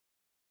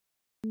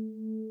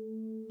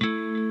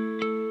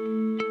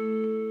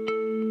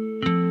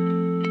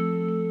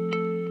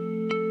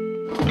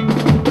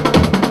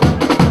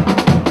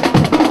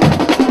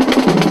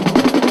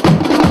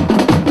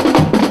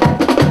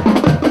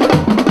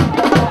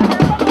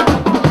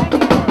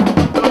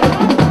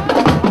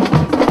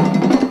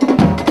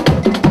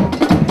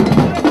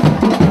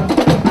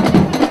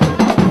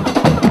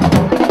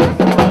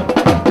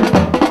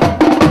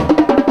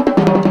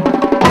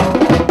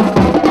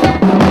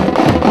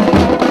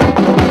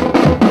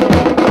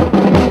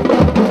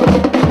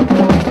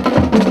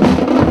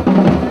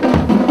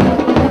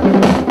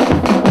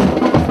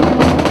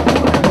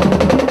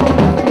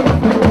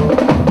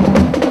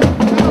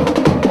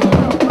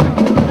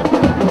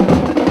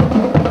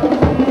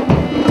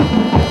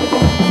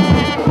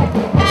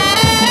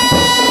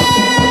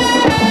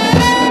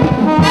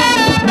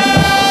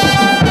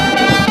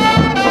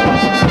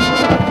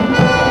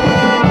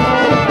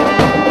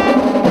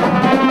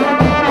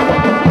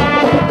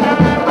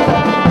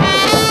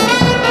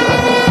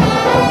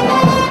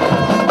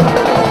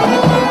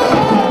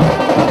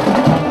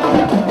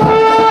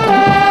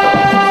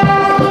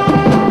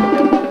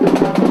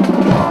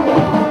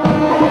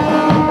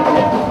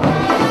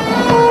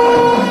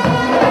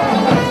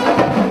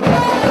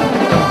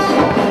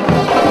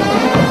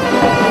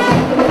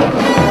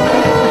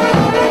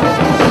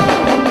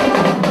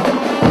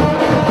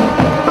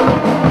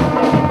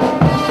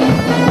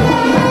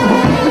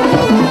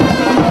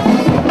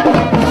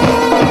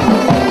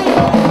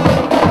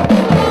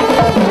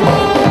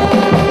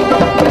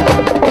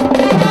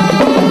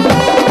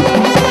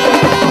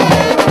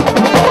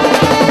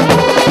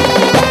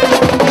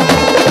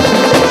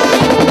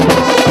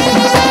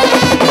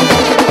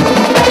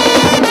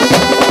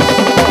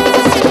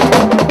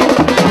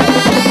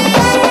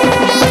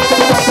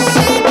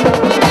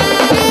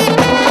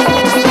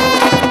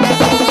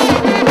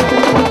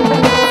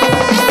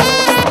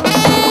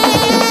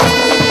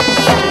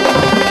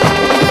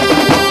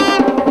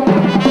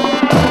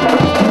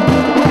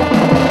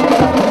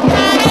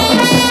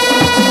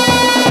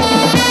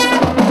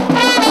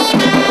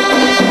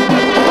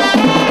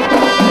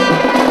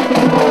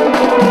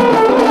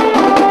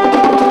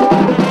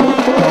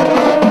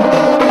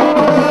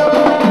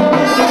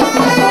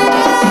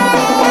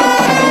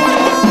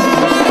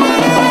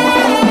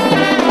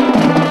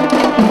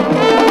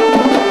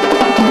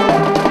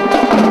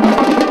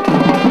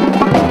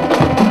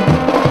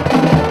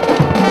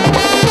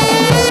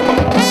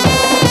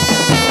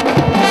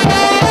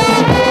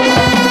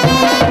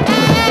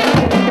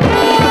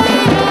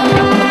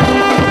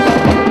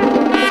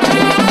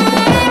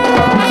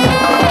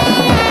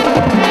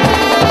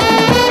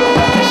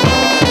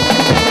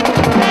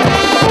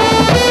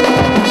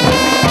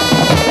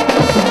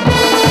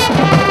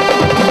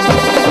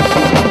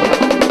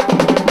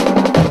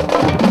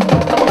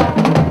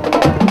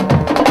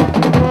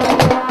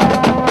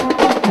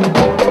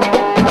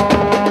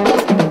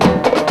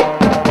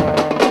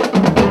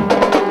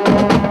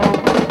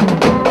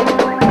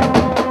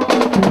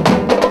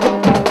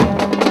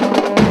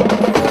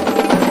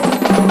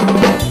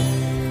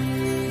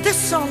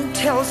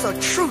It's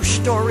a true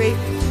story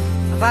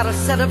about a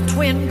set of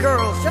twin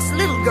girls, just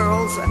little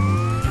girls,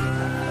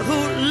 who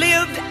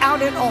lived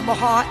out in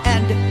Omaha,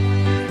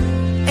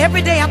 and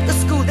every day after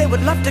school they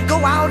would love to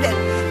go out and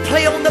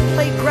play on the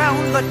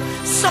playground, but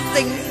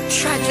something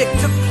tragic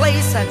took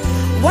place, and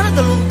one of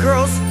the little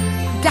girls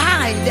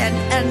died,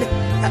 and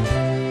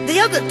the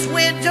other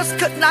twin just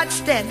could not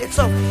stand it.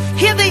 So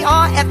here they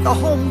are at the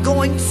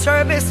homegoing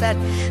service, and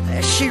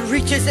she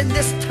reaches in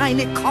this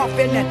tiny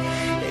coffin and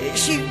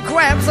she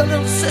grabs her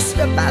little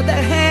sister by the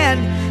hand,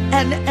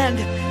 and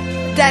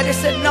Daddy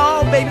said,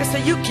 "No, baby,"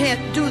 said, "you can't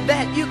do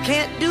that, you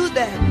can't do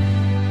that."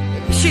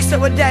 She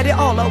said, "Well, Daddy,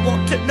 all I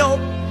want to know,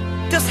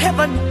 does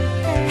heaven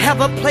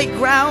have a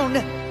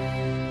playground?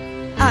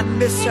 I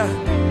miss her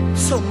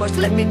so much."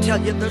 Let me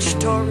tell you the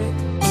story.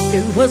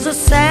 It was a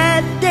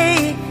sad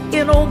day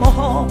in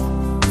Omaha.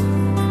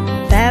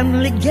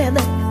 Family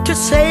gathered to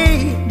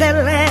say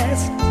their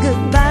last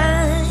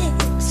goodbyes.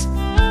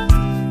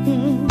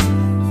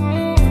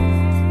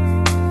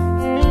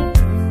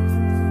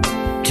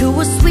 To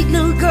a sweet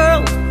little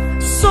girl,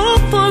 so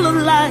full of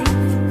life,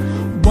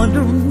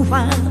 wondering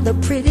why the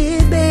pretty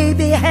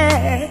baby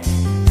had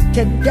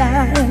to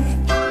die.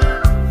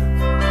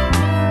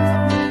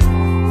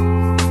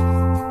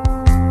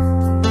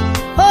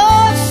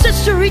 Oh,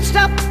 sister reached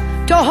up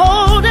to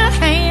hold her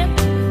hand,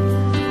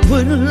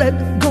 wouldn't let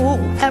go.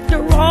 After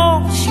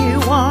all, she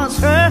was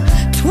her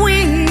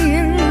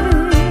twin.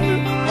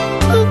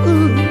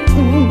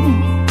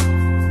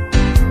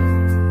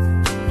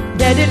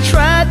 Daddy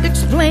tried to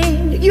explain,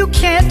 "You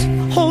can't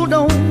hold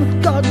on,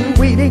 God's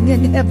waiting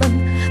in heaven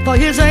for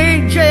his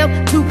angel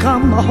to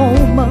come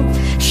home."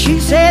 She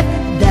said,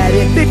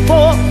 "Daddy,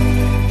 before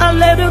I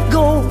let her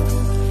go,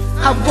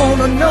 I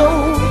wanna know,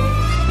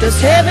 does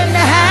heaven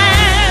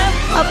have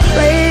a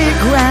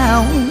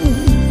playground?"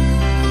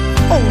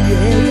 Oh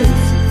yes.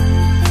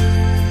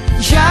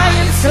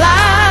 Giant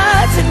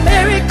slides and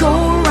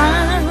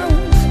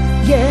merry-go-rounds,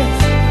 yes.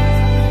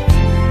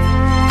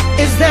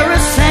 Is there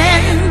a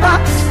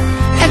sandbox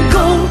and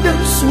golden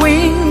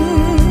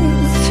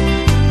swings?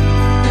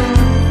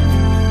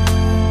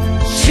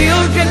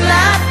 Children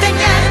laughing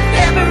and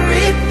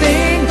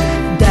everything.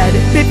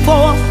 Daddy,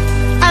 before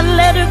I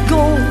let her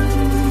go,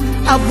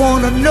 I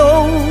wanna know,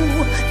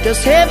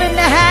 does heaven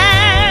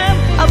have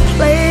a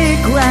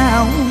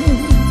playground?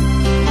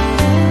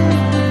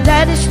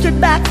 Daddy stood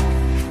back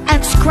and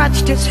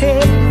scratched his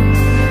head,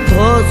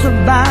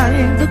 puzzled by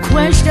the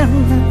question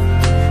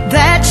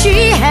that she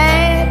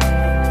had.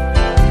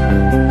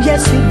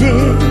 Yes, he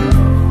did.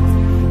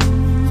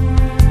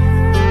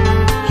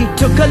 He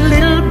took a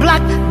little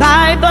black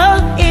Bible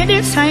in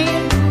his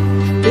hand,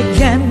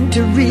 began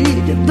to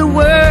read the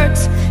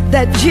words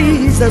that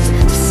Jesus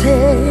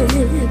said.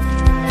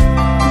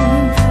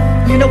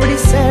 You know what he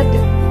said?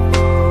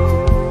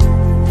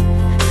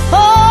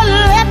 "Oh,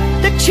 let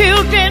the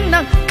children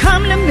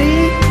come to me,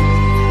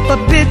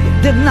 forbid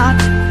them not,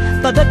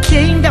 for the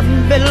kingdom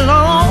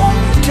belongs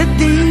to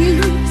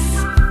these."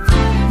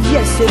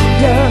 Yes, it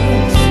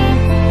does.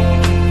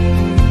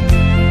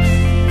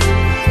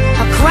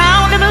 A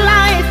crown of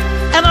life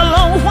and a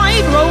long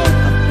white robe.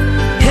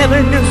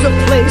 Heaven is a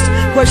place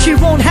where she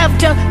won't have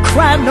to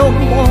cry no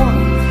more.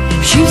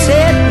 She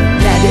said,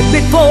 "Daddy,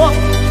 before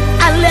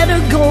I let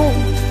her go,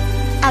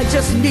 I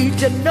just need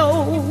to know,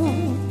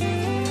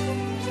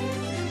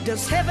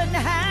 does heaven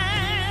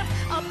have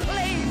a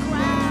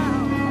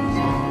playground?"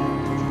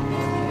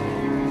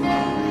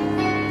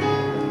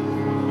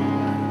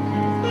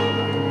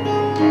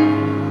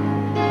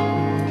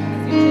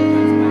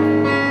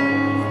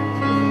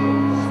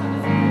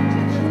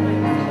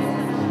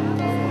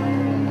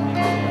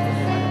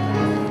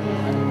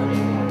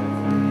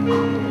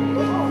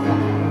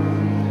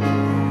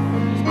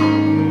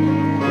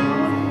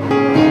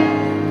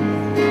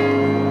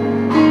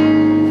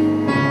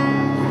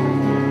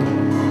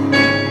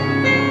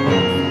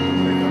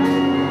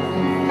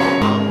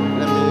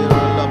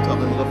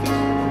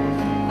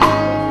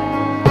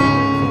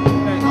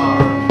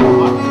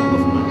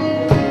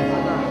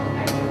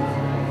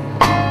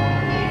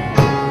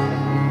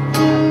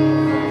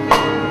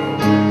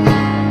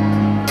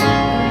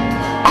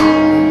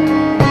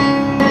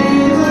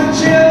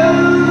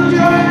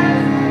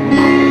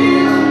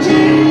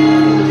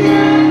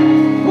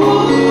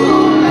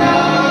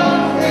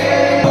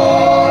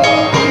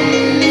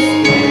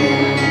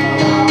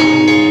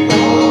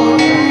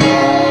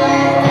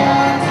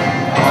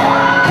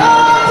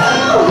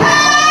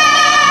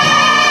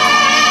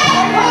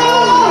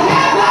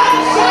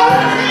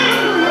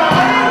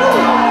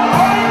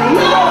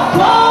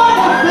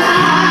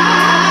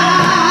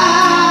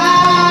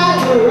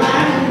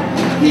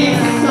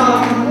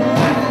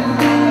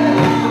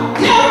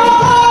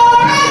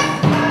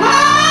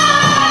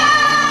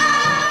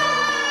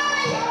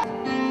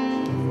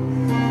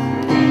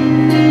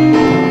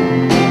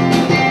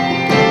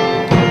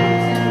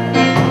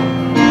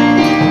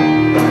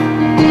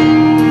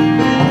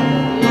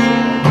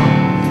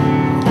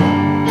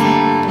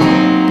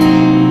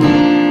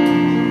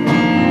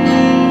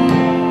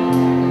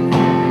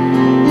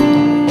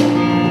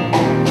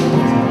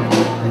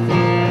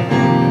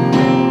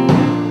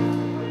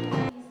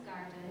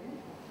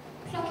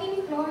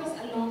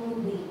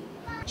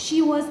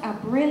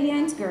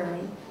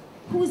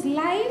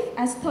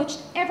 has touched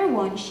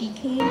everyone she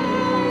came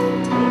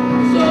in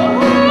contact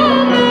with.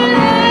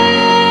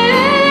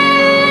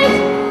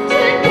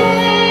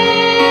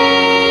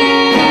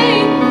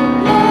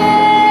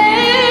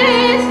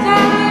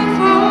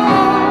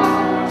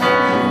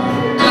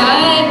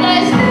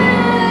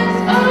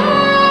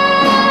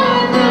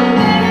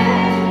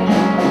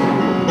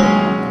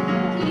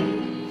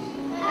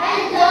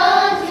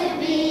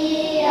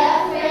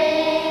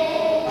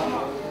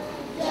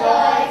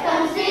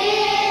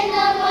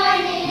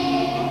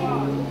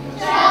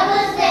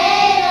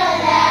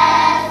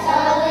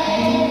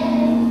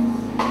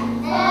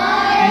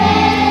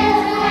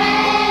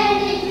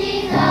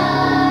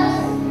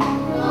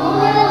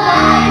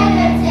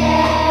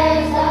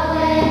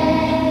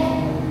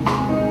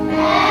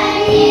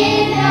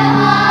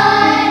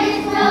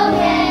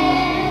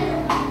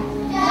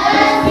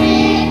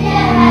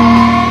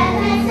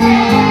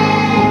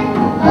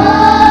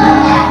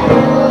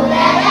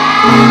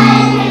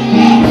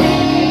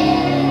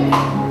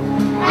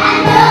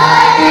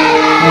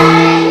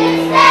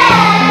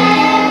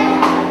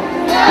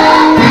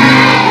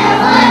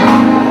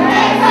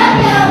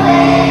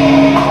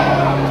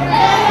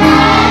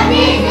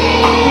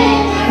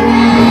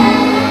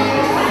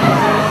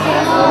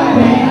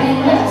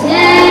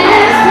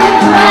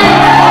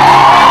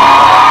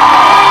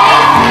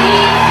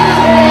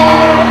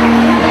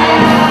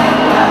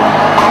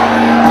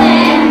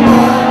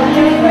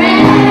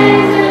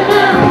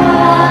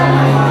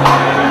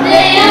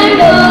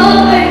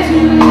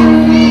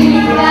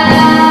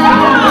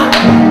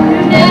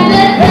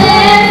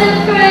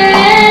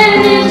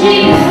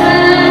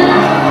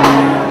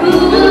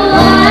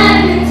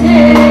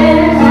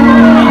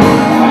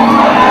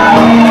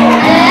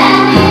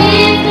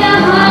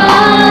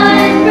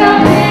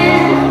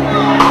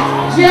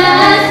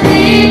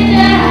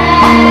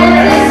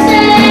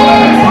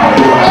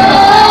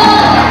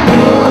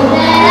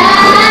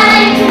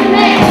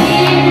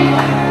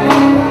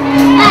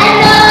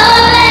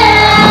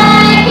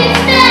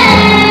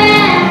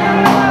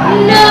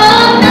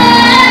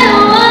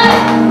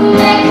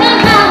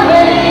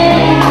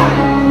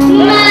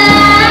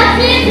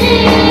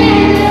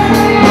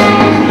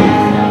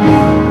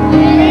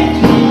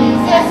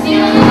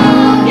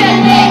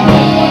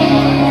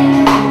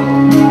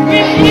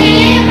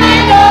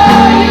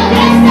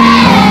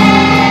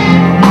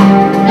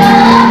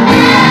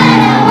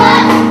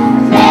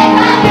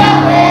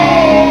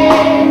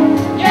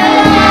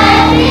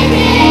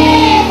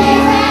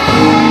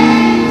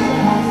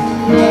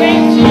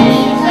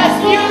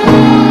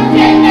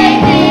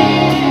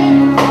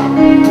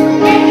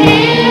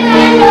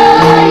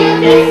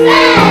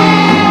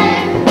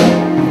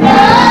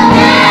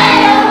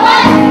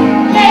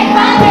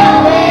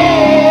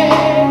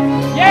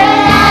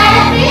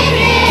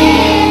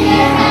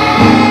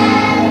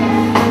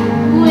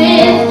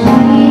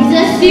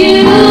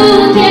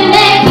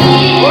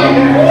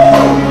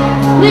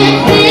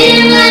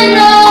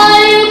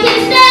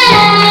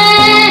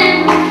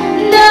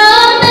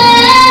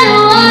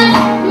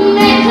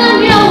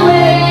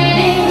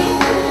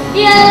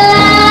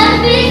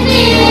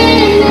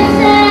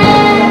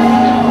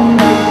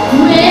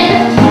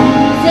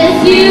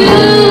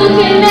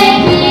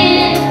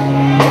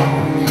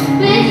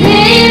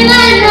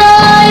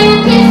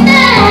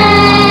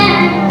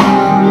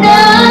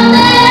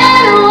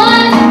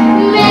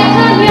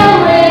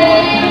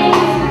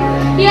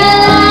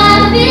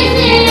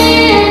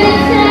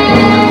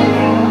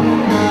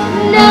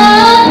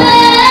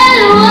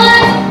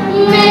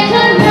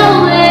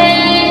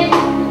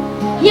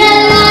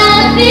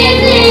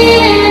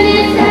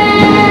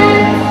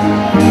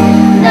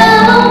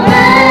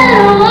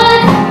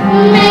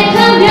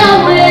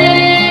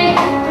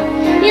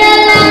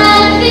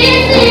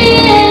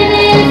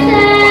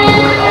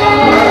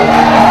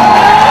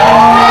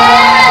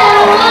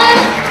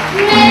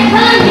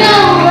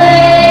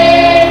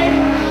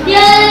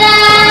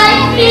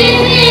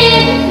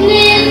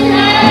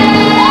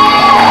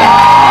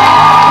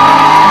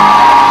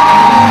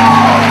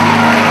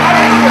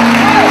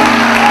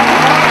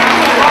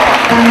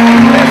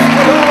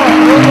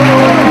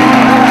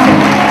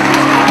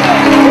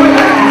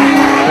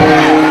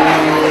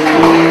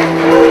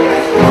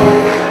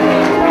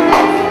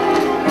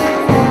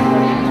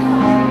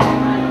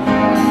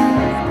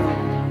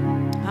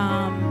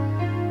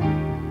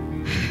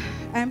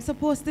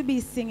 Supposed to be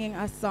singing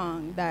a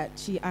song that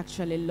she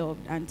actually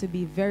loved, and to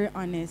be very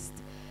honest,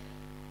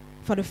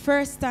 for the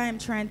first time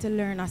trying to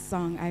learn a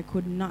song, I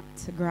could not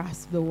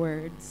grasp the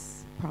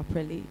words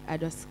properly. I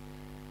just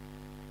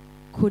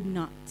could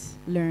not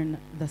learn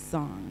the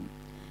song.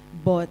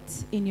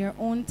 But in your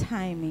own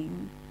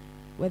timing,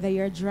 whether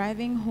you're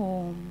driving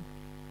home,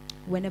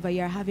 whenever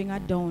you're having a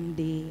down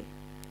day,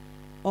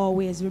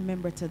 always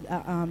remember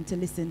to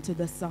listen to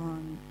the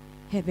song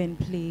Heaven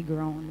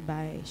Playground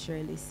by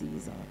Shirley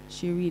Caesar.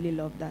 She really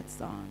loved that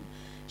song.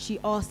 She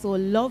also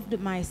loved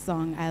my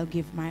song, I'll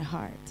Give My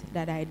Heart,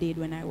 that I did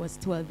when I was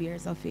 12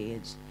 years of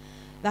age.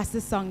 That's the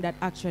song that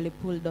actually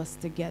pulled us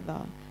together.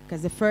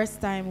 Because the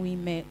first time we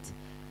met,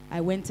 I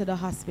went to the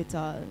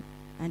hospital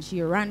And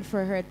she ran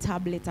for her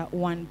tablet at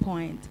one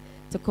point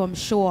to come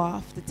show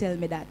off, to tell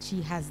me that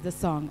she has the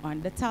song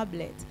on the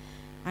tablet.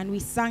 And we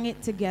sang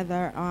it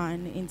together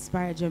on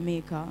Inspire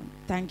Jamaica.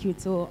 Thank you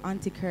to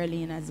Auntie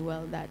Curleen as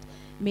well, that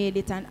made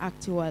it an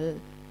actual,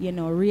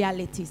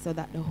 reality so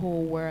that the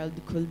whole world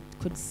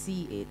could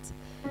see it.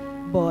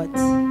 But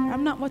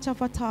I'm not much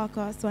of a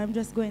talker, so I'm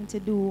just going to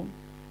do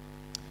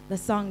the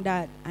song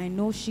that I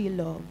know she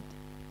loved.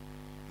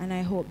 And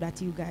I hope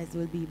that you guys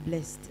will be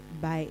blessed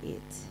by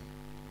it.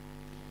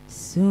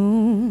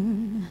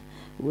 Soon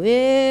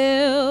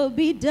we'll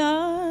be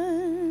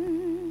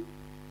done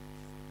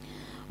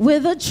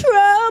with the troubles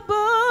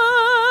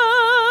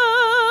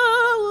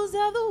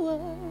of the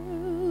world.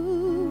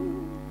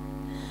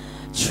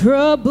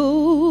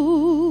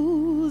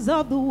 Troubles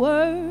of the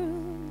world.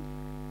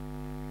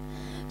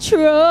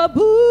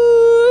 Troubles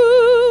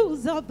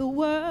of the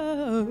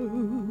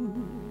world.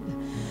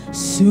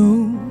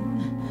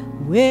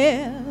 Soon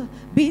we'll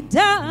be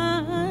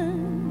done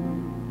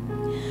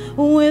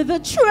with the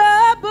troubles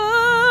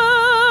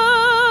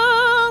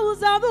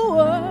of the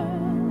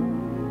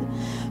world,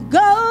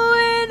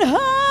 going home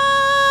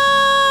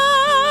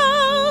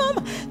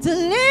to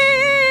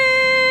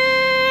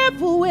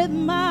live with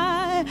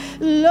my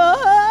Lord.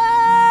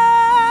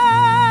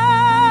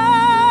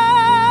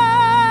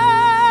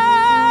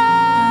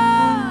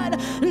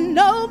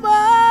 No more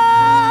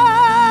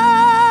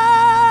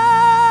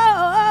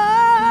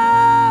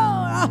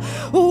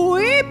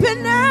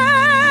weeping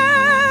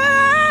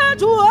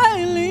and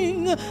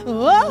wailing.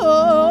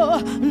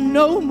 Oh,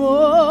 no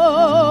more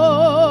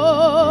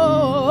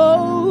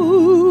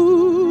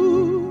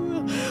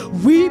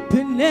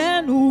weeping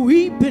and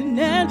weeping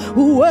and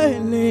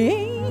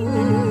wailing.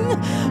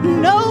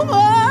 No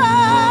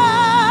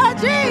more,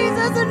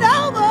 Jesus,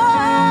 no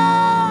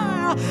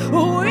more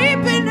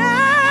weeping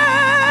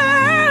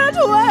and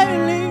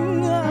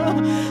wailing.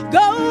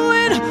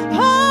 Going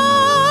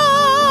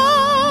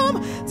home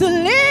to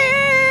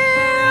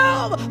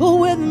live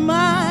with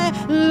my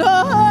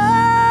Lord.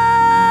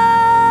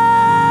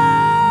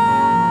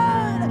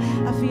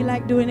 I feel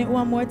like doing it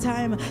one more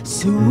time.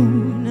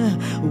 Soon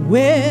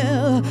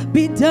we'll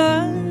be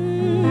done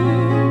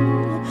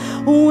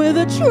with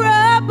the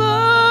troubles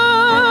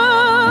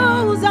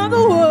of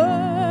the world.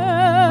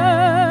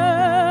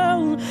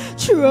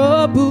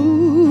 Troubles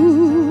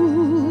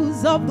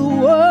of the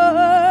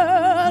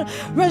world.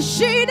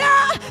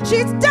 Rashida,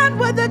 she's done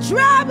with the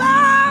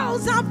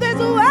troubles of this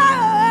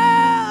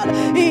world.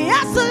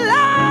 Yes,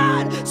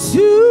 Lord,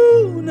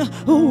 soon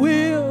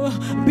we'll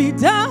be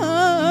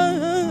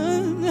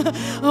done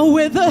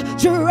with the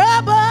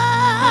trouble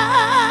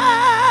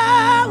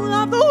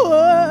of the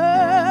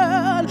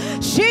world.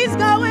 She's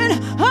going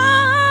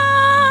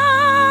home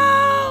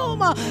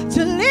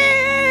to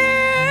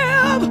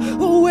live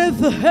with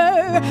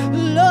her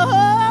Lord.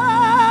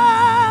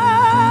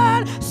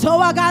 So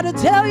I gotta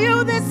tell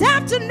you this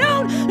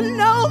afternoon,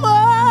 no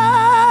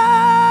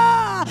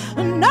more,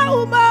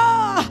 no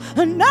more,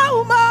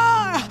 no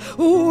more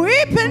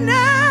weeping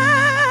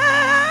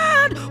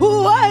and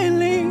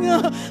wailing.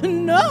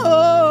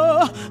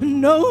 No,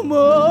 no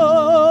more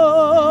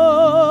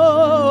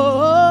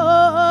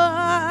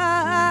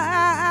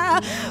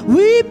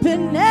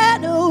weeping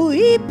and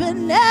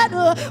weeping and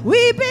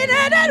weeping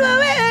and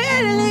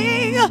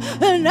wailing.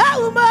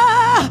 No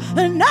more,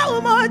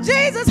 no more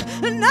Jesus,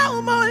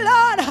 no more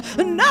Lord,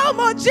 no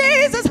more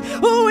Jesus,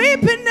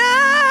 weeping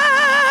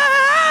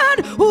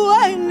and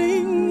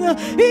wailing.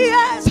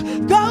 Yes,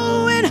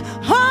 going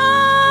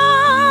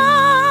home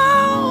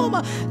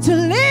to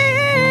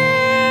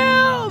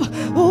live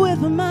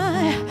with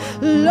my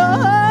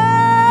Lord.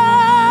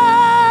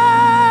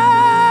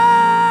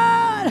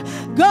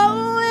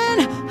 Going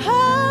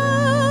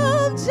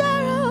home,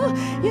 Jero.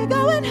 You're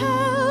going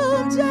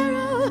home,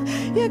 Jero.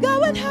 You're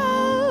going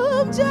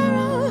home,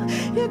 Jero.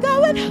 You're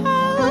going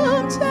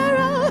home,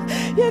 Jero.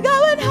 You're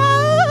going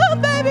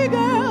home, baby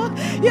girl.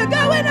 You're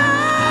going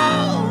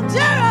home,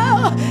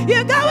 Jero.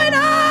 You're going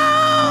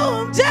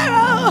home,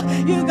 Jero.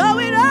 You're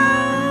going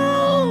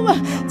home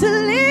to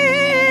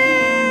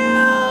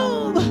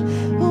live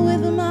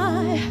with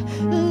my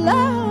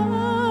Lord.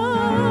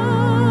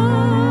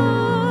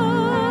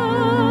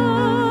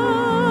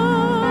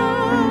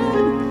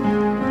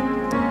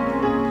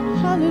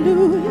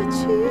 Hallelujah,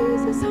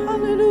 Jesus.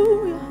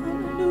 Hallelujah,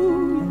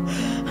 hallelujah.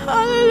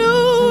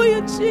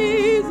 Hallelujah,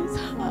 Jesus.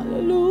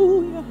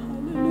 Hallelujah.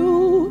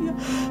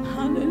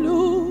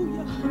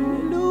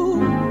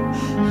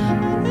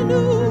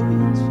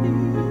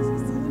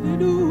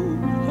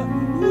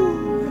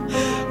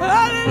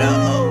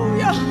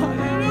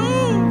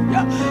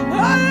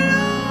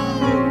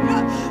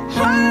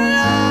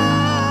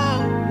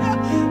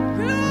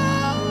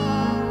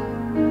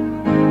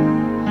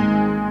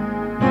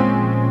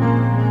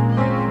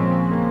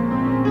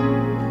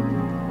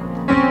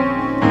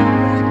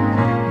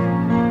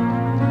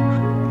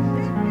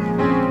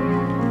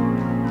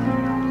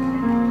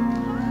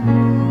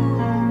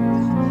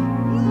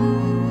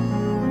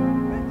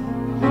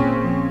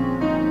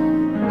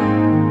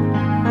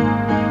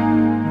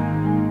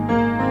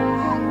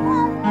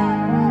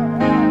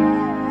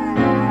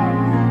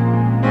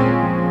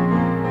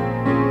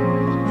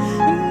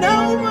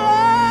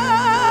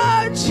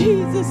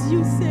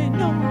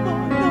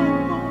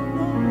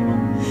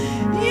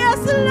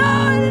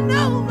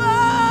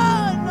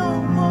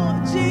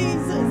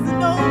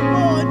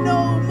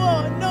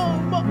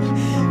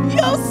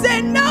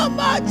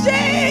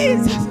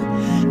 Jesus.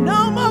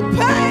 No more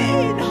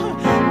pain.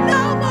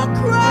 No more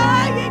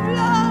crying,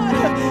 Lord.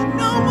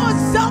 No more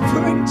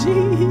suffering,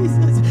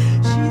 Jesus.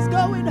 She's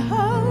going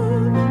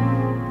home.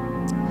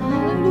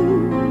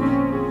 Hallelujah.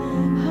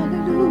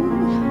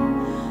 Hallelujah.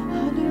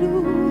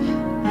 Hallelujah.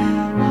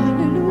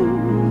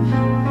 Hallelujah.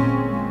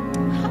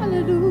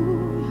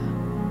 Hallelujah.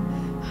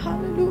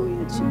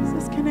 Hallelujah,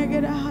 Jesus. Can I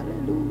get a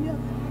hallelujah?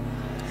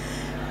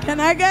 Can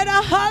I get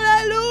a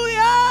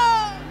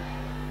hallelujah?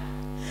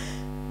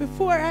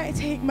 Before I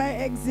take my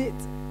exit,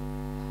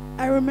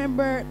 I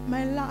remember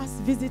my last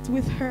visit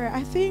with her.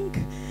 I think,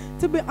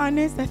 to be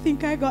honest, I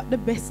think I got the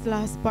best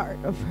last part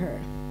of her.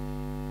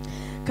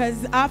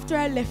 Because after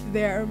I left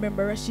there, I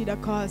remember Rashida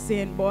called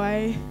saying,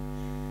 boy,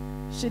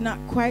 she's not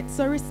quite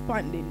so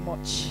responding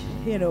much,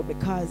 you know,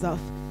 because of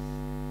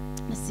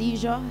a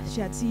seizure.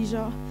 She had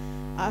seizure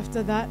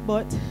after that.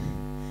 But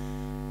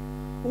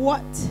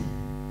what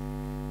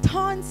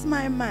taunts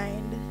my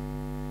mind,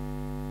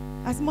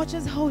 as much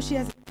as how she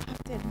has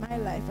impacted my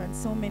life and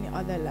so many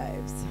other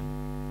lives,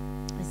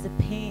 is the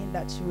pain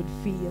that she would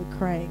feel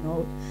crying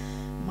out,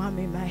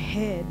 Mommy, my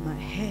head, my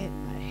head,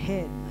 my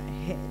head, my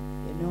head,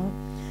 you know.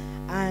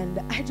 And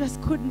I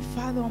just couldn't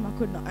fathom, I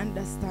couldn't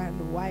understand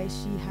why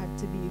she had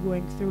to be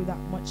going through that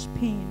much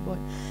pain. But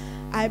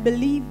I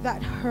believe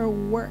that her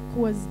work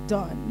was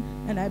done,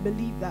 and I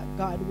believe that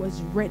God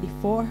was ready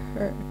for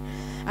her.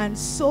 And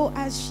so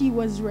as she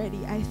was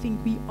ready, I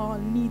think we all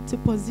need to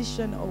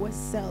position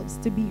ourselves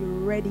to be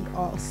ready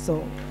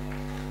also.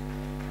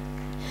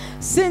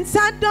 Since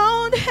I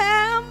don't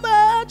have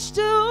much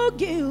to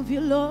give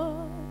you,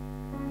 Lord,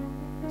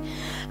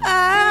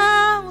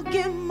 I'll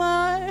give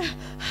my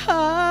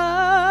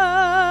heart.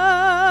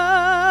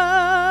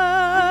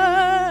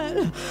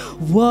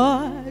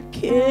 What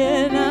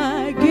can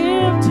I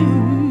give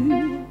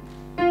to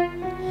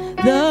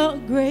the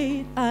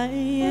great I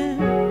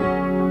am?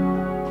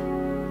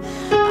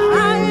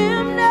 I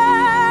am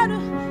not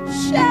a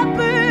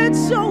shepherd,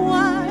 so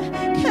I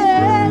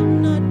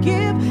cannot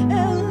give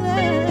a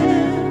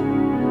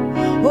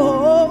lamb.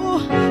 Oh,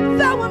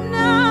 though I'm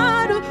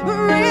not a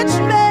rich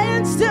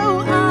man,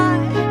 still I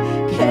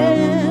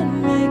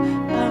can make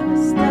a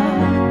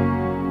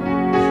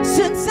start.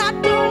 Since I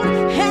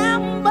don't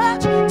have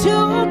much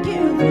to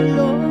give you,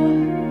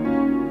 Lord,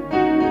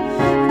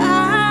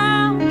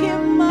 I'll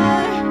give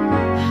my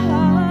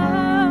heart.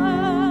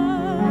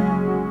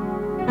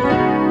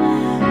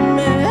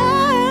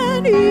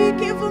 Many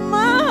give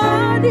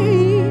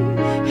money,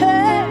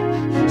 hey,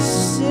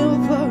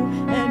 silver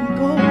and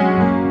gold,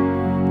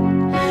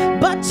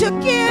 but to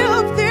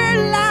give their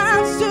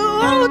lives to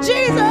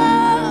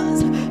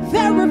Jesus,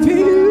 they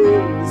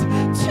refuse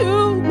to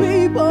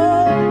be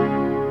born.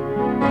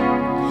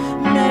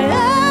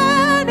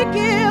 Many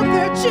give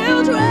their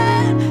children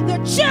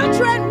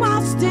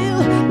while still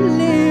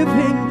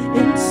living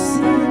in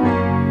sin.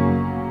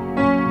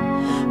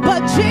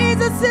 But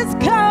Jesus is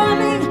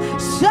coming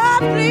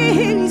softly,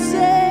 he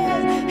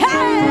says,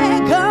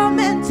 hey, come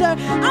enter.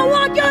 I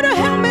want you to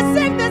help me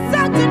sing this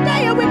song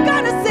today, and we're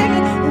gonna sing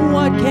it.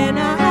 What can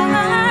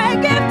I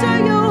give to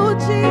you,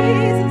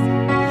 Jesus?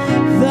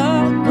 The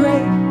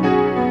great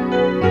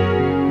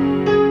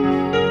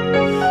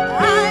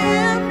I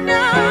am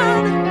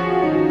not.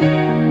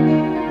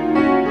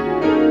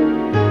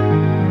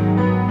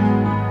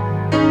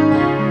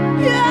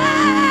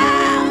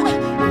 Yeah,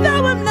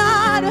 though I'm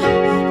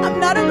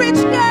not a rich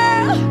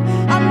girl.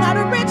 I'm not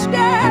a rich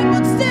girl,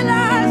 but still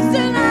I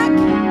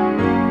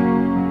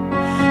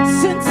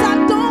since I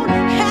don't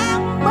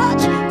have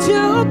much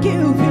to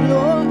give you,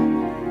 Lord,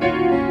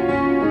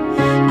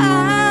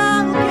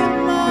 I'll give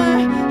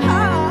my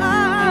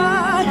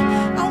heart.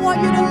 I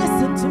want you to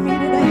listen to me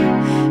today.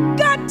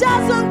 God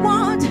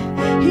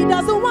he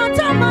doesn't want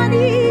our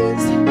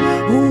monies.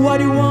 What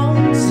he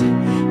wants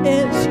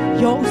is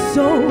your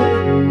soul.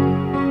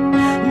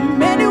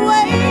 Many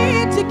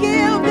wait to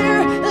give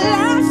their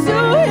lives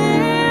to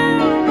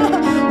him.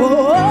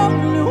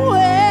 Only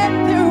when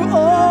they're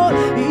old.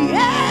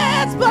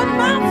 Yes, but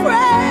my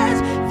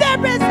friends,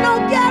 there is no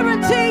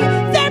guarantee.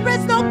 There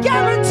is no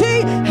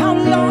guarantee how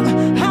long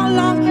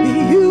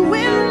you will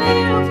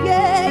live.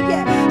 Yeah,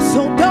 yeah.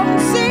 So don't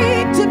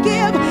seek to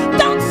give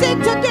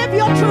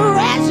your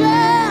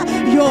treasure,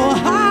 your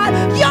heart.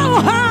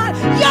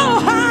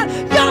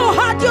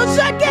 You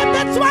should give.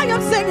 That's why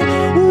I'm singing.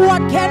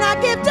 What can I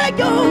give to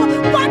you?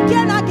 What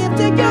can I give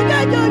to you?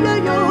 You.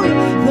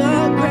 The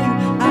great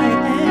I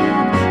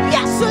am.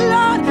 Yes,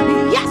 Lord.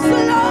 Yes,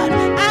 Lord.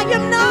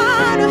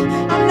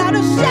 I'm not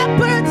a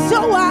shepherd, so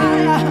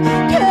I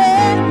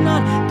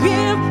cannot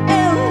give a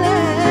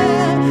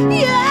lamb.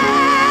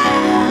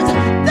 Yes,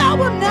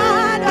 though I'm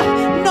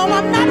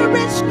not a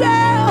rich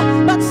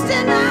girl, but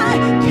still I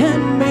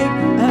can make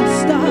a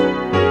start.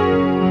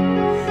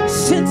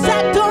 Since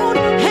I don't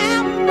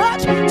have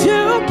much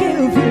to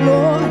give you,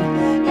 Lord.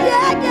 Yeah.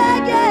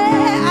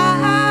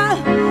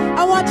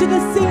 I want you to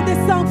sing this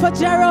song for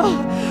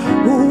Gerald.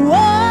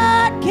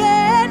 What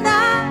can I?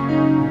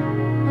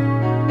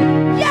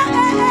 Yeah.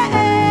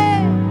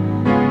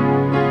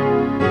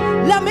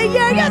 Let me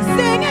hear you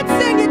sing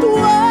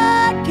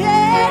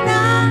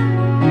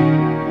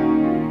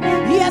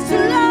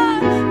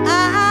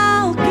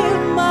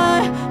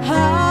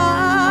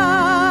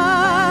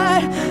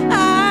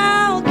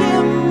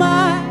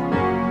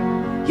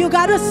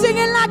gotta sing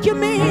it like you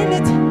mean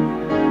it.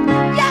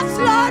 Yes,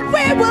 Lord,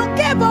 we will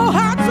give our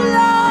hearts,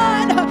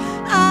 Lord.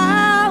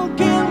 I'll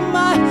give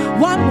my,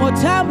 one more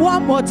time,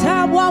 one more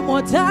time, one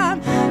more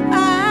time.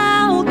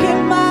 I'll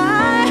give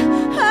my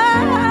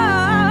heart.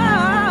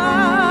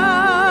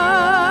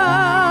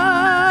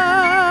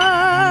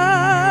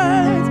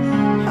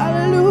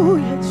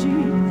 Hallelujah, Jesus.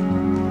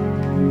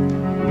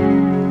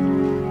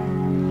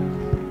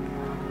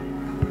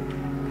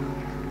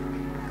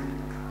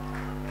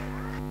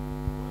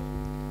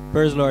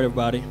 Praise the Lord,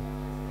 everybody.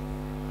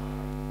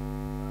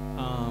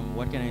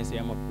 What can I say?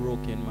 I'm a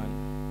broken man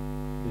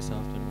this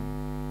afternoon.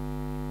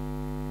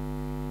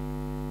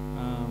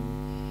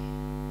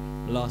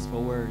 Lost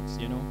for words,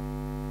 you know.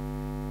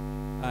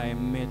 I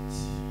met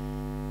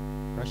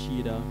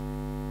Rashida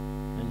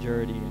and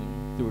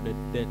Jerodene through the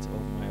death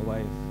of my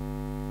wife.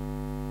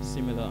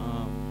 Similar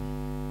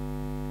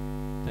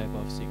type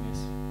of sickness.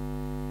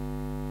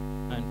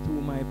 And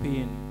through my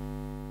pain,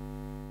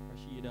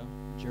 Rashida,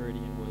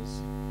 Jerodene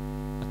was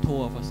a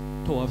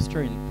toe of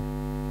strength,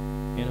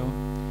 you know.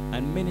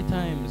 And many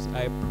times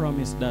I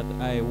promised that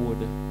I would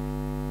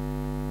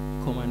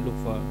come and look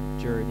for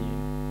Jerodene.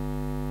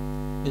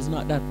 It's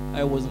not that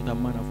I wasn't a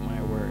man of my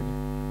word,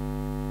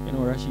 you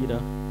know, Rashida,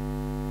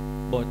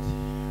 but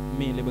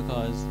mainly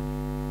because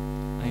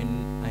I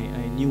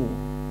knew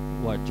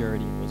what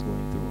Jerodene was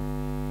going through.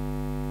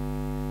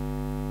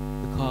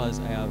 Because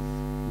I have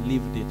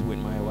lived it with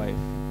my wife.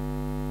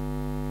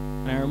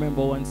 And I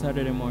remember one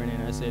Saturday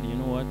morning I said, you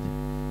know what?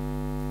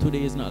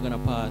 Today is not gonna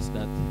pass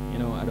that, you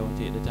know, I don't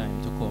take the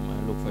time to come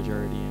and look for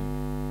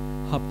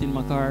Jerodene. Hopped in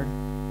my car,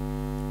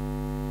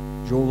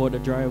 drove out the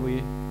driveway.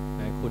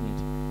 I couldn't.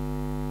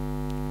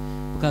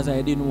 Because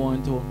I didn't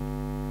want to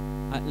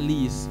at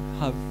least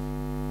have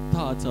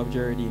thoughts of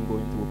Jerodene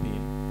going through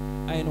pain.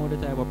 I know the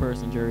type of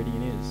person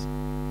Jerodene is.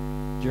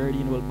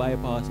 Jerodene will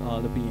bypass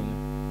all the pain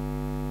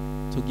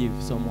to give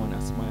someone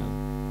a smile.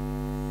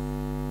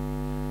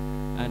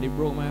 And it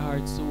broke my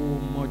heart so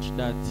much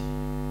that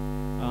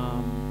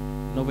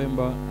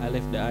November, I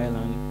left the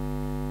island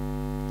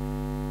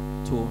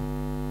to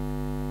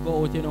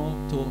go out, you know,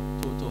 to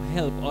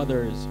help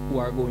others who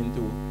are going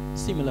through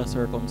similar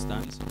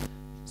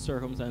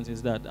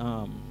circumstances that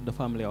the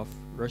family of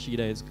Rashida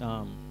is,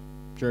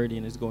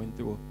 Jerodene is going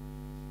through,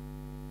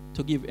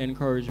 to give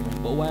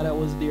encouragement. But while I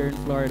was there in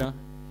Florida,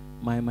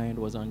 my mind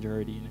was on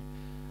Jerodene.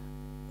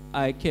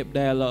 I kept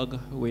dialogue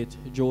with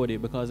Jody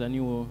because I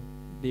knew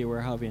they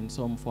were having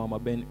some form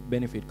of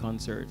benefit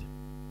concert.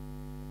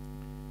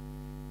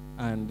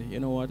 And you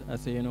know what? I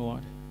say, you know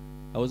what?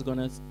 I was going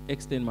to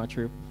extend my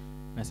trip.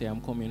 I say, I'm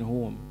coming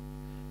home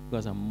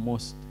because I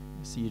must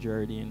see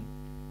Jerodene.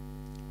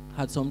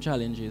 Had some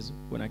challenges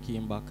when I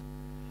came back,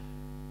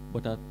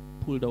 but I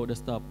pulled out the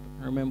stop.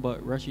 Remember,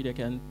 Rashida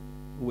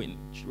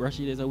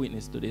is a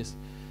witness to this.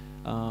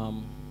 I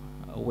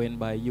went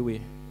by UA,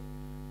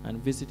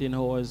 and visiting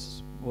her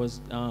was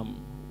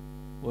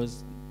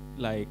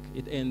like,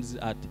 it ends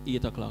at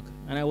 8 o'clock.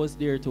 And I was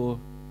there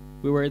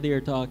we were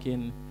there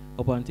talking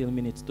up until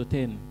minutes to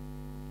 10.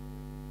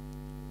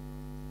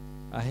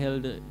 I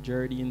held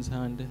Jerodene's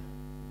hand,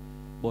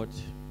 but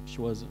she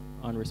was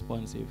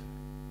unresponsive.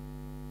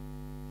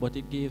 But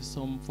it gave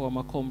some form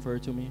of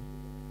comfort to me,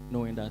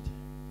 knowing that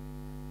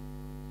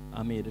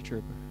I made the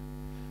trip.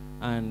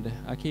 And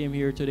I came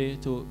here today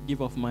to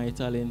give off my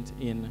talent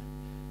in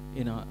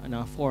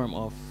a form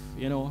of,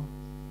 you know,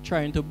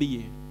 trying to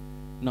be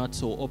not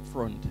so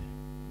upfront,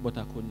 but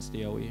I couldn't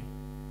stay away.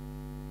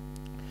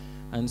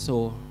 And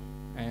so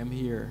I am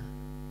here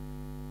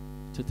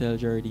to tell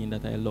Jerodene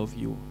that I love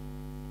you.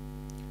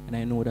 And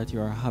I know that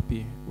you are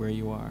happy where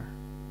you are.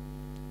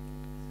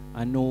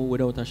 I know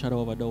without a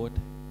shadow of a doubt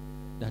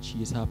that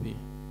she is happy.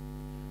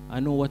 I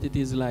know what it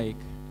is like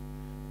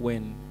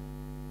when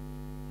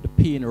the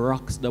pain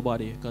rocks the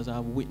body, because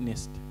I've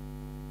witnessed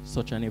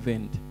such an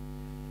event.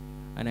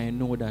 And I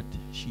know that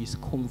she's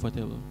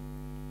comfortable.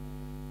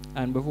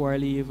 And before I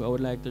leave, I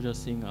would like to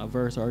just sing a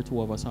verse or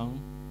two of a song.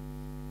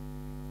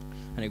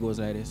 And it goes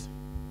like this.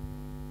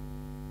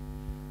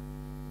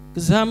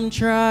 'Cause I'm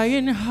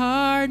trying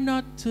hard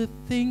not to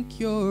think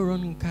you're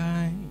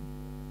unkind.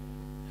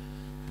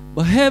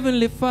 But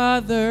Heavenly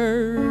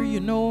Father, you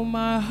know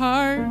my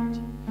heart.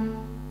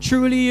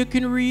 Truly you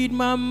can read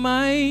my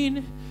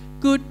mind.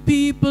 Good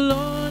people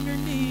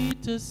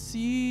underneath a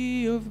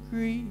sea of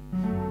grief.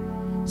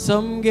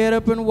 Some get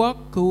up and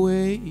walk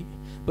away,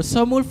 but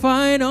some will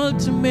find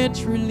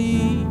ultimate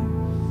relief.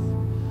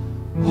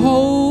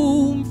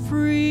 Home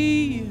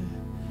free,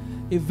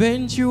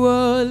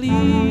 eventually,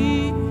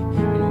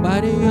 and by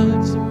the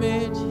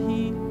ultimate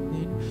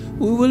healing,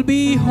 we will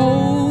be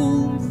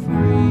home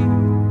free.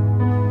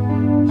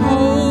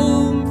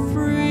 Home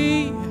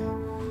free,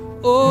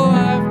 oh,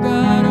 I've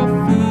got a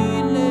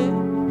feeling,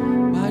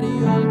 by the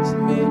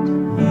ultimate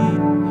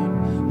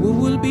healing, we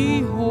will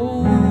be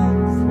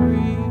home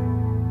free.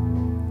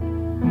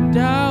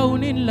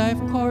 Down in life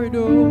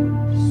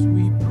corridors,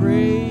 we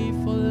pray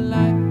for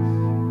life.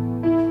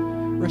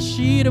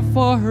 Rashida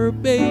for her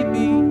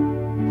baby,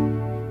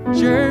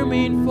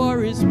 Jermaine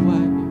for his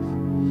wife.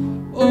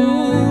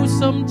 Oh,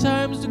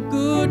 sometimes the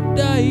good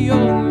die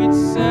young, it's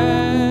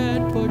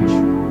sad but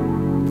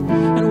true.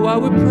 And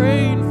while we're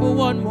praying for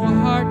one more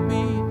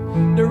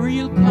heartbeat, the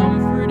real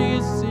comfort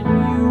is in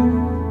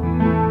you.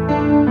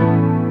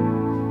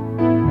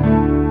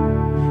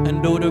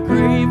 And though the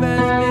grave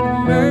has little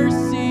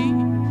mercy,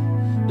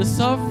 the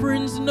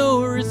suffering's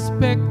no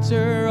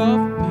respecter of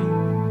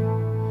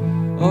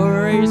pain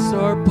or race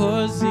or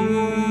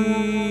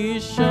position.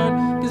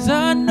 'Cause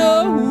I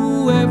know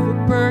whoever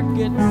prayer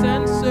gets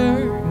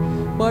answered,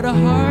 but the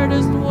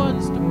hardest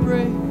ones to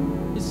pray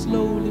is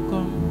slowly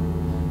come.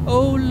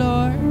 Oh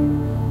Lord,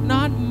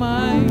 not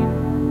mine,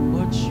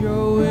 but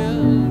your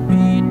will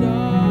be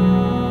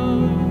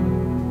done.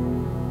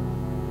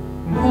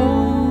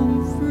 Home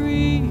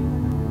free,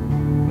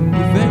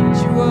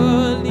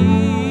 eventually,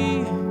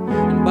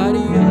 and by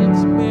the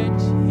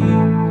ultimate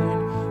healing,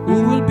 who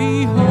will be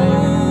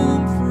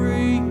home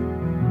free,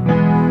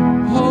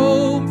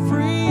 home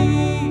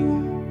free.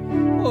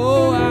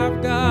 Oh, I've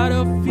got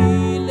a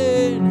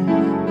feeling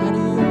by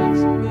the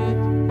ultimate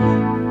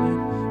healing,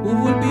 who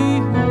will be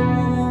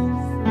home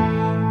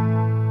free,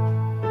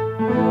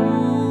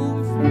 home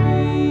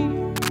free.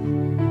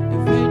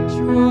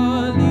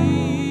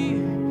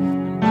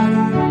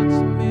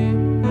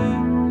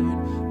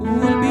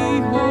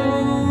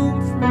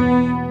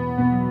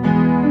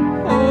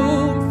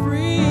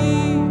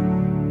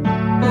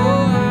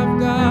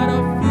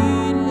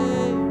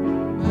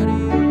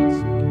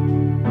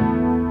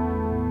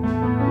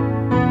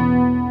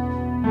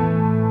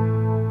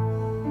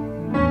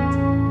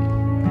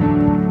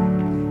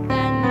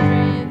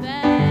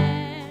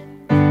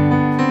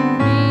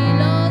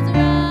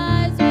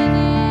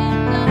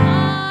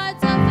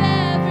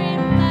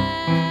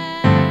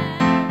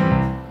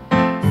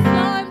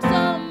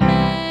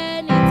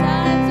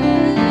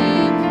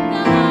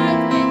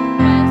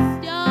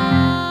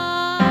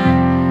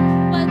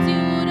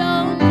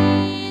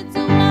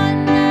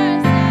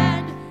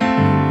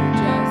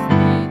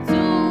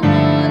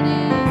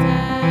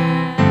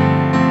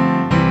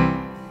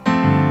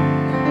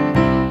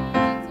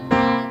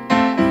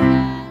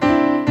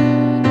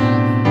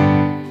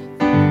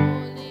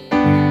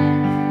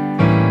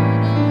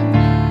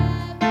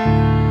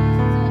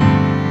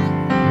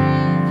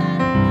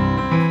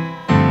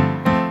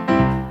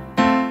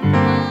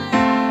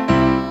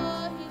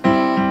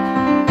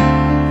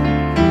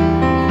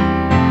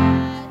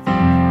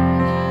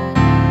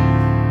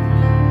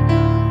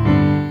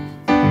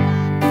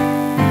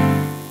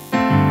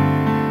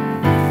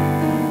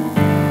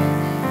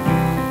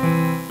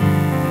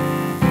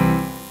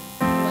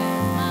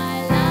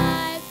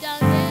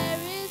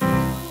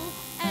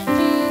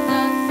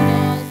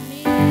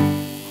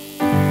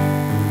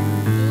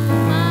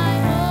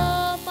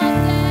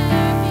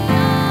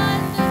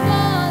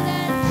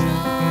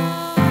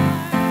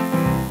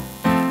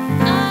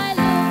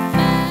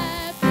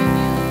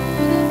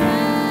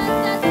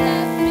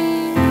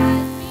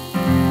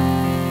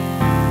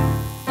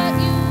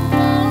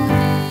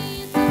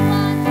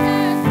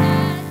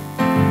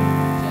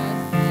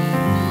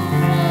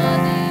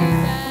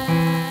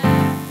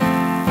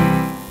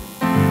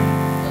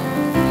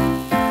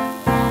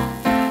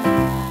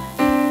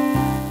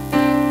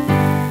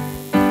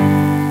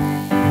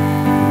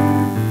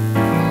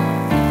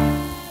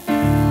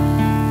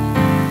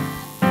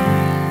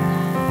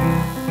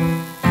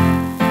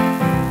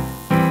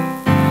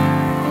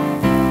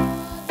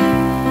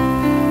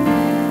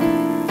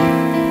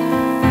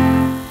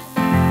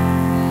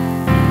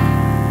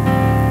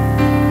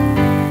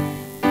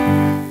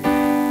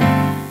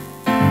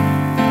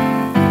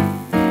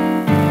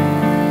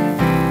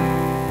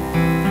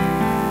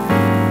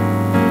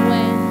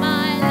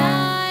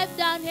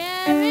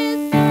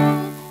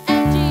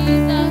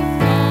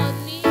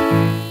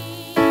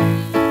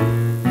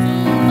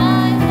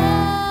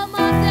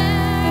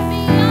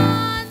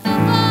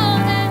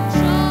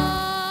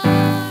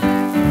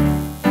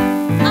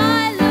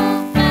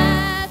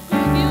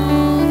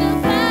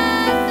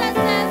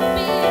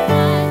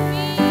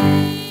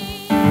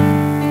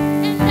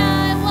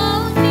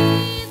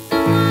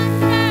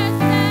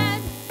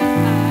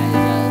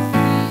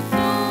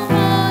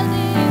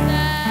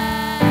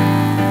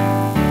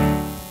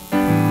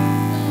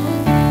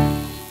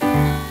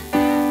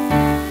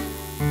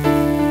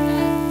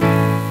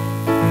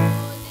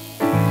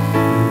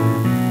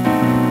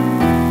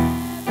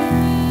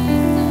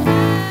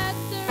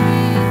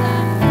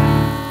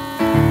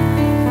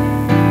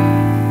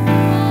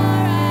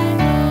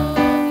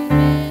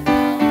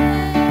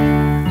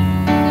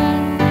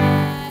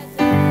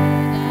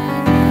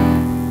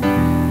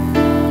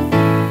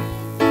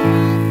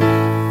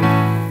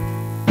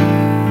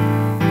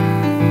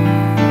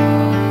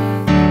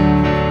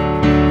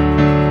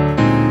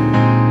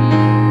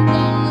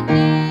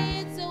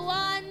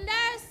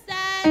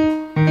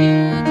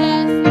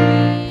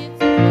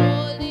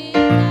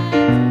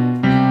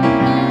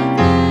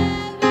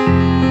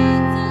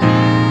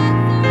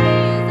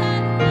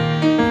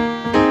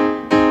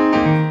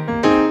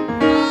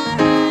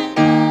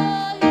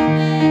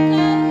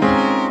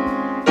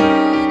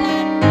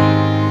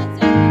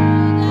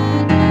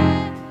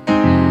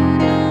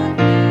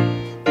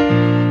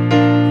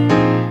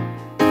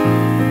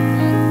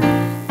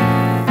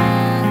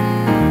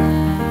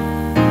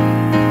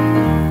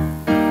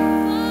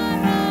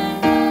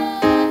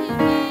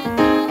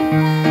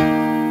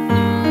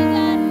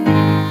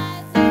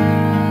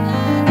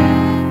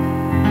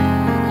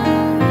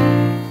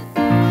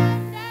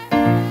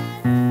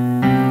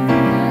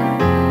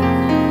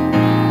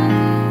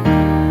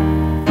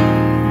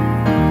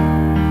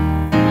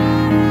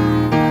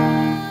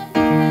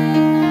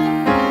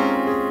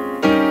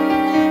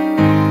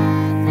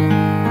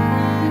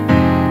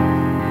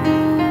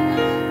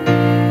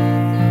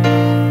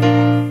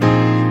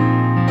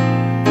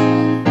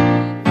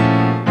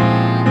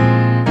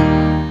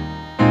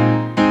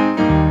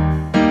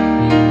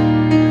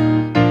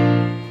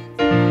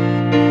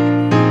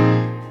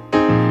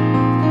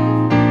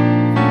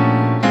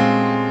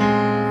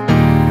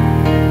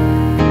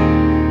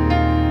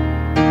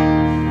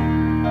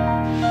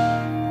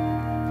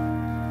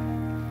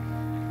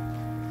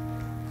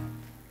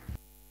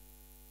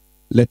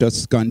 Let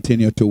us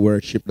continue to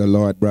worship the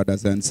Lord,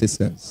 brothers and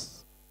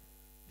sisters.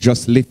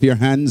 Just lift your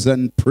hands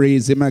and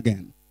praise him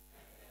again.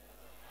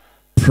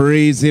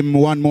 Praise him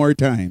one more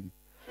time.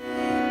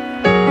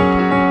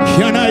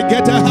 Can I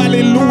get a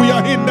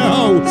hallelujah in the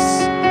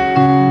house?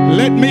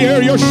 Let me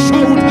hear you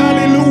shout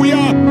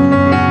hallelujah.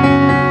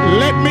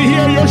 Let me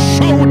hear you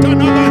shout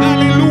another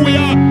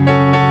hallelujah.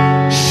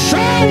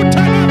 Shout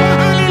another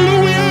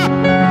hallelujah.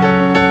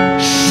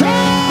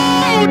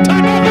 Shout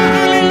another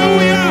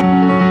hallelujah.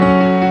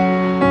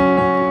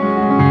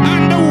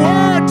 And the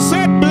word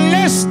said,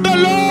 bless the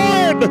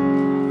Lord,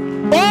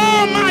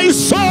 oh my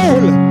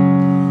soul,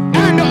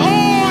 and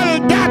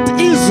all that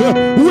is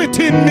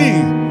within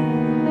me.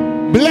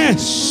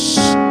 Bless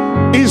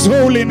his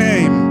holy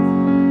name.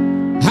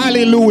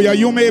 Hallelujah.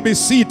 You may be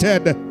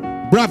seated,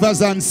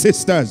 brothers and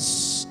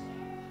sisters.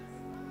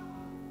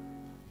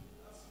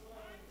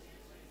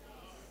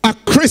 A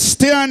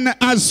Christian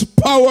has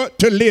power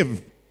to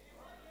live,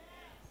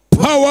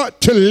 power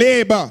to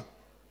labor,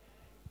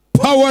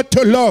 power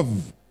to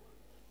love,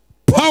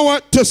 power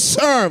to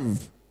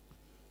serve,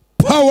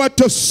 power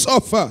to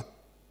suffer,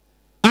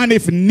 and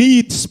if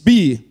needs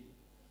be,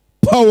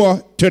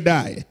 power to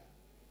die.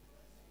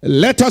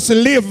 Let us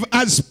live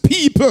as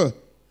people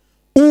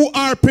who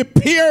are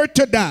prepared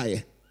to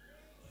die,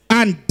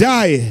 and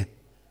die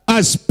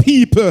as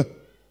people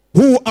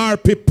who are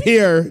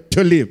prepared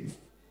to live.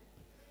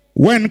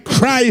 When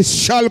Christ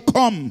shall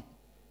come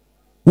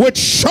with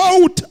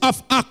shout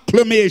of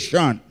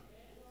acclamation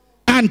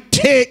and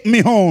take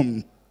me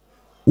home,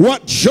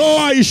 what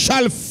joy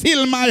shall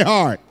fill my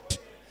heart?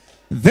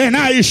 Then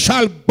I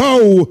shall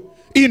bow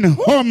in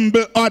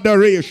humble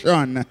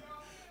adoration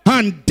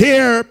and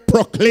dare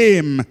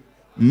proclaim,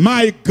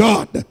 my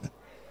God,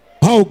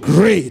 how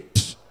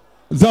great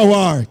thou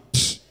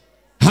art.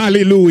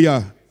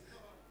 Hallelujah.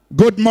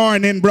 Good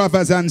morning,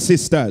 brothers and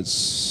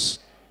sisters.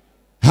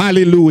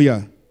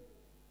 Hallelujah.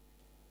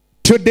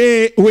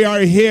 Today we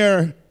are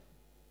here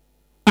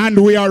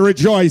and we are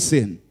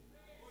rejoicing.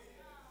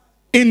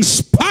 In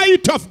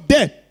spite of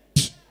death,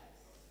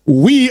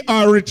 we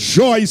are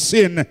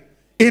rejoicing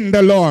in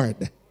the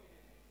Lord.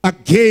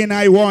 Again,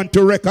 I want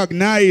to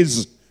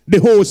recognize the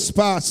host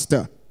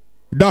pastor,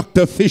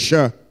 Dr.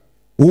 Fisher,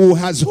 who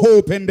has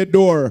opened the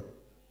door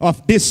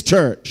of this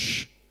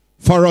church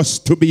for us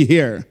to be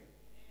here.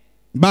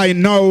 By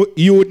now,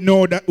 you would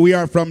know that we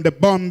are from the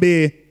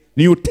Bombay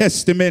New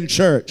Testament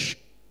Church,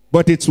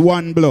 but it's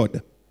one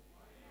blood,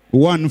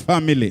 one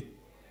family.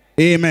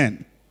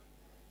 Amen.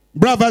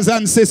 Brothers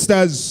and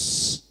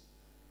sisters,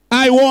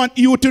 I want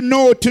you to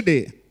know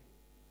today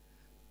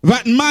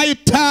that my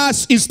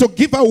task is to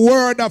give a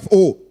word of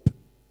hope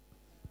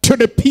to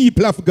the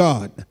people of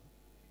God.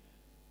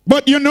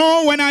 But you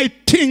know, when I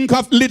think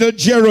of little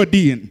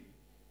Jerodene,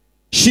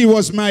 she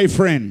was my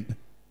friend.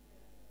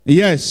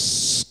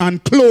 Yes,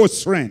 and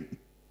close friend.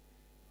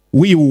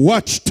 We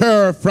watched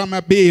her from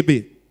a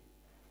baby.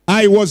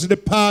 I was the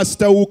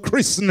pastor who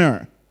christened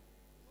her.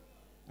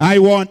 I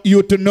want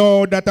you to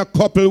know that a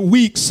couple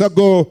weeks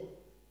ago,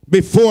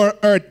 before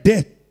her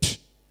death,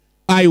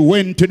 I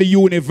went to the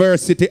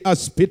university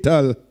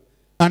hospital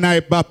and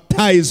I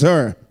baptized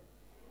her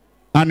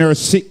on her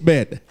sick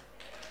bed.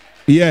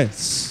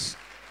 Yes.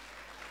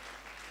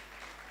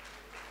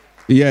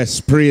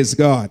 Yes, praise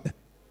God.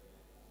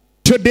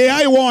 Today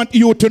I want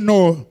you to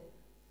know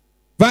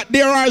that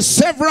there are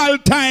several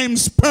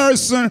times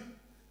persons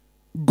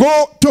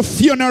go to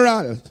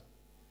funerals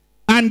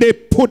and they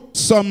put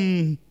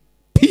some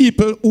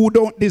people who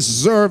don't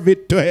deserve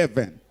it to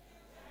heaven.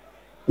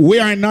 We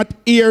are not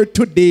here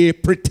today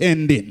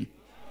pretending.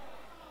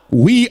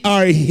 We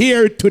are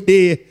here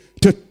today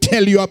to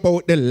tell you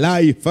about the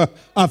life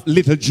of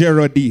little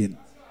Jerodene.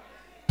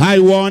 I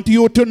want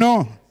you to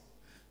know,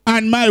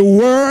 and my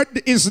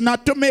word is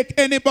not to make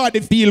anybody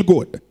feel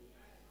good.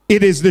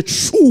 It is the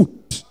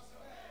truth.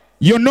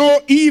 You know,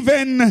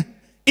 even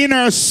in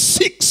her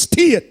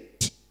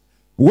 60th,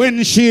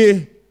 when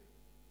she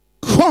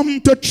come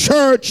to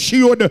church,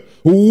 she would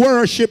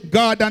worship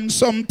God, and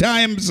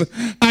sometimes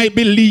I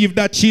believe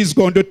that she's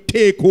going to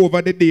take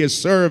over the day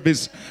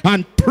service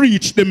and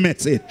preach the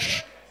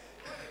message.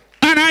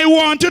 And I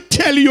want to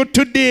tell you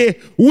today,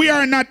 we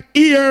are not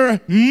here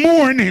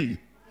mourning.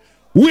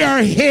 We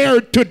are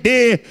here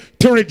today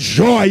to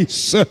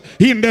rejoice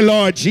in the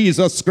Lord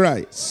Jesus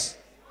Christ.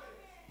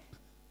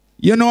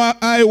 You know,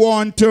 I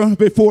want to,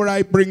 before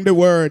I bring the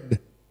word,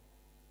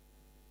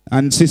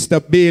 and Sister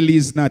Bailey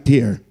is not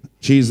here.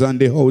 She's on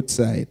the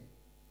outside.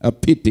 A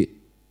pity.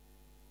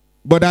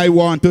 But I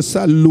want to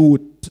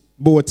salute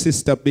both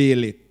Sister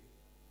Bailey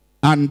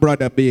and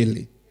Brother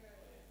Bailey.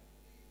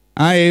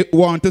 I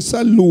want to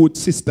salute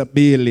Sister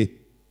Bailey.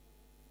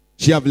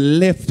 She have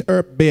left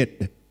her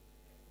bed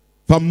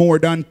for more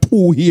than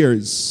 2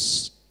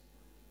 years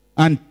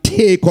and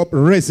take up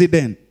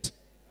residence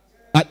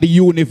at the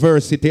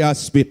university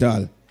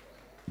hospital.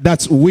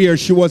 That's where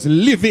she was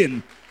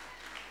living.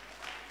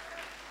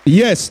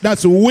 Yes,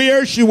 that's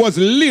where she was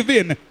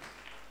living.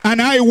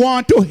 And I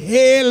want to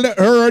hail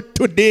her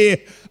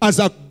today as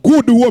a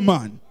good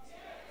woman.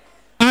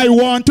 I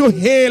want to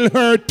hail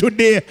her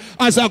today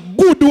as a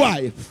good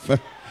wife.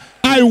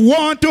 I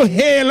want to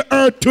hail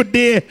her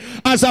today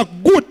as a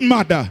good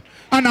mother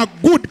and a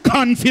good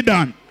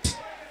confidant.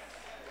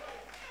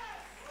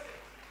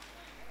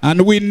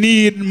 And we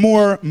need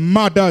more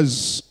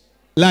mothers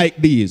like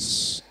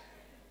these.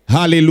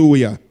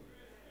 Hallelujah.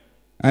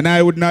 And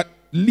I would not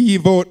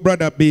leave out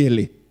Brother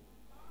Bailey.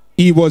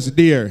 He was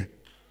there.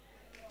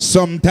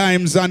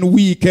 Sometimes on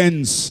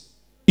weekends,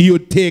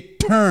 you'd take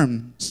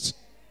turns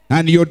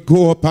and you'd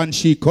go up and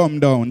she come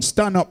down.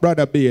 Stand up,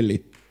 Brother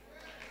Bailey.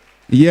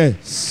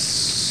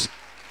 Yes.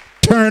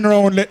 Turn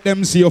around, let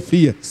them see your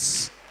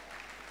face.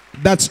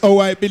 That's how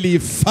I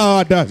believe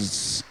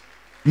fathers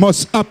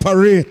must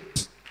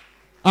operate.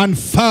 And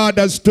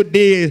fathers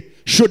today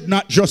should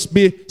not just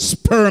be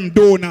sperm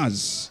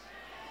donors,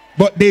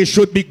 but they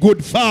should be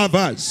good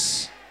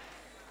fathers.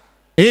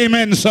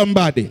 Amen,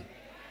 somebody.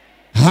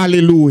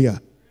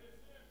 Hallelujah.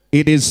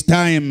 It is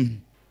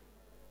time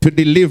to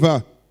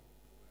deliver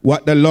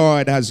what the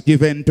Lord has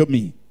given to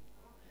me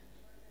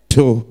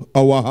to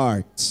our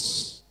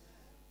hearts.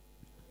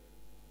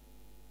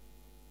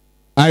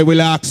 I will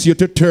ask you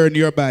to turn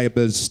your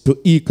Bibles to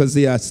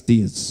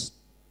Ecclesiastes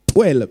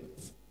 12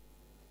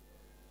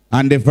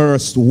 and the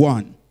verse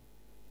 1.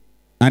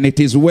 And it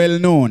is well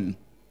known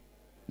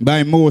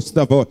by most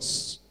of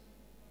us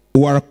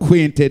who are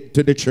acquainted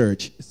to the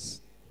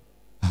churches.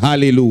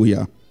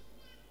 Hallelujah.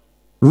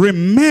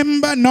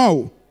 Remember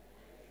now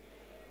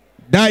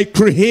thy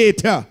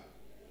Creator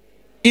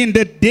in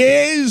the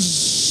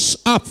days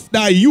of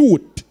thy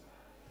youth,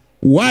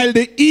 while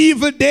the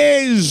evil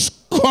days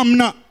come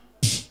not,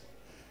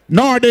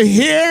 nor the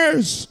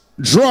years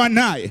draw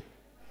nigh,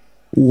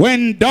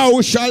 when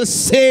thou shalt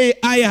say,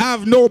 I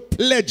have no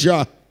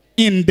pleasure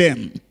in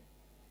them.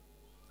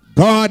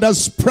 God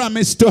has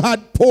promised to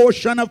add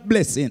portion of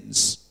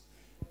blessings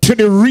to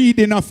the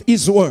reading of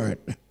his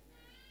word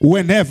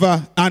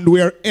whenever and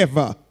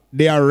wherever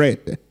they are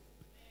read.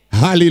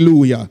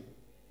 Hallelujah.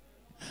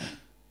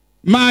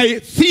 My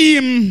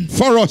theme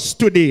for us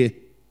today,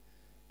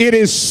 it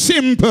is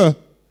simple.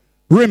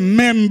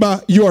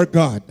 Remember your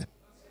God.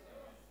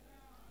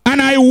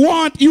 And I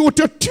want you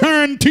to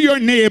turn to your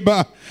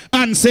neighbor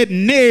and say,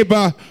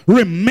 neighbor,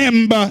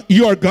 remember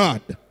your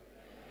God.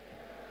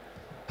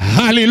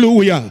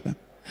 Hallelujah.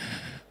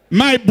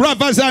 My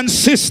brothers and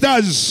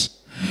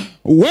sisters,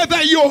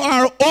 whether you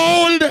are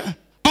old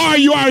or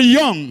you are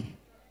young,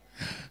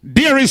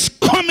 there is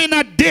coming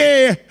a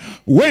day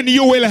when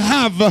you will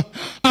have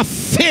a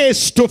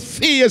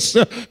face-to-face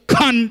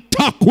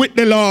contact with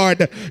the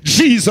Lord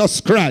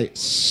Jesus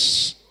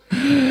Christ.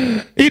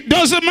 It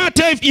doesn't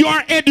matter if you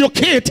are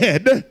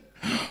educated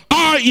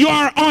or you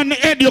are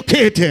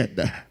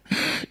uneducated.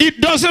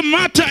 It doesn't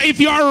matter if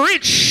you are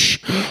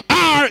rich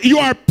or you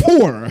are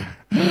poor.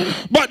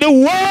 But the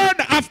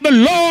word of the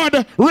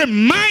Lord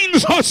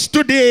reminds us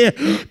today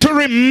to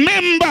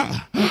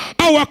remember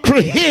our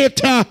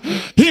Creator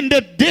in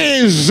the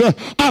days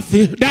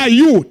of thy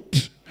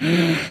youth.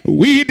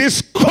 We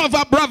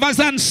discover, brothers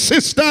and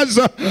sisters,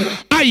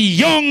 a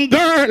young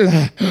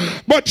girl,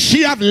 but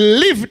she have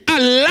lived a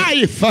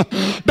life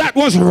that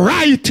was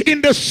right in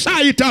the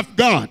sight of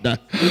God.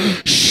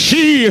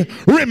 She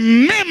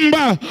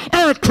remember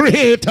her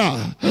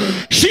Creator.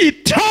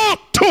 She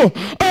talked to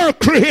her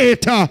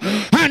Creator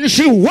and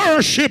she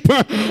worship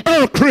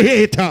her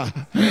Creator.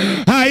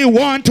 I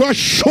want to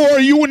assure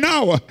you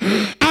now,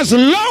 as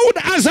loud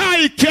as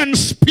I can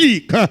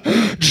speak,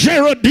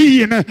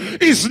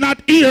 Jerodene is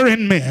not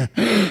hearing me.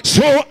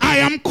 So I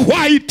am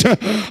quite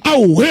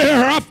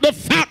aware of the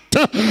fact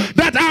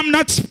that I'm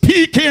not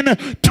speaking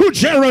to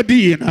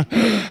Jerodene.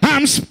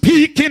 I'm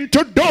speaking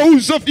to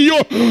those of you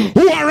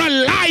who are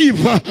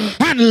alive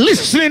and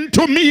listening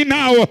to me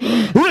now.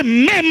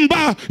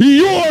 Remember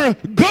your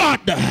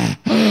God.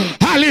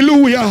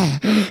 Hallelujah.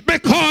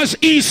 Because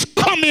he's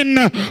coming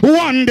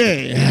one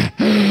day.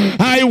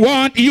 I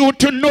want you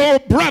to know,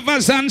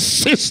 brothers and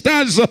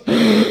sisters,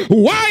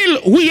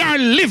 while we are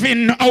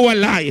living our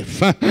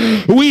life,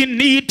 we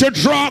need to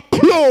draw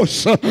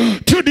close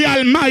to the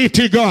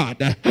Almighty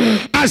God.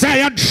 As I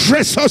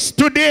address us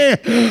today,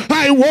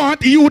 I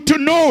want you to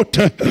note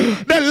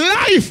the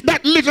life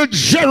that little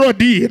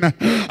Jerodene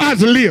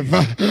has lived.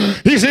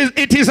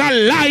 It is a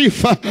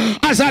life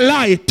as a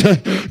light.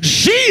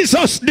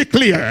 Jesus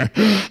declared,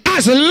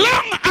 as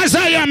long as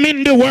I am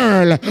in the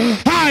world,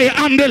 I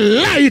am the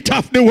light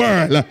of the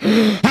world.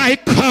 I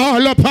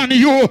call upon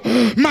you,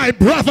 my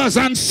brothers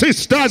and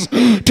sisters,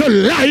 to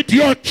light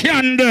your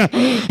candle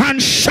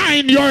and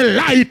shine your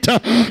light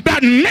that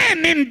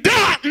men in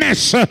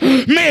darkness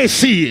may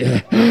see.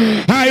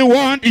 I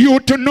want you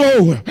to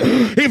know,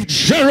 if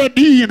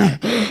Jerodene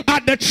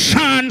had the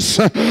chance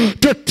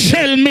to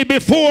tell me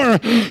before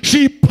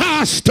she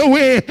passed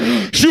away,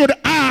 she would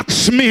ask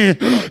used me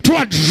to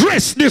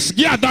address this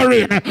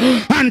gathering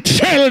and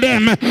tell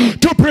them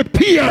to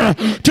prepare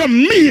to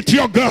meet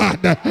your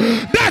God.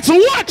 That's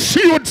what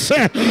she would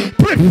say.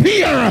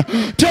 Prepare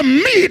to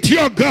meet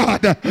your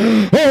God.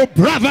 Oh,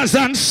 brothers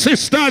and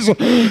sisters,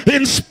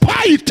 in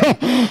spite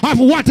of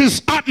what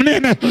is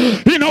happening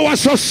in our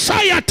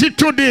society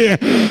today,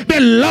 the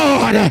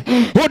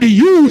Lord would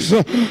use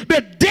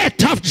the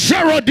death of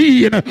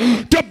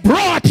Jerodene to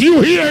brought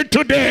you here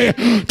today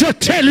to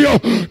tell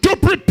you to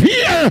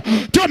prepare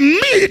to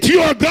meet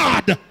your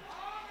God.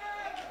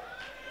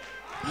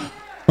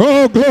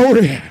 Oh,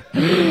 glory.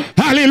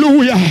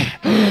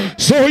 Hallelujah.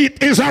 So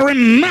it is a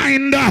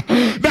reminder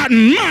that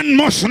man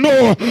must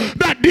know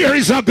that there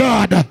is a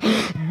God.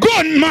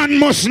 Gunman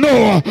must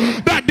know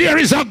that there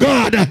is a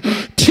God.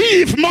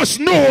 Thief must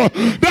know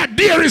that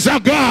there is a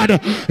God.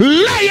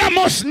 Liar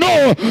must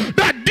know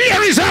that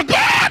there is a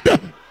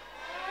God.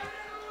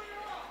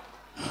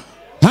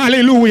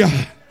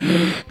 Hallelujah.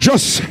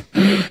 Just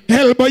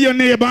elbow your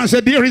neighbor and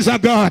say, there is a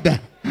God.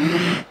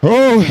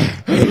 Oh,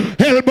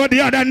 elbow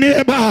the other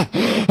neighbor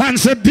and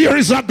say, there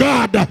is a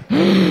God.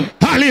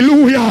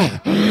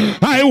 Hallelujah.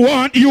 I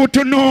want you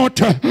to note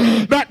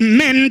that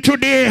men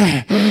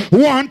today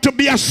want to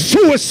be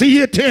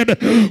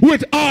associated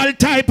with all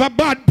type of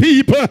bad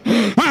people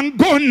and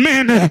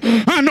gunmen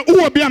and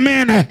obia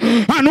men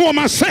and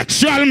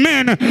homosexual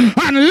men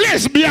and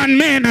lesbian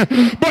men,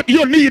 but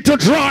you need to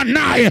draw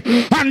nigh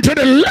unto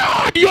the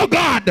Lord your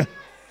God.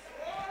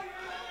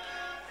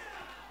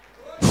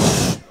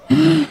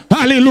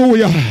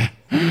 Hallelujah.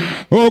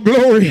 Oh,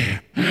 glory.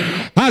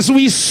 As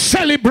we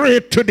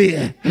celebrate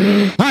today,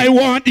 I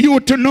want you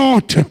to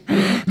note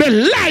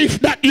the life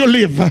that you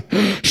live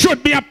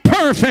should be a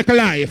perfect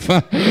life.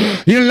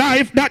 Your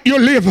life that you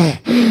live,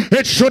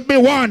 it should be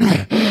one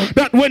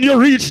that when you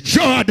reach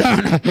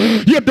Jordan,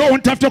 you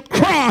don't have to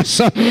cross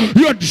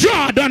your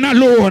Jordan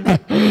alone.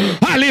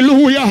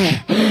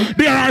 Hallelujah.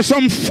 There are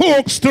some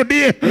folks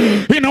today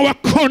in our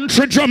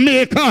country,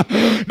 Jamaica,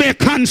 they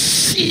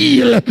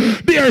conceal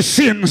their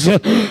sins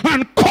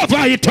and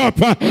cover it up.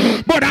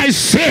 But I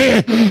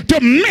say to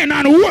men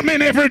and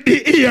women every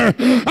day here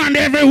and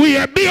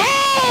everywhere,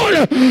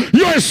 behold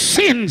your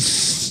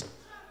sins.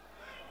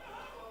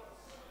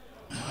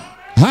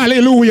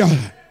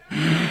 Hallelujah.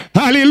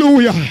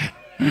 Hallelujah.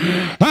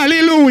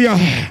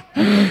 Hallelujah.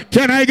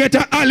 Can I get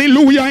a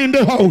hallelujah in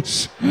the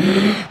house?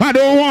 I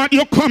don't want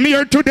you come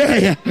here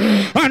today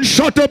and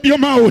shut up your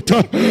mouth.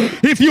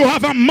 If you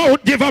have a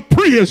mouth, give a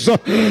praise.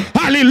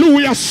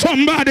 Hallelujah.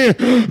 Somebody,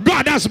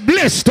 God has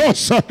blessed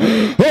us.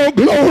 Oh,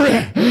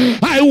 glory.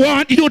 I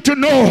want you to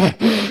know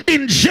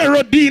in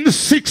Jerodene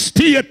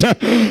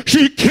 68,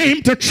 she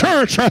came to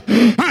church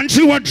and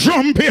she was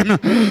jumping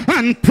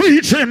and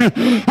preaching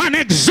and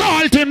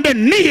exalting the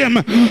name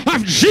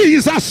of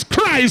Jesus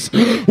Christ.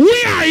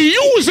 We are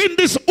using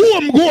this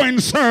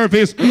homegoing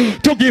service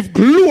to give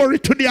glory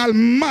to the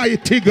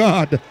Almighty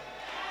God.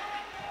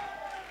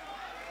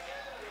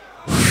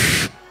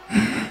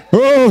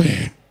 Oh,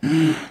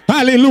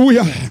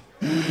 hallelujah.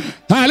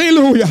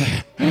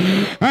 Hallelujah.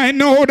 I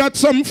know that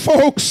some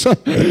folks,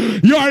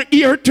 you are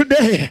here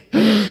today,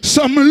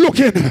 some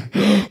looking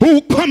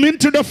who come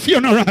into the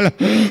funeral,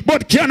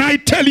 but can I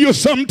tell you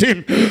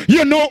something?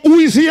 You know who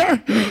is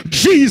here?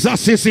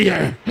 Jesus is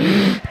here.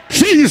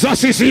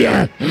 Jesus is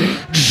here.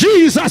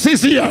 Jesus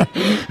is here.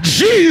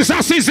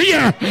 Jesus is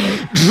here.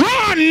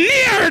 Draw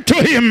near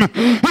to him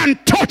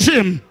and touch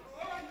him.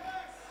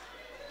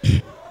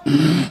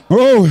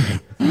 Oh,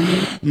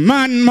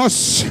 man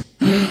must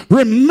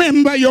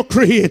remember your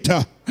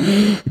Creator.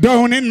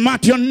 Down in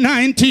Matthew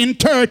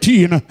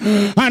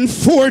 19:13 and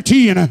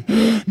 14,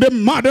 the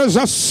mothers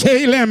of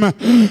Salem,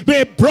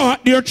 they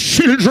brought their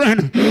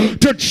children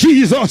to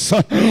Jesus.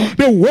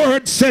 The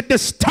word said the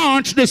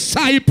staunch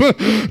disciple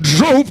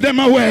drove them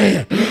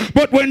away.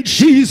 But when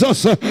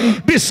Jesus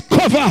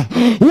discovered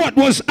what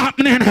was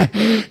happening,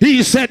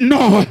 he said,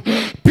 no,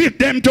 bid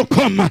them to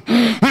come.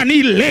 And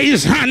he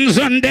lays hands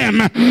on them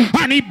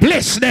and he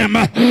blessed them.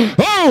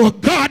 Oh,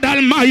 God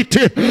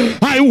Almighty,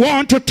 I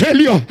want to tell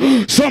you,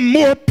 some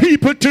more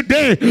people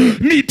today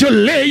need to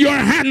lay your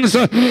hands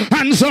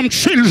on some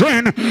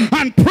children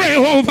and pray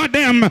over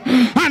them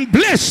and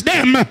bless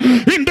them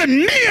in the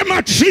name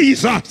of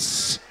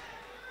Jesus.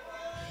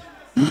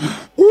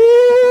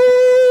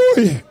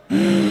 Ooh.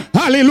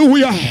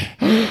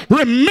 Hallelujah.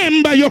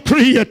 Remember your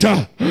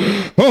Creator.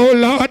 Oh,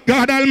 Lord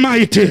God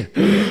Almighty.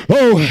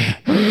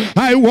 Oh,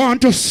 I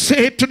want to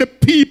say to the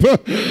people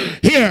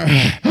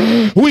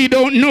here, we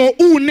don't know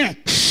who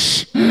next.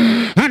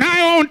 And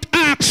I won't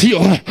ask you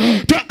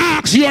to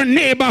ask your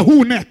neighbor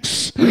who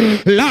next.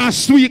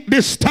 Last week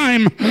this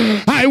time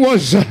I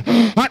was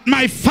at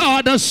my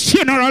father's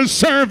funeral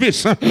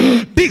service.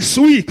 This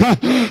week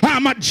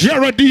I'm at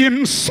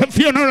Jerodene's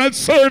funeral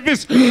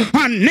service,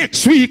 and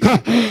next week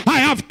I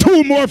have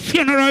 2 more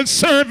funeral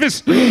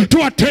services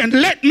to attend.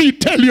 Let me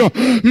tell you,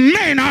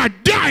 men are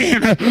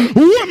dying,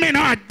 women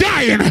are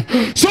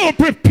dying, so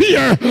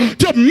prepare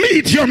to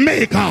meet your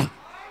Maker.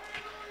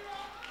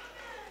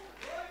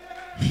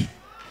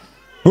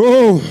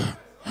 Oh,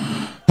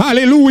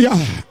 Hallelujah.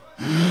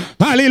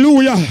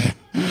 Hallelujah.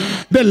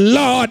 The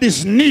Lord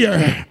is near.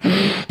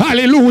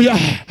 Hallelujah.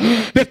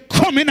 The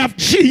coming of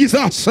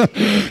Jesus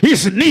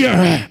is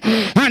near,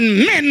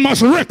 and men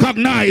must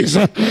recognize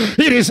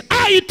it is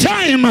high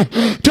time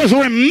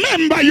to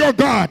remember your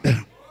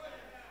God.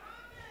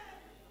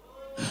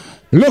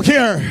 Look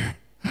here.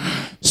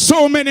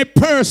 So many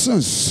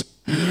persons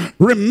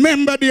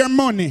remember their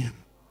money.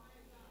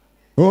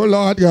 Oh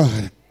Lord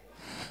God.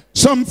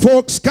 Some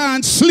folks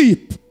can't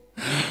sleep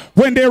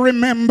when they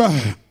remember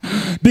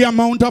the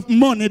amount of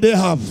money they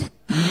have,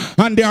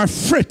 and they are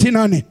fretting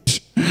on it.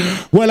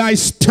 Well, I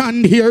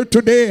stand here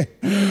today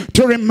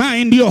to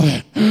remind you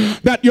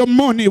that your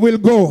money will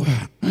go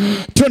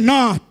to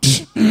naught.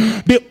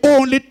 The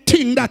only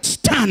thing that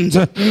stands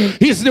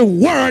is the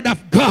word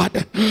of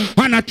God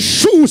and a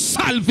true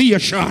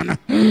salvation.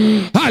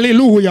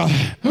 Hallelujah.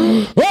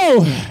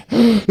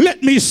 Oh,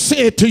 let me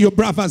say to you,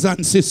 brothers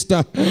and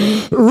sisters,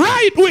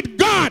 right with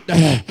God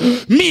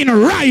mean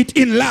right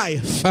in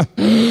life.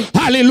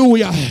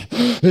 Hallelujah.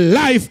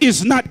 Life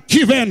is not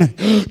given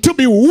to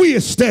be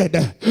wasted.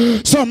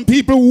 Some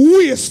people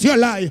waste your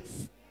life.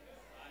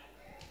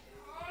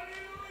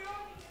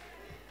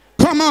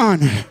 Come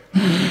on.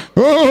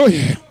 Oh,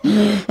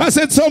 I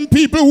said some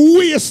people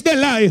waste their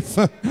life.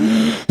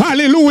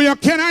 Hallelujah.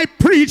 Can I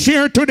preach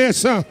here today,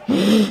 sir?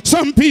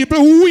 Some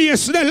people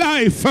waste their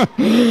life.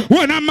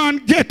 When a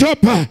man get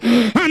up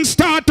and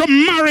start to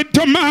marry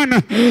to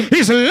man,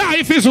 his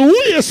life is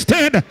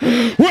wasted.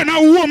 When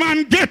a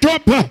woman get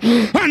up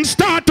and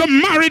start to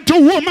marry to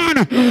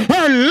woman,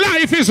 her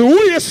life is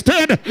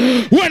wasted.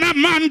 When a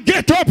man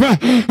get up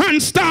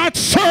and start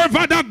serve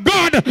other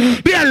God,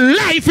 their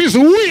life is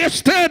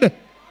wasted.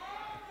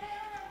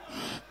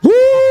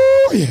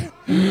 Ooh,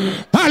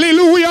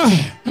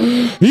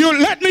 hallelujah. You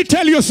let me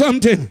tell you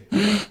something.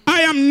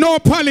 I am no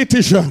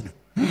politician,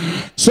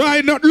 so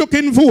I'm not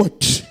looking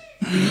vote.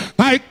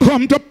 I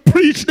come to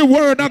preach the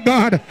word of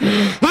God.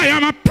 I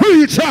am a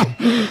preacher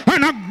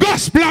and a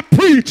gospel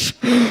preach.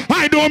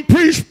 I don't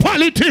preach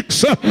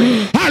politics.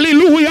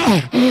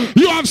 Hallelujah.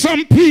 You have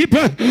some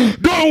people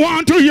don't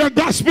want to hear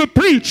gospel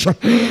preach.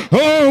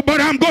 Oh, but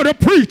I'm going to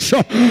preach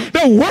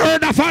the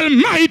word of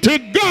Almighty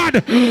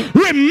God.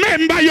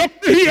 Remember your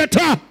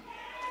Creator.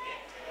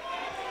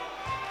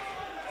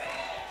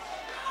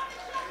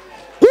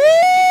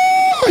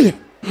 Woo!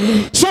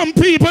 Some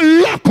people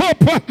lock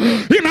up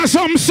in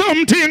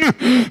something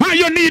and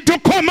you need to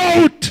come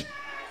out.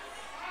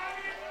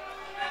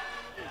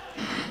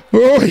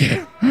 Oh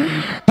yeah.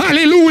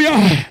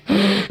 Hallelujah.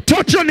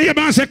 Touch your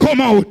neighbor and say,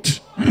 come out.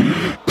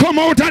 Come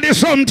out of the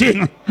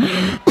something.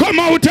 Come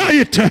out of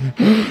it.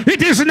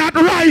 It is not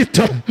right.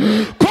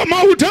 Come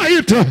out of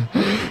it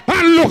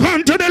and look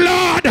unto the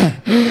Lord.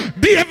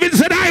 David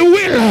said, I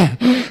will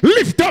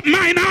lift up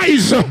mine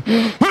eyes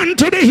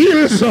unto the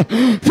hills,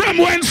 from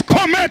whence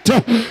cometh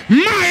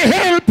my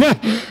help.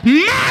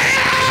 My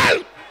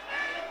help.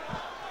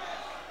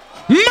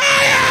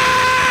 My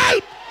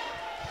help.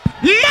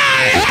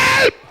 My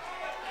help.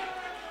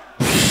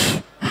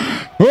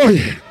 Oh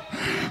yeah.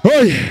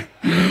 Oh yeah.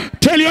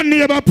 Tell your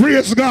neighbor,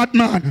 praise God,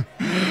 man.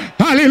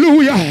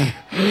 Hallelujah.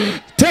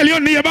 Tell your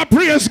neighbor,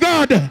 praise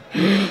God.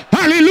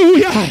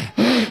 Hallelujah.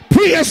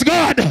 Praise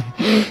God.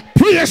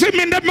 Praise him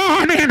in the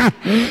morning.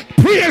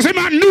 Praise him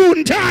at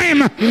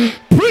noontime.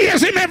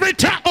 Praise him every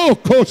time. Oh,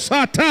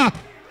 Kosata.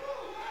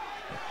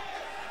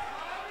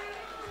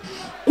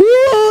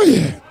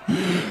 Ooh.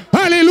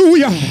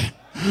 Hallelujah.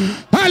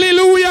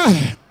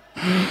 Hallelujah.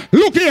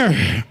 Look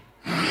here.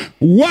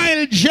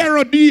 While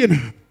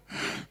Jerodene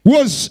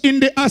was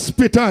in the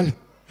hospital,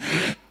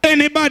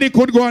 anybody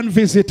could go and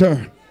visit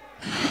her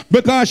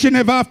because she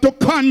never have to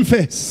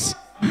confess.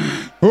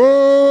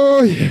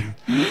 Oh, yeah.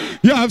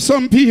 You have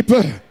some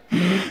people,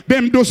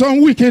 them do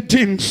some wicked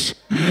things,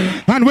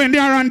 and when they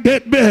are on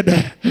deathbed,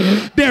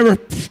 their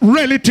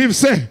relatives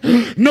say,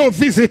 no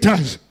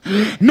visitors,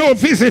 no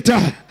visitor.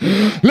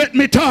 Let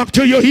me talk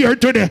to you here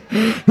today.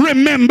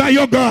 Remember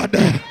your God.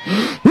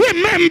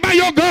 Remember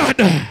your God.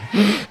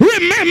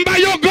 Remember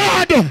your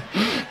God.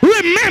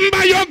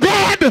 Remember your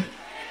God.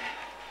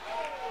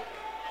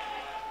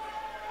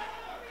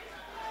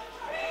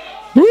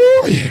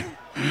 Ooh, yeah.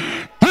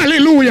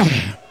 Hallelujah.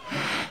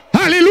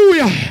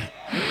 Hallelujah.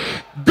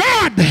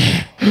 God,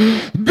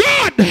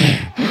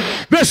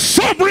 the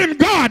sovereign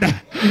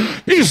God,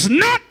 is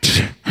not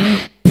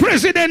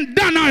President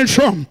Donald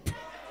Trump.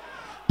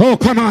 Oh,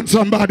 come on,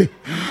 somebody.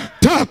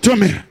 Talk to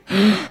me.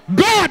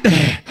 God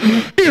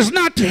is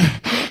not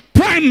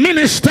Prime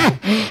Minister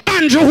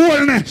Andrew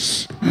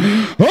Holness.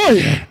 Oh,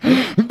 yeah.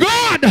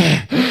 God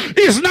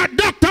is not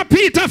Dr.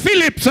 Peter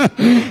Phillips.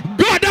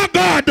 God, a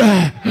God.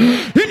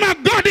 Him a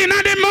God in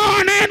the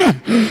morning.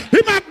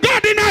 Him a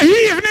God in the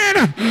evening.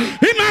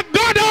 Him a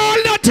God all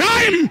the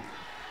time.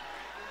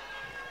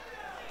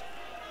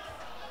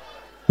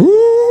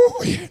 Ooh,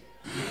 yeah.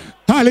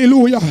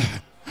 Hallelujah.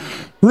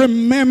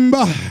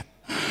 Remember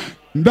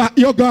that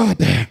your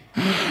God.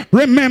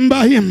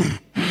 Remember him.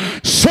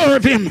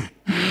 Serve him.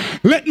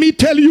 Let me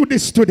tell you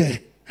this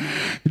today.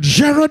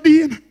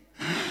 Jerodene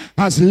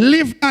has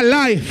lived a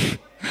life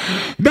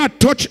that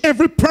touched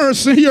every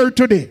person here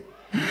today.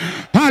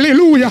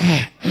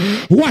 Hallelujah.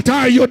 What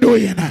are you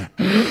doing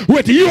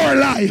with your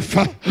life?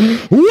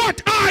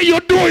 What are you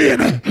doing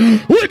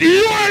with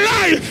your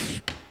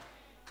life?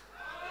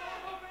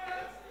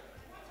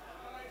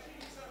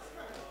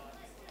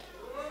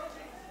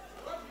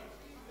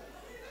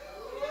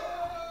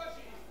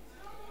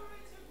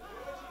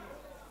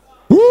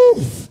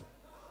 Oof.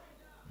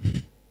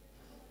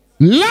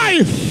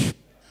 Life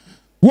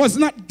was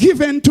not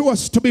given to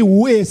us to be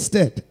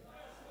wasted.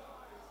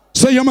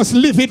 So you must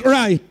live it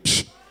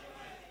right.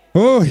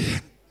 Oh,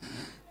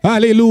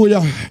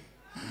 hallelujah.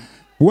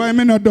 Why am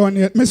I not done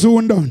yet? Me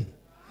soon done.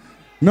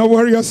 No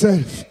worry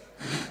yourself.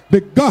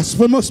 The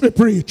gospel must be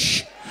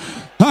preached.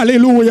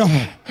 Hallelujah.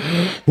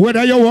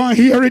 Whether you want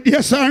to hear it,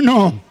 yes or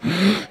no.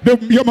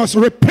 You must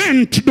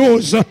repent,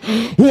 those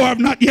who have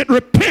not yet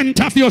repent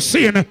of your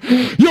sin.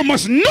 You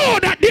must know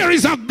that there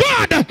is a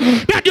God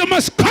that you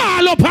must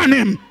call upon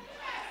him.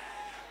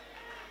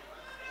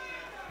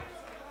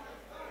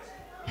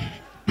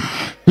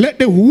 Let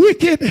the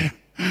wicked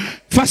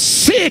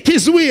forsake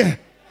his way,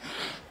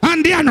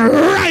 and the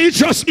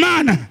unrighteous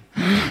man,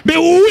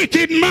 the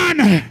wicked man,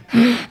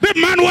 the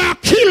man who will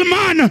kill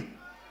man.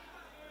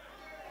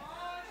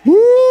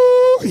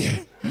 Ooh,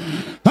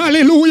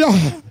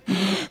 hallelujah.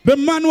 The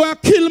man who will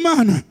kill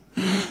man.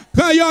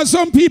 Because you have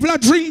some people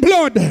that drink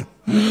blood.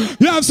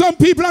 You have some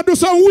people that do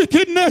some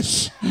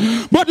wickedness.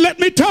 But let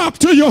me talk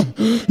to you.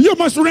 You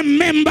must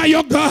remember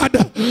your God,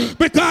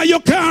 because you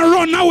can't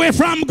run away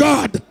from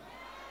God.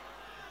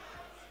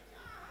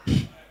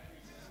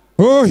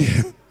 Oh,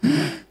 yeah.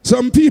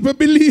 Some people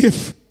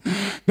believe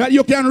that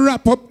you can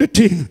wrap up the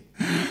thing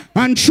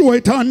and throw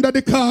it under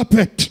the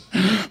carpet,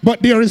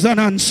 but there is an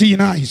unseen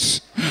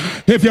eyes.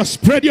 If you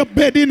spread your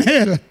bed in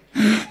hell,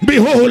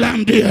 behold,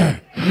 I'm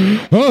there.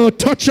 Oh,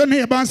 touch your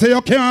neighbor and say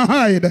you can't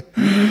hide.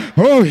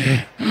 Oh,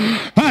 yeah.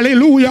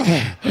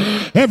 Hallelujah.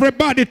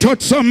 Everybody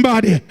touch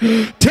somebody.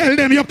 Tell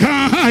them you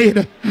can't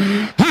hide.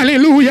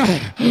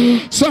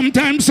 Hallelujah.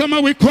 Sometimes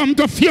we come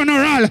to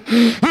funeral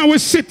and we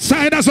sit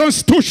side as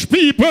us tush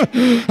people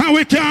and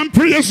we can't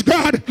praise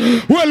God.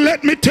 Well,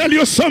 let me tell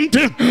you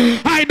something.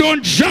 I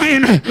don't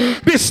join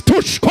this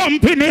tush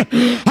company.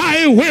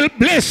 I will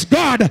bless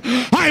God.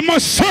 I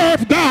must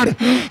serve God.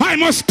 I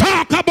must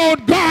talk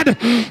about God,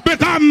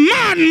 because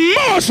man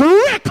must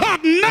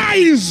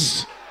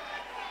recognize.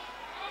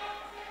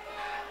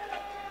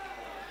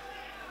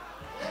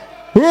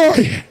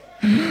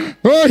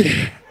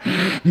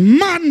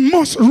 Man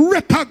must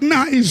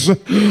recognize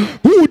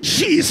who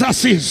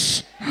Jesus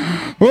is.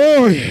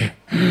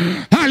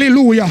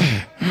 Hallelujah.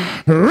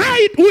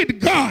 Right with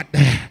God,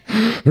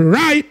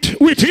 right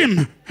with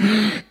him,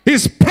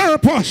 his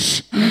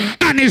purpose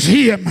and his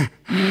aim.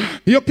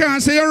 You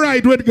can't say you're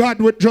right with God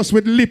just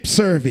with lip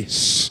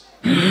service.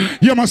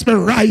 You must be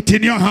right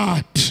in your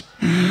heart.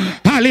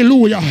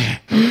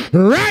 Hallelujah.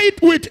 Right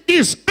with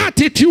his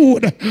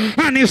attitude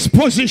and his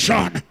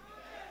position.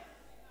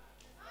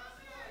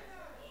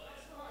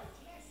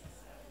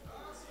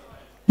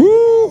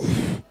 Ooh.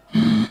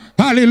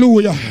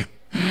 Hallelujah.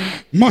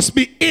 Must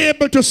be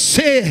able to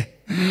say,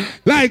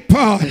 like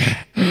Paul,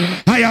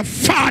 I have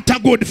fought a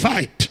good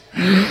fight.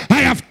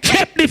 I have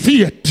kept the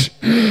faith.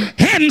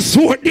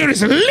 Henceforth there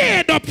is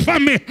laid up for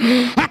me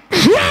a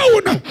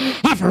crown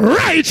of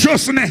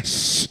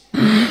righteousness,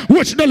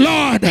 which the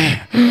Lord,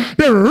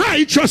 the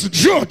righteous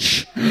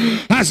judge,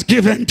 has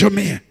given to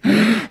me.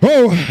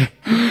 Oh,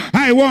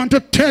 I want to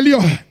tell you,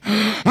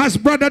 as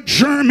Brother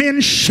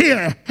Jermaine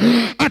shared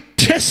a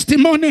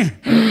testimony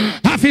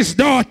of his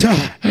daughter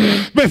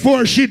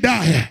before she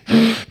died,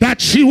 that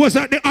she was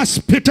at the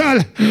hospital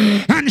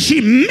and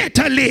she met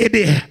a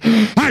lady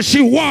as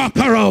she walked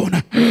around.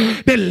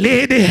 The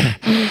lady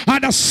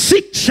had a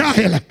sick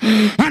child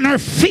and her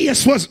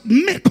face was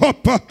make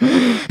up,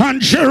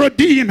 and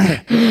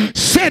Jerodene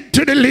said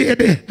to the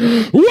lady,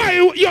 why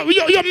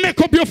you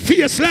make up your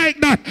face like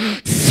that?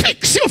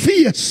 Fix your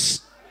face.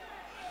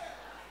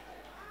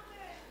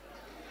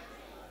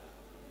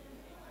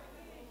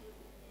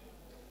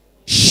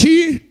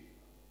 She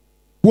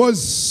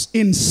was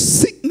in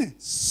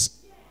sickness.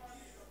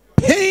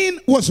 Pain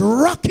was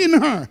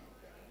rocking her.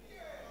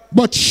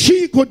 But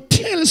she could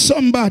tell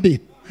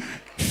somebody,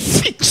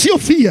 fix your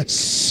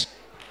face.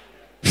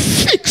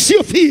 Fix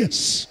your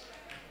face.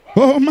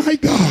 Oh my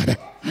God.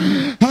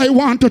 I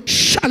want to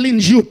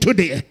challenge you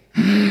today.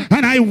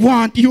 And I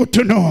want you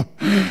to know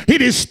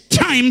it is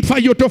time for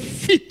you to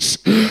fix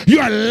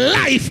your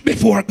life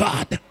before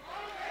God.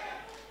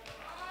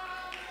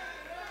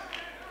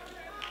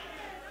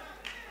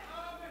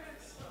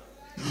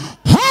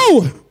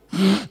 How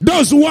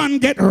does one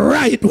get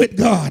right with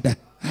God?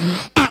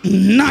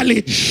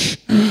 Acknowledge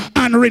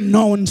and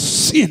renounce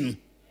sin.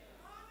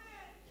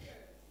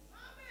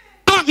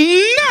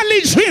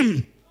 Acknowledge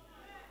him.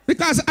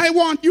 Because I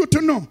want you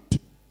to know,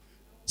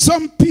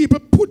 some people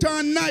put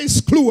on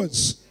nice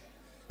clothes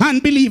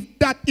and believe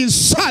that is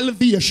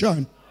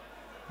salvation.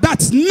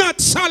 That's not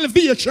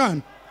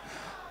salvation.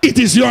 It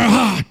is your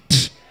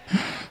heart.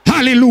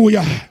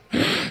 Hallelujah.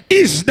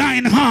 is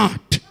thine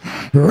heart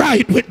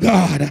right with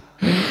God,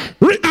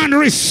 and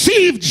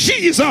receive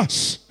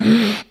Jesus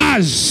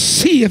as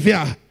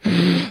Savior.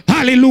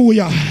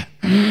 Hallelujah.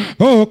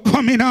 Oh,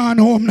 coming on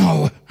home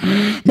now.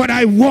 But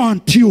I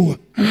want you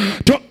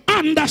to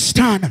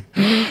understand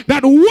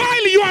that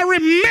while you are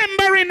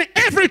remembering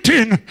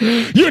everything,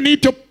 you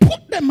need to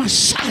put them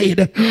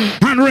aside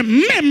and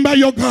remember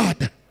your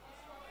God.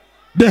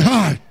 The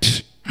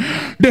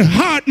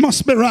heart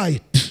must be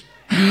right.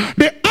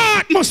 The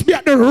heart must be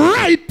at the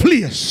right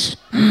place.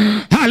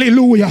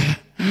 Hallelujah.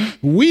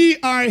 We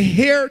are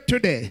here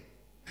today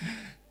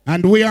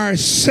and we are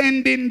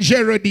sending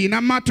Jerodene.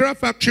 A matter of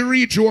fact, she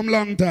reached home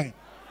long time.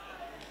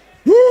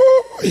 Woo.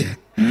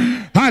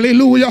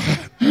 Hallelujah.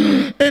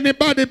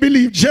 Anybody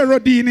believe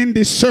Jerodene in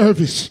this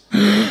service?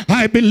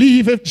 I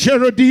believe if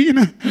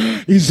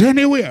Jerodene is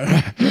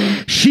anywhere,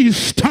 she's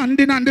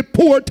standing on the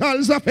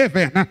portals of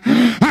heaven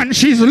and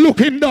she's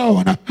looking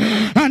down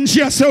and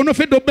she has said, if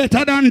you do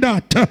better than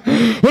that,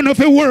 if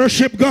you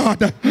worship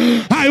God.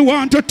 I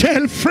want to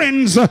tell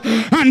friends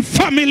and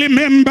family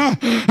member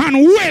and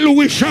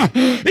well-wisher,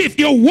 if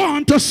you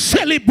want to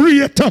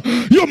celebrate,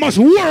 you must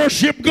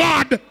worship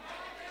God.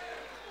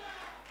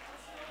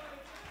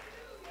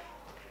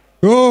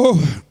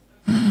 Oh,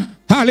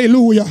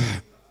 hallelujah.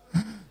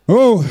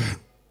 Oh,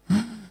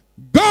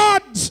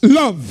 God's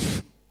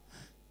love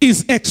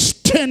is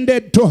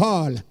extended to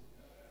all.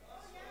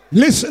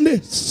 Listen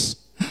this.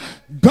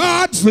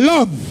 God's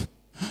love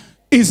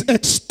is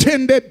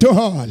extended to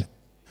all.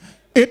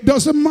 It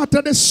doesn't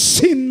matter the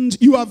sins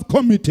you have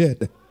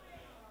committed.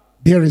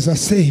 There is a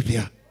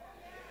Savior.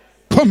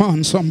 Come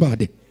on,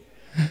 somebody.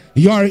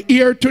 You are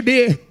here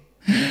today.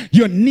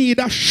 You need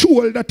a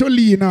shoulder to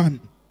lean on.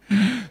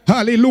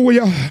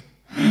 Hallelujah.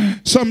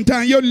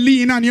 Sometimes you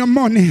lean on your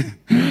money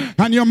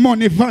and your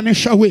money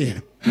vanish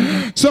away.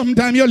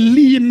 Sometimes you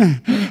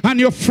lean on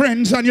your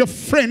friends and your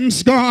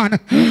friends gone.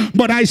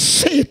 But I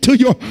say to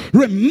you,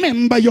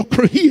 remember your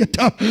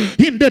Creator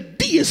in the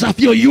days of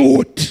your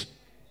youth.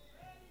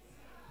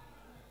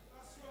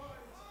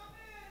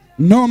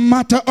 No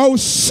matter how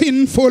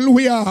sinful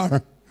we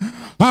are,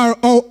 or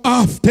how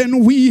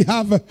often we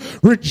have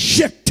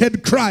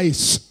rejected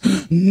Christ,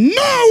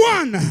 no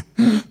one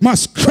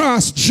must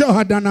cross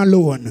Jordan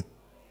alone.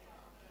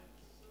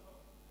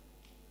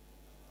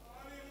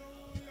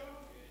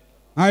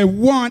 I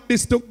want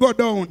this to go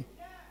down.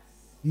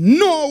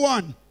 No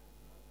one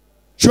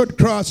should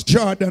cross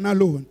Jordan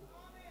alone.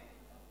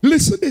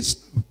 Listen to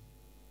this.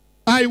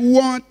 I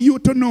want you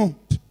to know,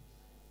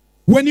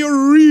 when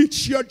you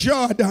reach your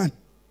Jordan,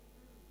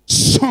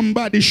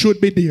 somebody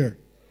should be there.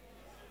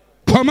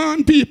 Come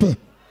on, people.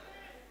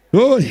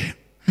 Oh,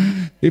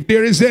 if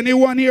there is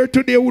anyone here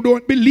today who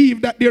don't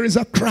believe that there is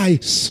a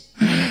Christ,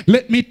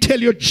 let me tell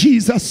you,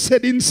 Jesus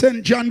said in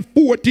St. John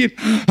 14,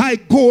 I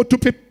go to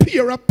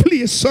prepare a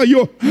place for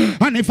you.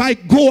 And if I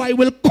go, I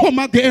will come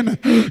again.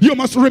 You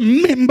must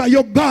remember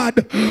your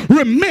God.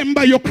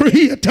 Remember your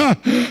Creator.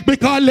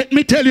 Because let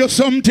me tell you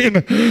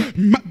something.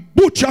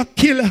 Butcher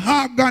kill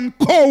hog and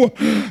cow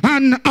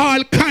and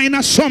all kind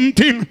of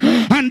something,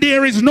 and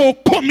there is no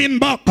coming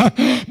back.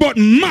 But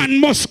man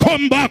must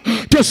come back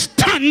to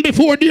stand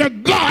before their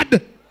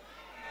God.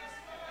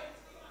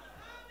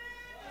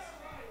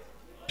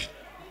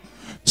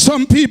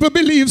 Some people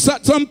believe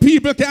that some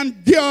people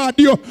can guard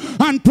you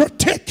and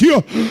protect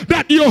you,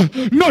 that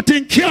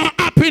nothing can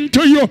happen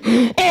to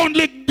you.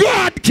 Only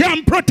God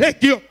can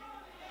protect you.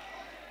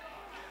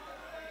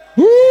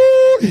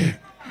 Ooh.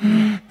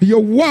 You're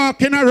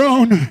walking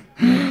around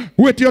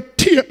with your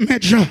tape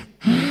measure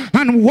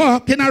and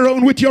walking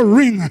around with your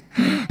ring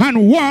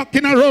and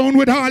walking around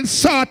with all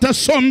sort of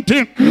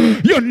something.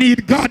 You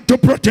need God to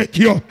protect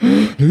you.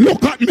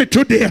 Look at me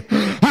today.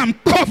 I'm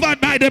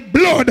covered by the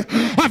blood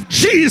of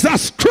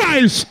Jesus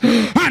Christ,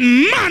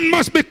 and man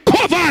must be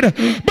covered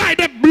by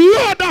the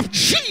blood of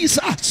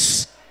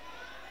Jesus.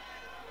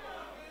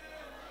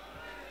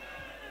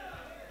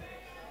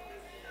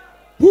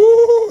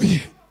 Ooh.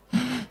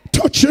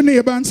 Touch your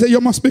neighbor and say,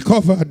 you must be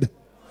covered.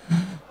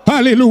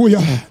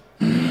 Hallelujah.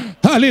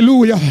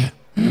 Hallelujah.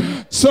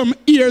 Some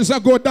years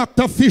ago,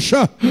 Dr.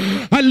 Fisher,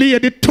 a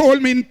lady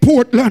told me in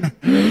Portland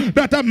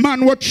that a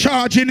man was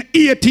charging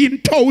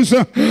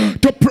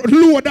 18,000 to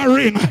load a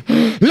ring.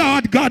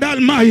 Lord God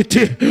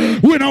Almighty,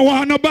 we don't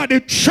want nobody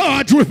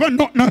charged with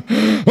nothing.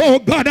 Oh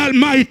God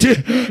Almighty,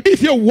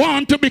 if you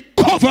want to be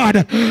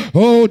covered,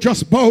 oh,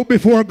 just bow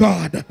before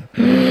God.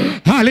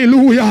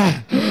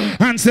 Hallelujah.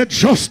 And said,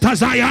 just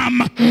as I am,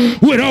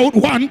 without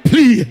one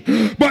plea,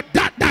 but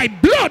that thy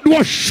blood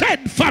was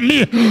shed for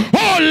me.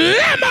 Oh,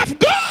 Lamb of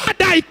God,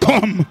 I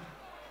come.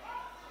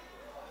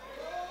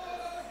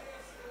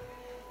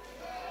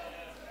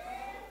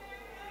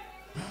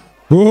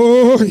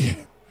 Oh,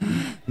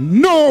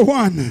 no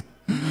one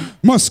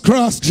must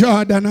cross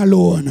Jordan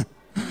alone.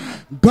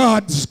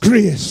 God's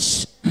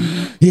grace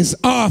is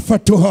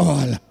offered to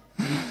all.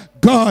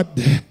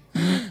 God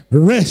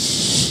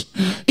rest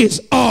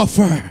is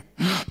offered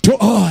to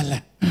all.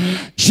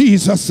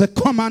 Jesus said,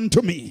 come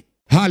unto me.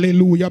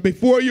 Hallelujah.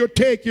 Before you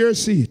take your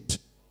seat,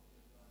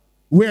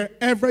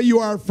 wherever you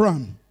are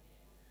from,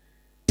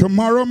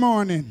 tomorrow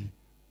morning,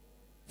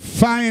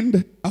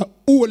 find a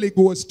Holy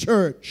Ghost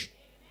church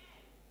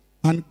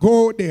and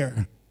go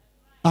there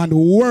and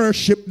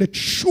worship the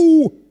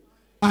true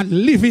and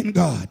living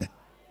God.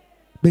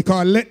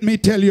 Because let me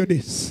tell you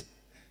this,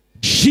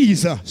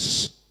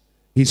 Jesus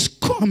is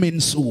coming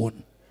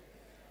soon.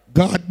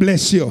 God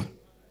bless you.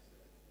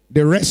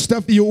 The rest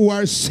of you who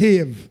are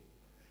saved,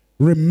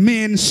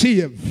 remain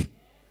saved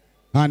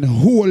and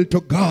hold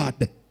to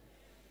God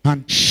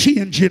and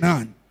changing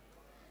on.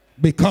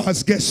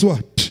 Because guess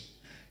what?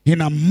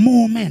 In a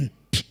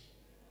moment,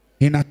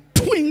 in a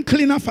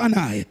twinkling of an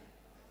eye,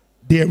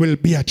 there will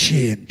be a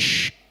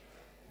change.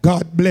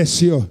 God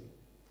bless you.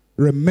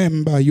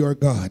 Remember your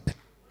God.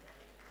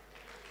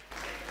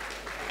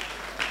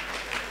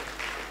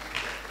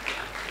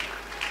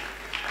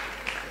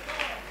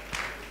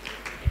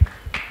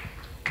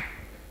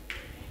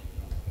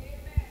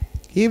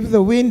 Give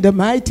the wind a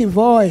mighty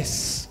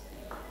voice.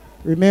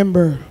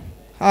 Remember,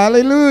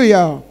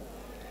 hallelujah.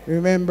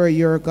 Remember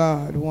your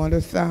God. We want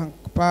to thank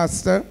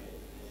Pastor.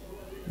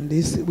 And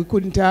this, we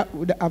couldn't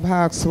have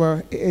asked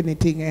for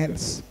anything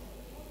else.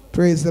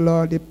 Praise the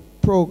Lord. The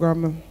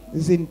program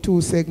is in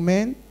 2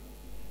 segments.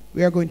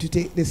 We are going to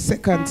take the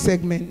second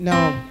segment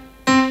now.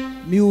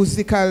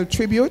 Musical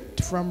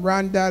tribute from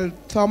Randall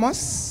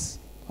Thomas,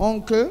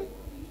 uncle,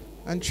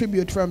 and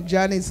tribute from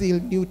Johnny's Hill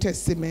New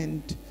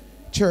Testament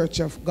Church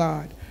of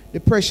God. The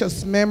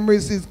Precious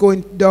Memories is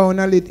going down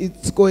a little.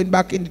 It's going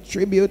back in the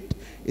tribute.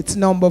 It's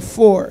number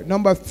 4.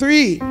 Number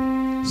 3.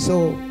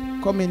 So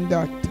come in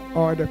that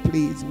order,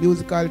 please.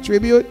 Musical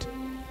tribute,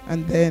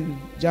 and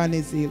then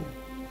Johnny's Hill.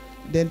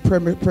 Then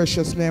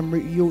Precious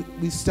Memory.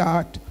 We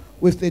start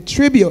with the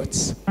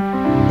tributes.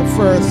 The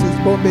first is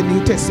Bombay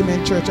New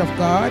Testament Church of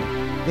God.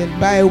 Then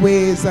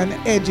Byways and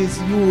Edges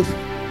Youth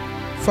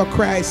for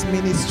Christ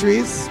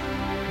Ministries.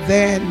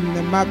 Then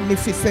the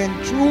Magnificent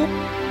Troop,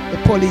 the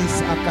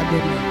Police Academy.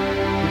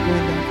 We're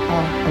going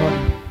that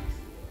order.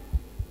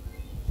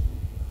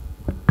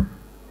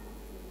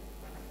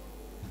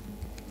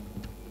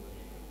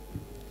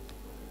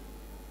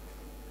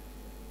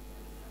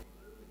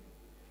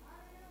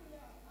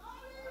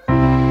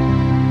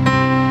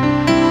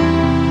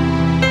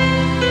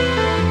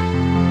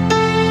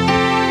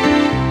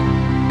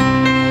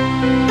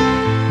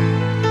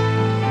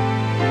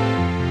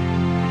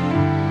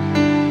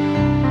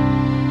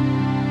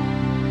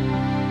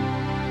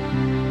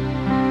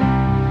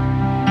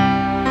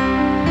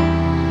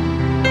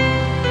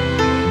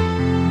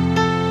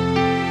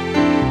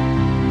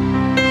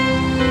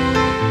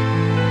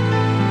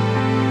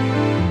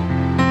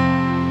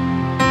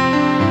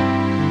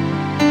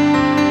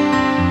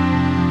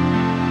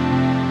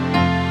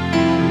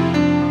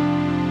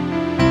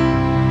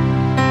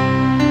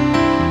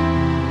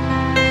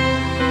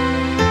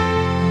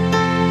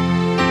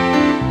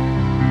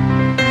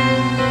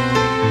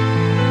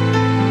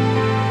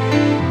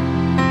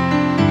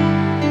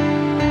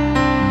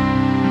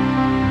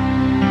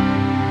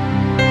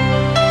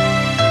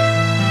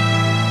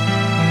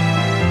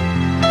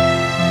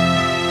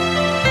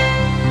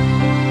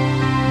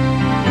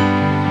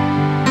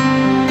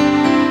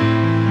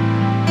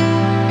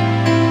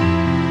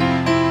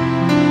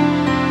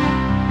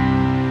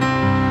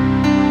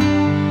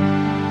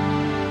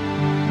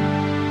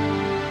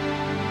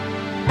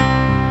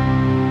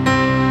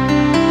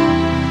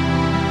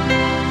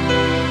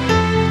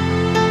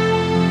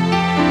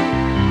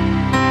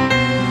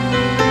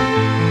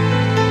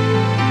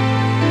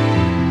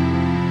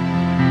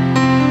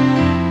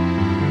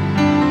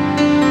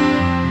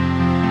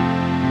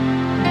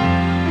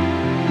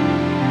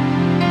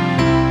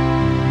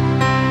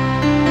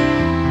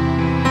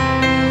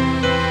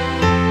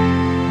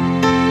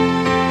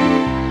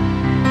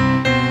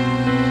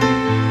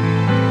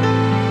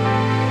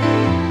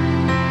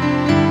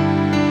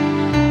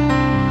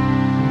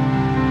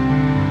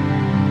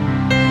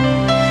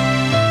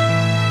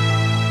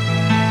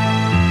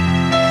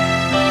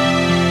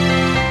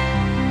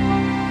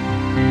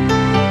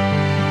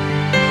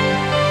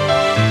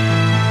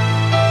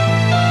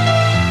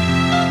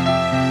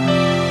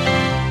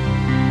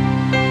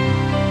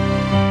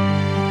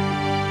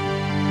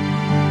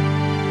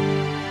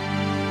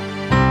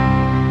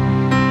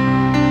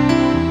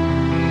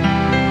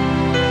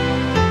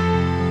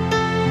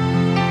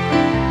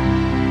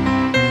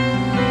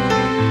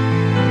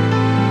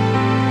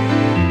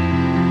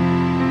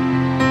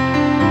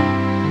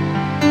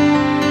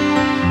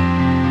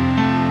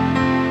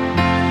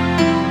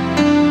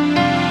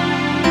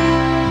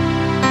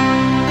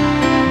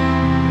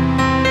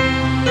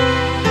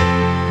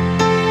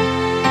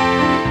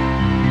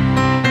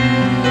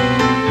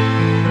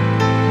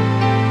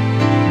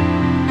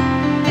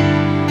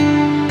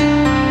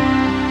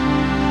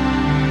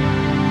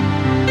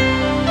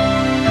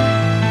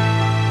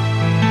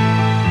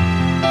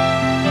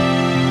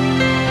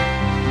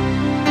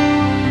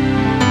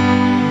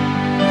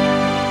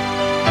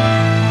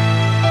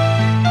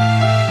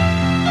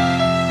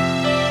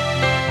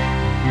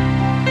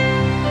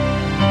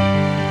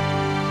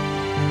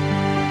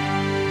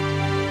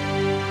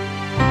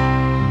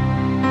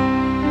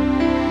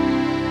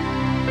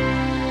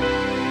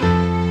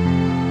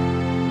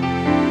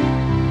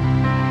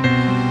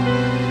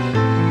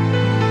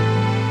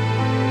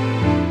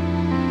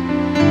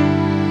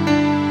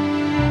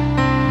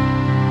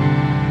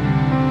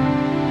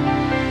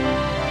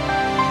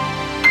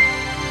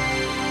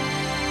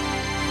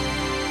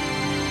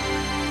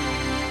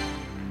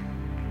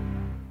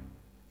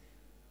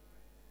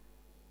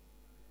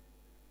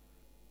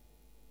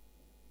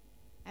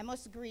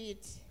 just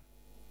greet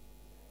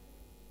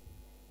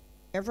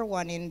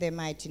everyone in the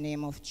mighty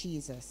name of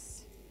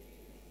Jesus.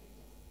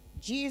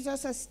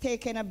 Jesus has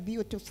taken a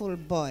beautiful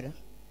bud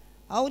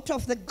out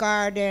of the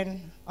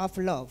garden of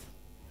love,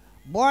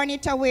 borne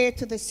it away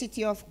to the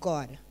city of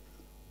God,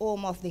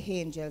 home of the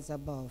angels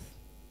above.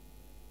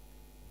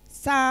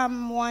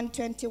 Psalm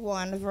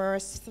 121,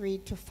 verse 3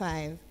 to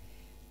 5,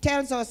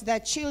 tells us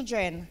that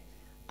children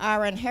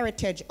are an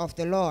heritage of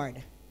the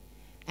Lord,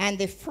 and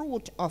the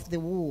fruit of the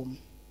womb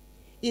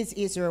is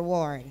his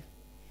reward.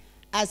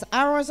 As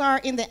arrows are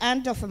in the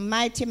hand of a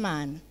mighty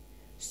man,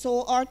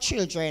 so are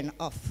children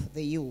of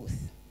the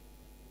youth.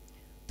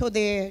 To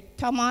the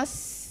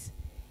Thomas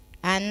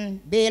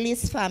and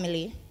Bailey's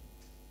family,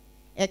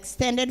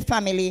 extended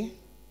family,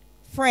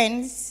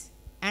 friends,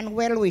 and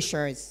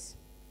well-wishers,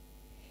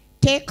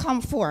 take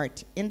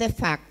comfort in the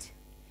fact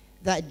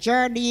that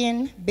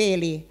Jerodene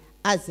Bailey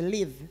has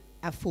lived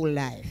a full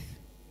life.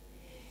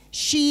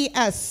 She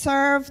has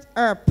served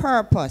her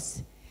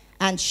purpose,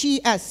 and she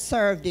has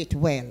served it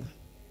well.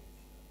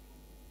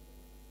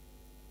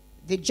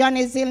 The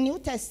Jerodene New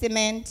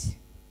Testament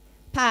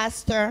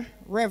pastor,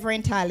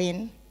 Reverend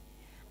Allen,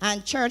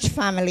 and church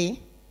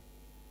family,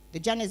 the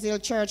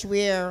Jerodene Church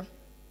where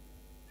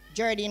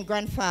Jerodene's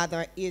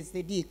grandfather is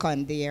the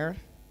deacon there.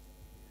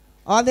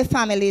 All the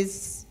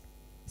families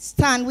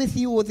stand with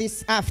you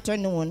this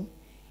afternoon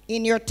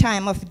in your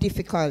time of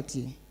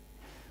difficulty.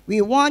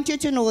 We want you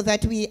to know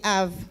that we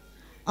have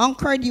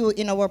anchored you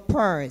in our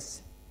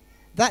prayers,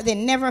 that the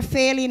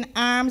never-failing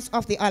arms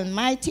of the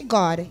Almighty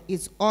God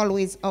is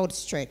always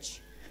outstretched,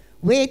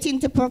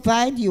 waiting to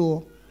provide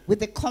you with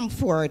the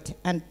comfort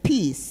and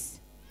peace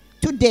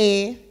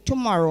today,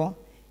 tomorrow,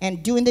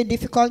 and during the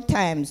difficult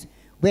times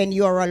when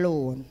you're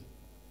alone.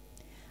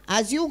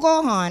 As you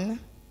go on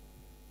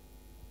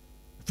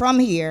from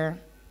here,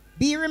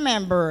 be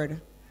remembered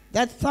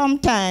that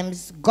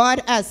sometimes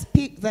God has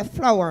picked the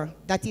flower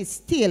that is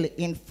still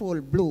in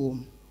full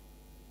bloom.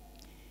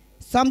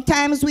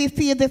 Sometimes we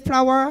feel the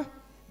flower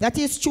that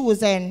is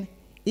chosen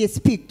is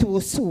picked too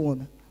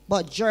soon,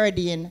 but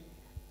Jerodene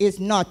is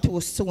not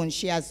too soon.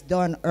 She has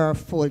done her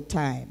full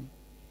time.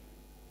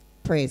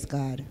 Praise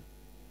God.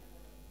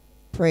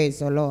 Praise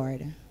the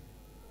Lord.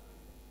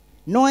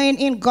 Knowing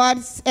in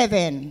God's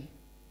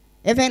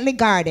heavenly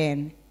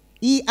garden,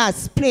 he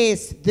has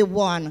placed the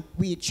one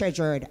we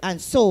treasured, and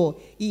so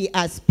he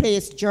has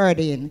placed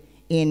Jerodene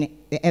in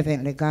the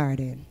heavenly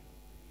garden.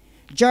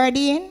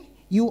 Jerodene,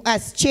 you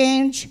has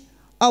changed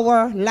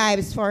our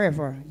lives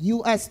forever.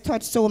 You has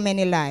touched so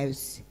many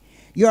lives.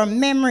 Your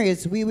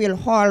memories we will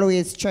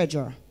always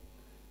treasure.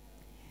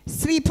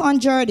 Sleep on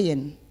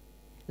Jerodene.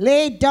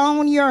 Lay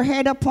down your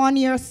head upon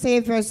your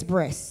Savior's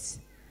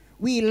breast.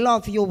 We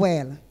love you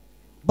well,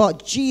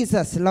 but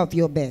Jesus loves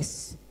you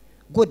best.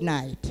 Good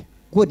night,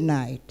 good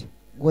night,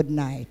 good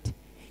night.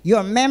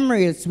 Your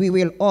memories we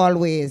will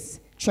always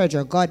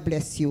treasure. God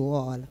bless you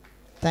all.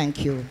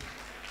 Thank you.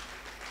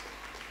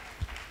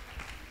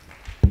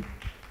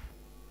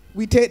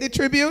 We take the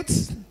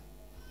tributes.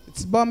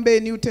 It's Bombay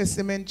New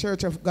Testament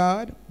Church of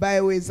God,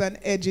 Byways and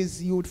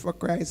Edges Youth for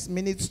Christ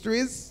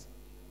Ministries,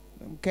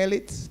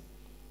 Kellit,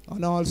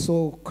 and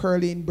also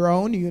Curlin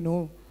Brown, you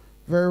know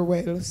very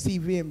well,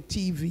 CVM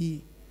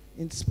TV,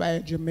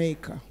 Inspire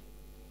Jamaica.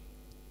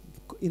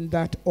 In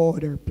that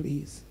order,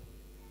 please.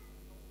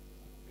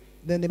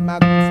 Then the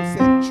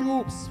magnificent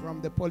troops from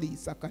the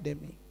police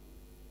academy.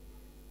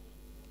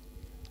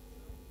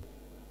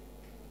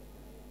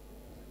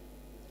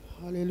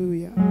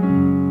 Hallelujah.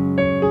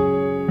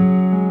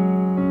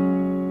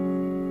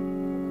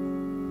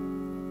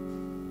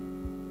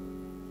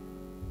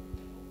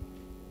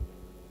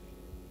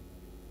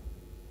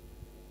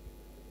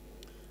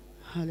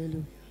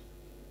 Hallelujah.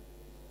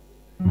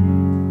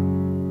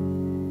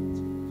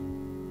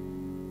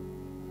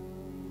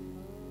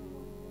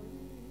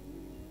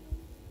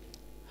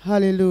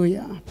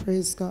 Hallelujah.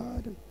 Praise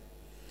God.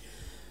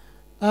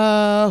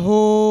 A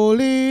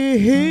holy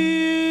hill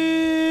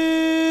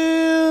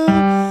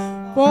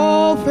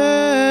of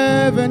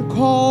heaven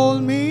call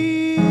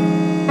me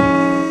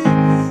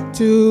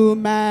to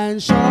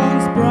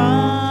mansions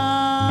bright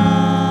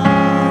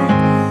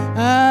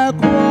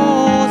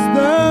across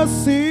the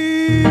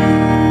sea,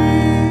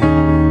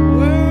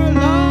 where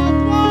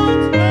loved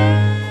ones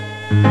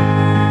reign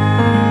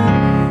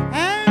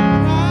and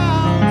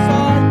crowns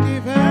are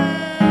given.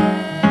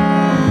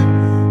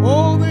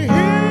 All the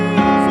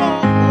hills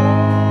of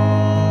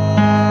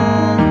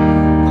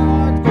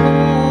God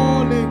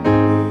calling me.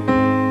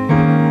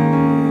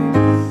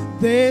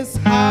 This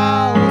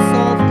house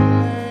of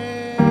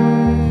clay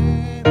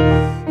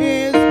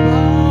is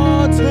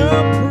but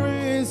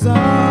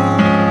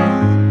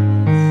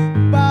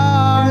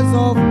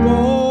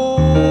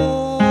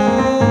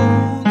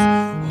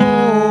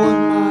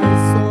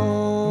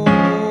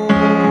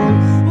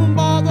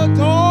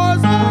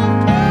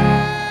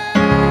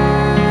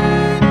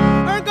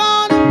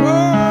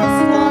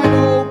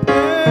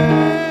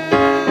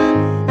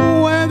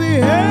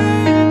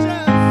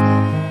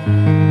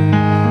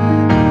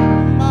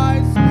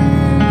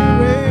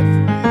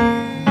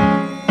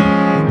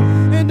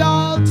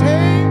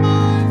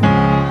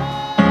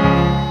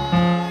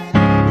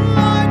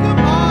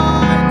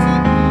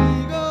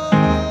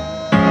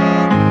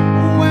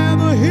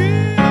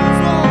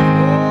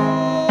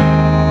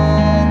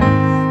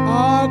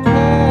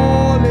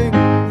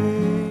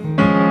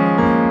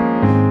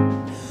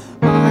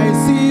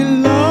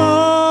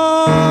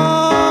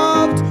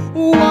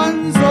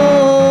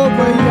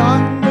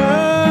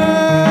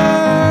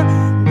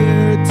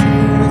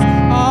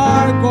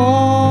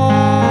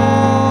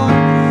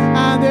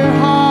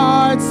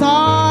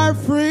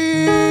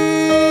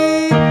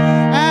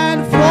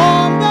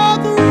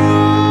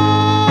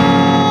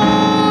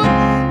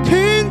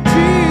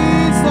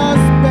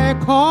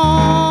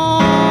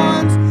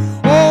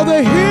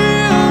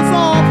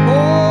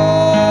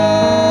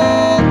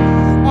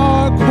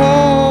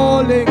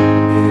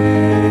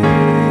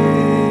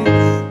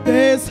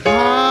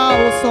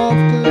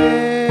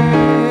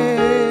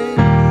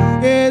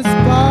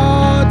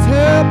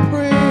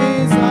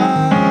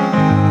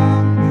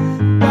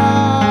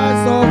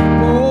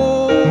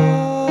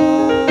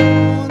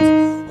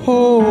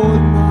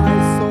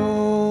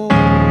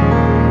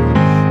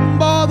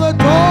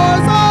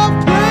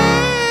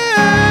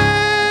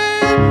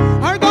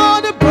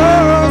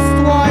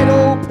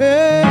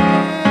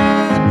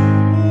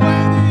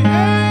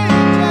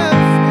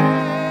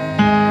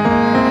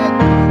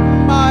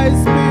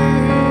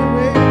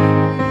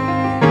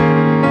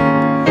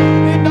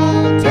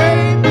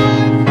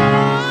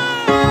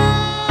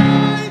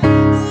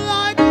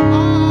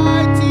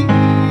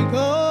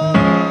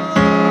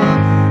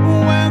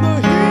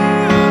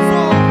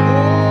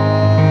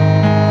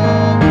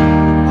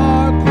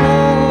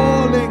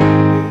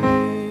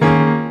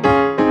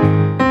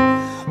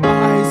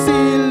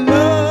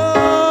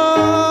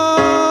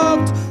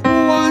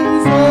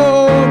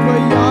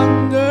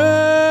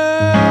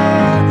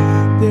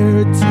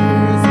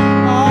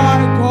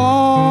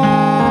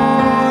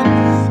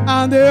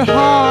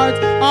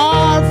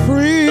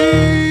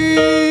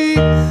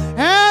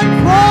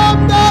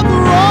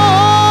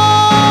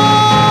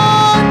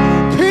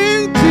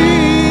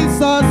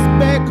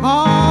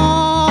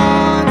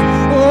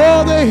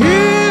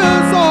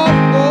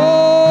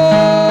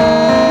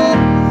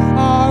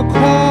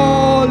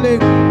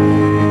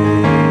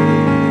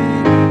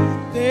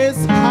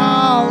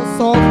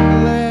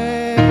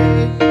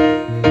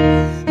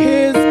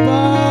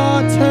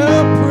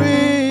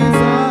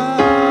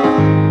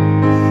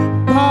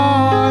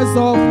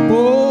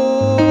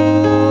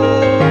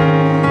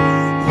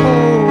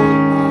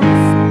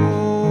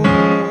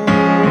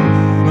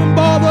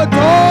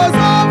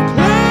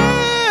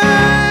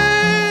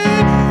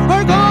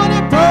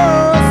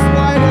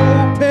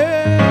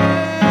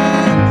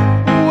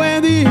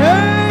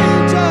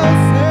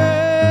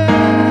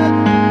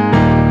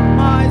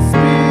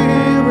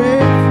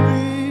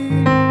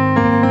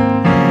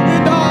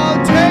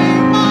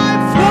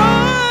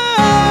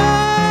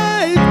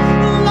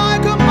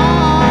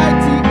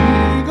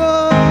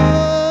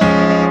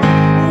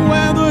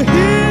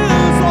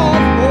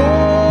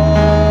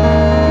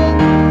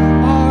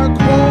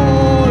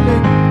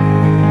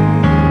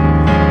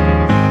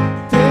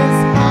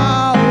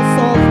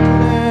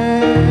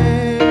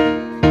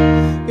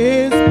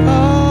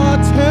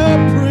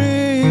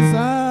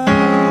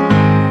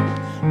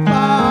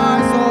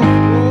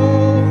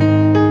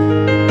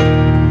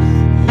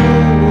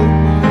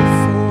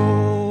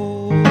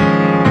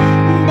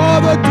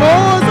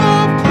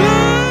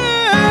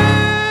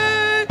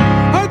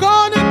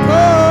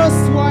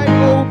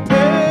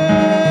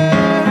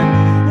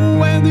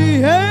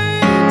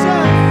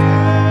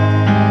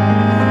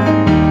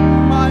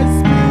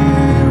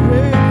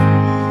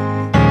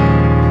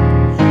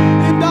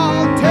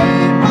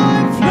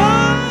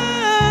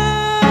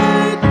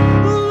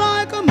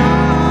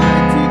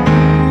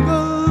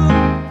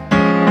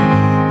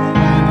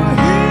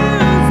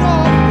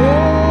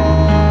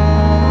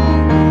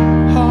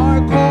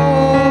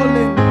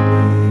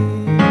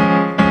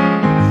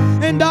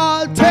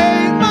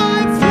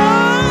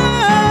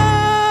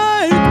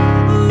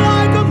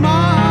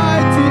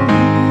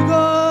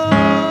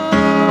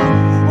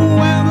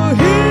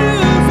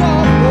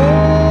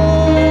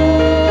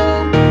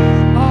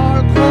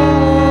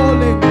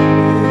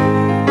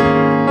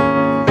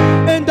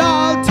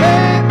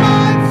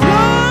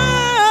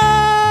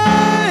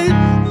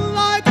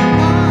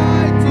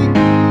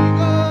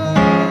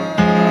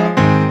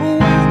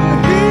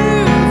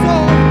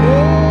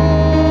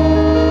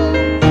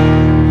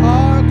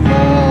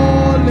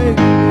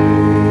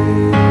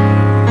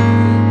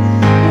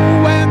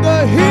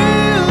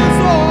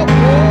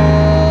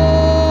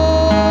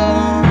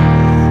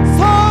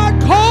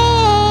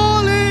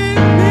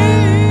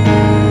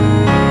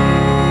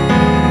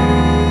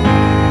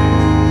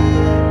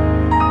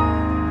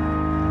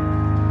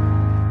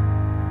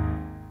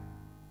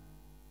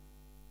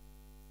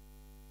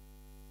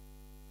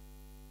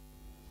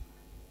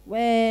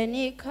when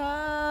he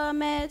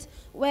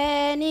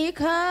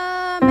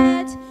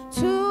cometh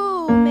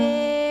to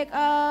make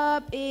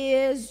up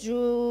his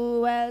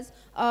jewels,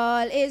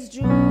 all his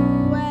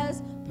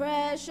jewels,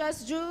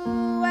 precious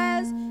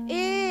jewels,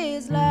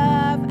 his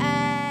love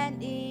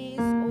and his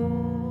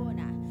own.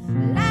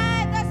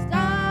 Like the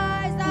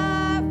stars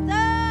of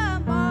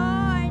the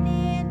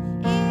morning,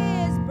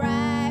 his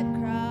bright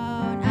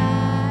crown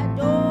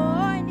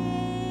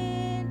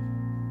adorning,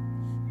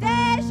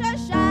 they shall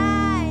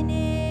shine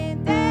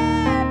in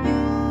their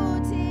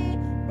beauty,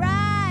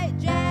 bright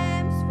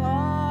gems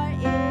for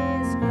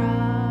his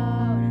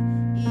crown.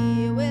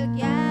 He will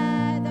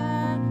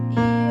gather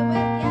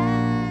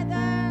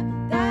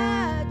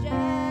the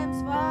gems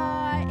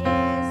for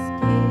his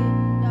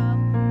kingdom.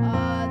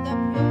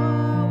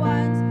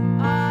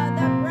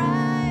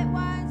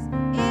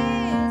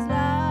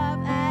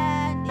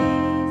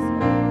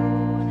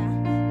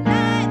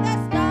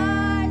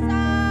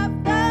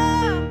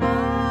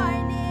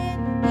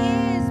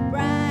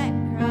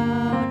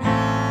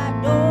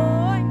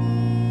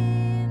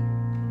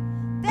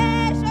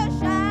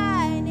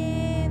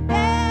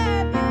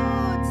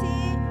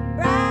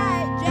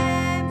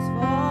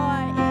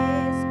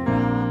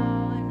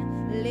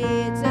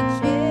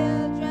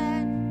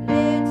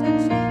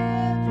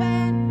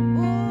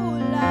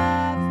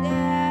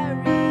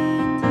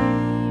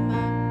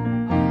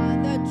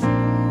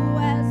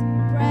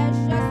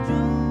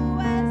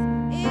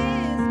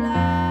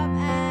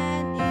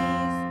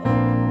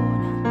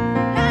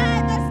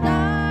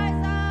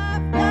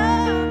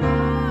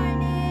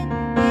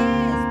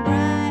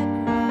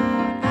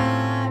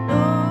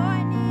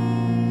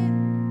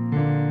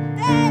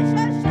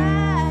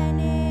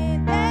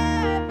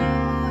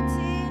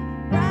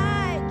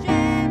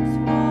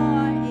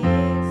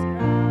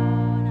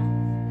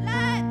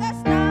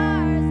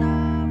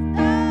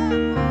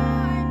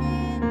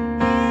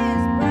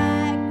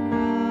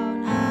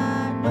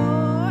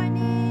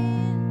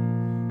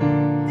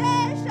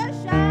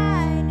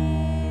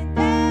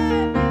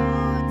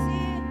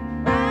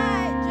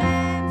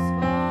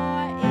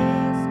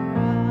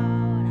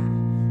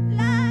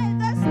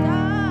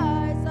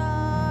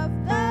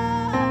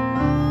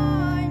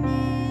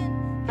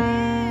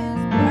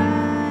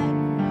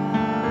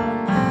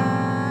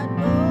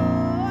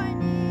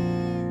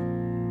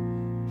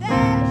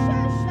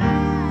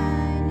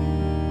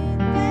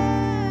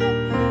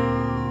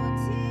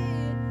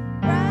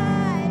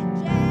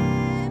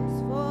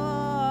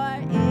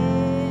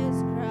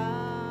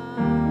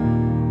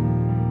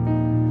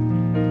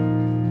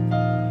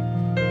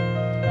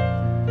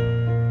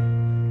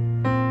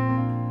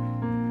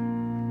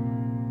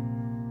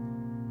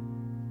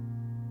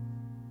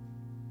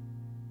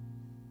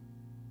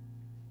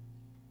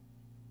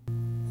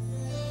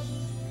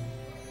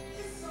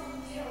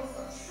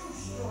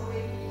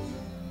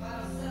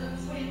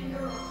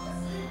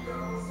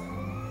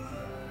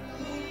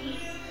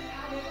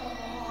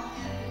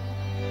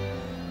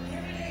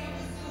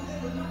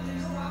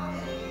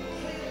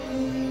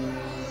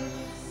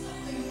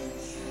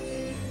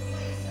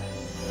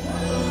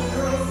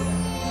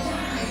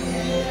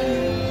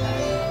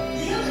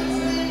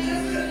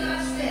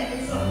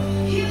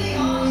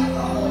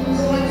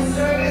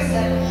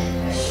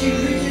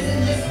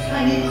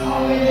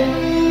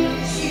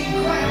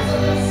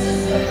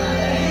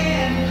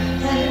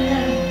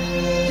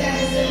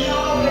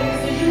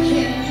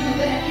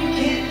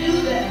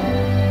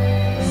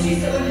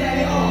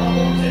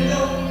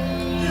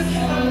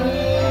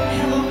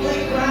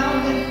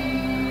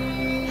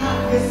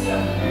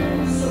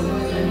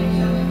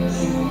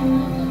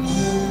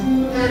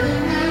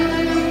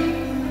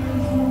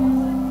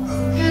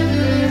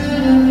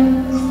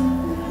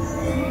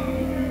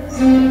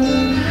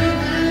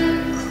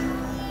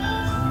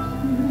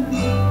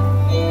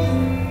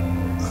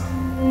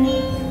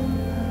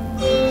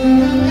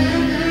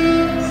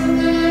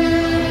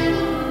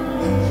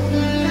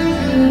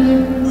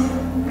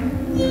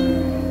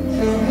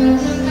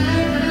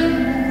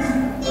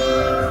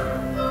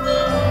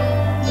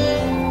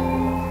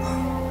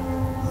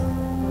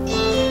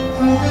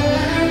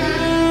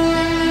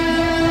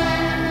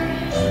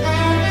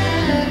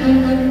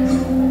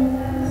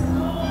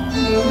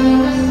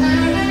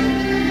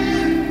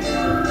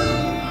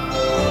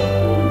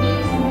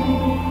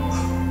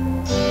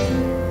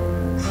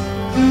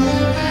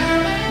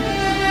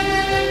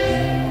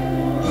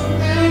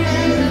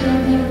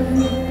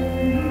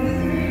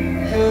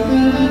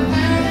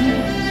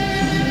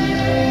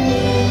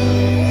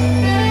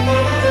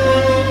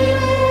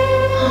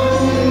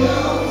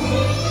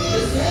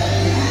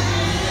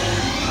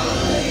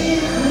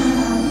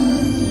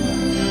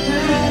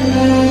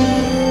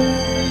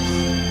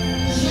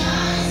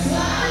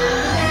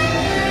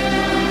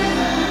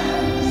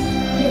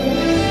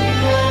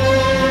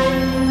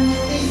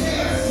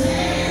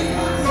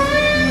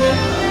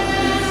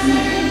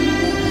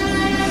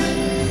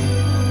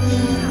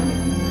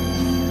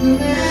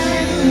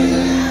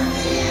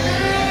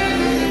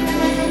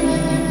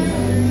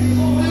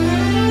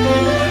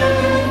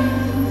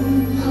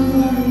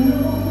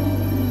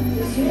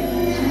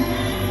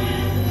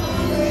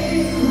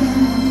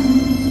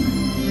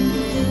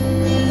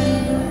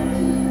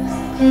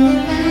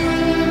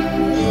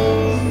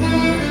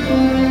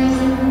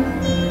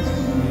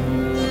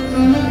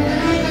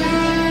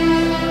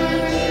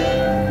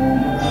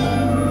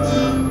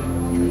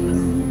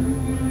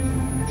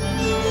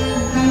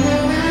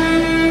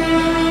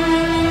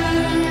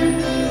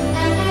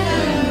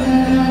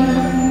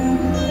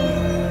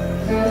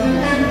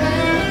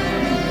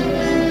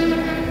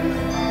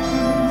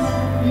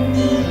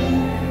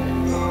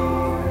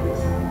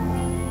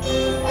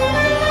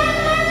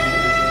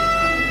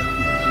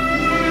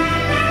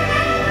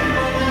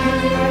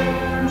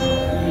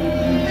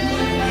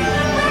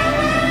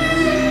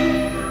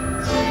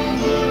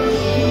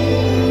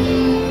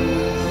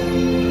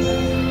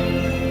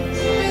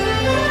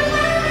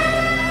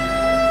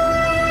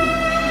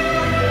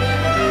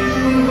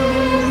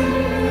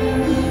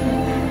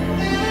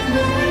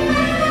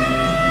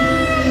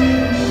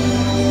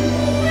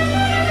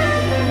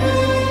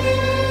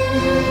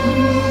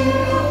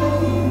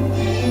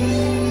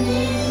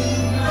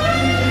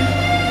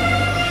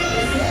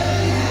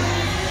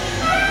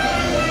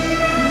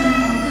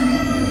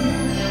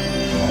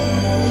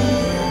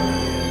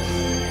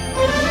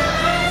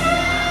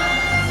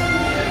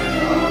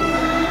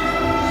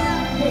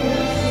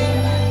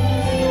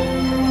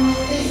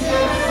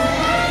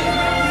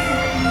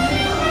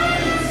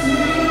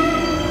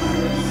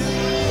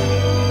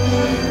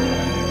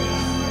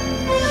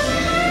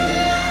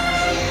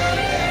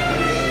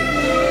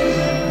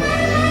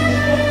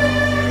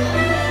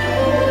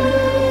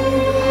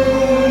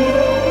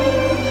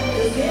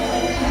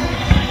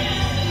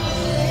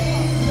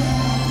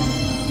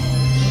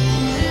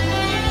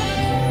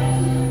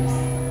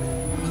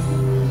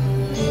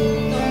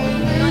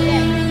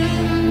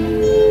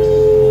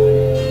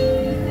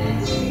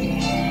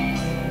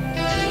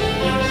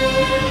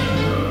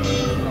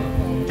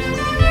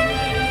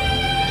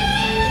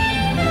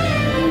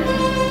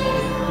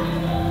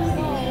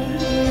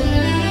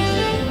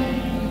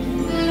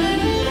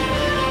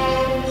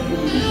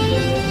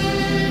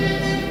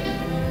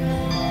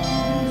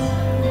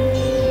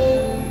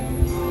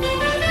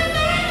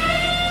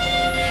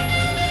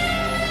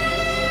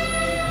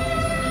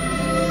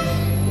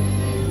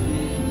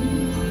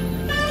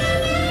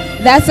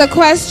 That's a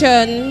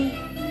question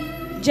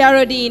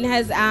Jerodene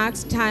has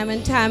asked time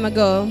and time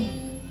again.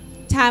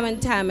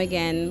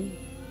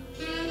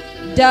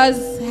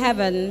 Does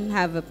heaven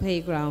have a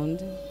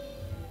playground?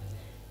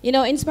 You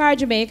know, Inspire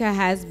Jamaica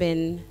has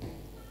been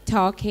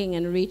talking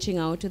and reaching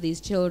out to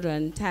these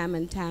children time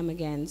and time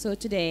again. So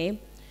today,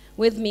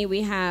 with me,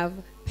 we have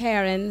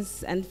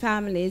parents and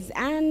families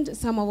and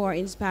some of our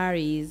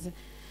inspirees.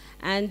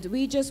 And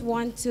we just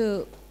want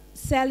to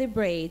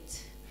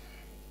celebrate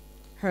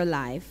her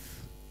life.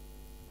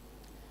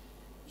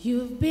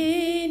 You've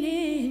been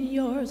in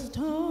your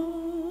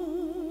storm.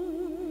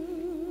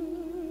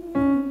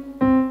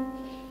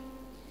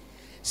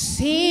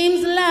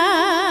 Seems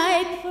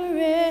like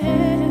forever.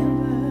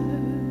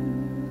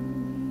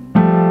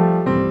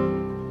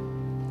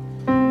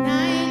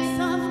 Nights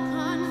of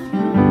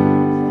confusion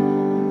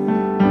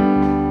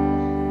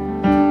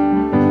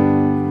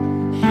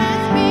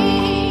has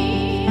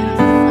been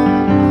so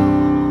long.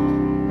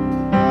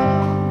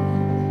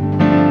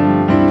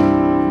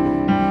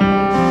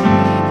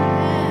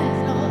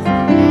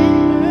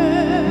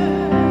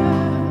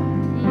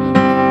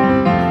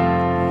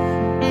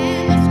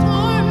 And the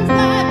storms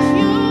that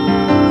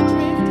you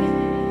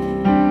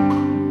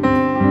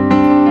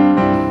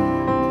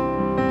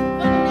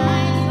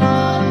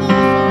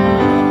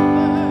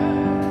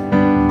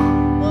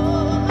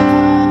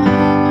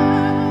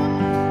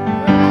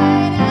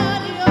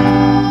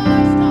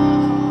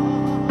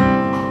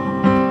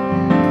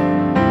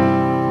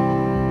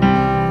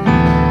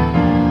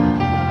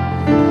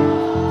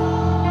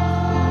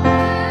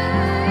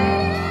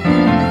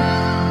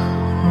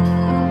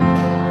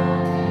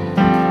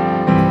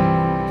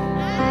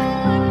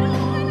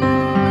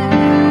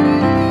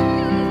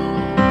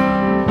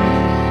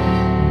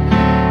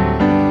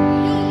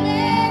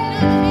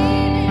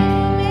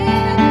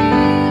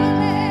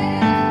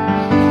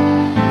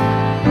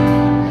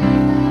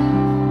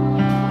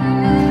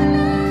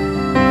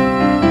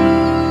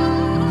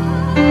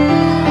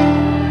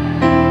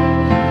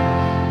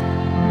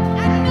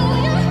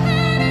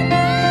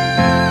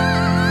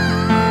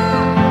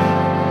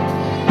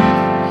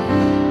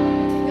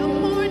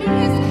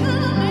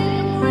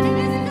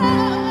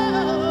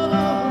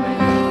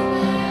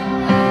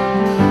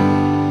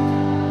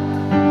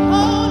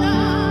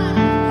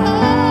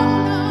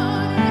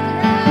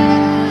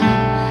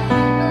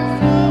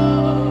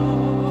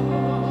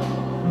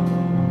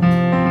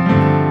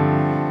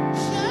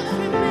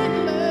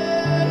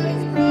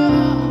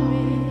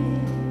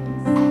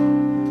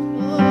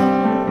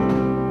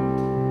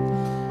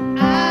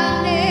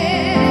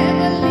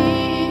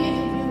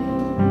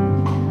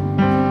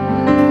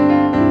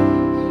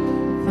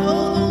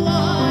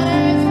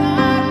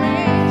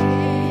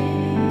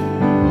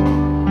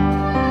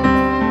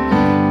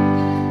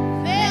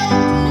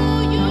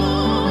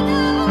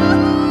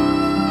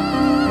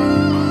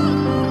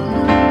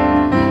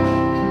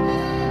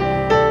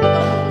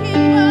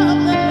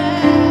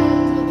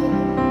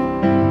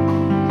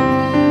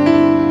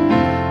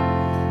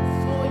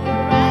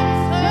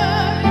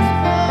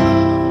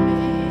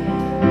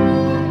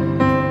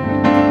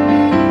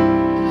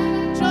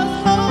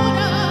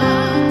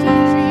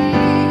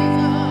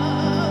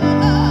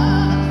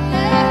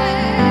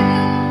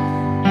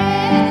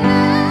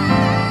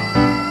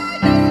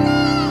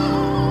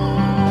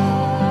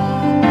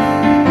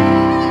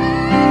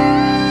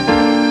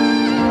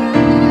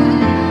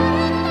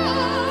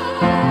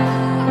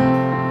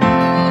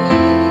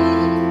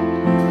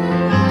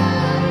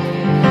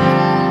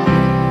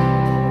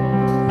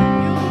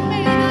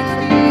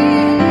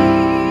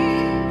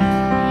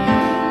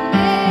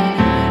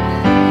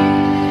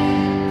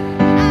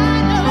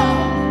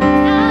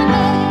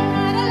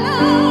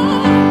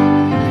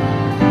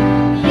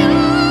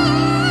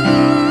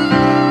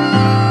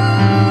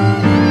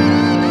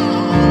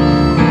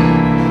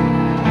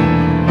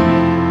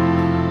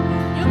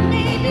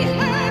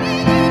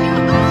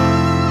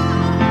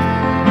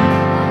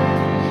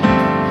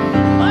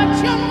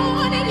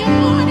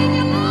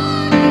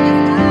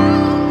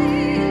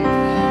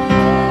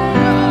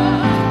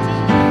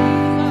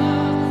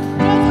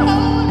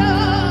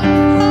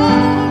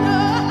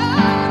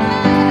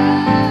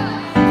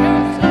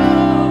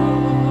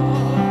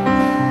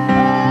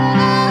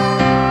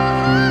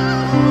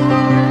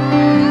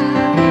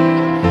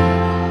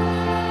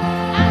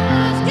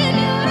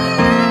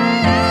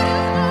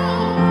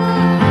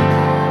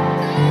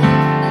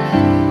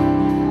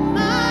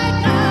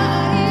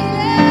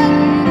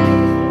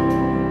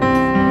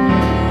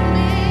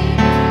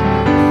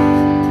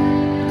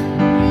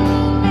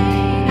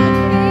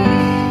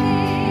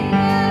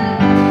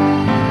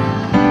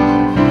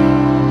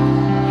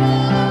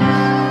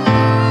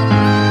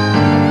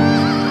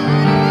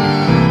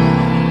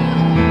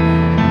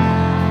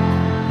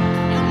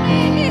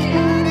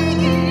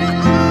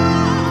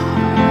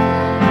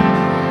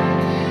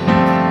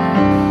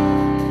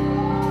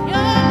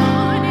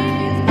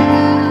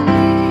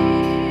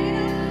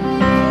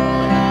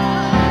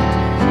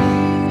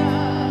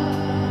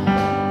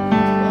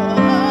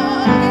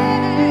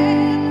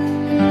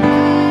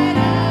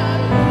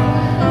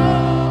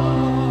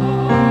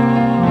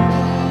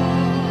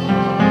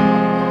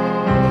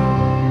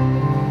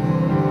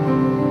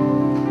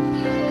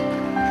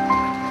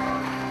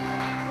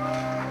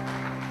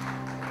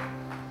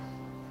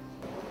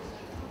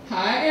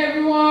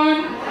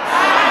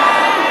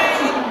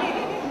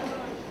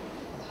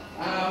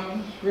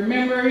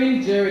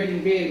Remembering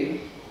Jerodene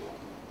Bailey.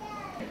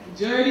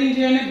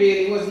 Jerodene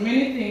Bailey was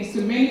many things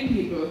to many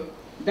people,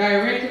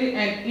 directly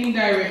and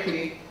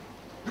indirectly.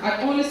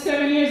 At only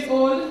 7 years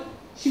old,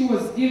 she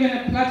was given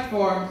a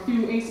platform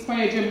through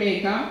Inspire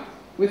Jamaica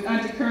with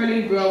Auntie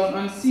Curlin Brown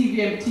on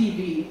CVM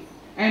TV,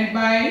 and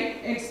by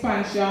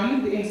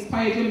expansion, the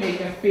Inspire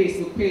Jamaica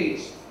Facebook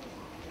page.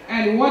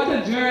 And what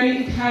a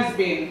journey it has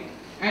been,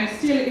 and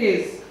still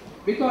is,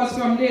 because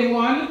from day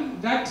one,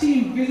 that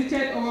team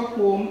visited our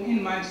home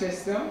in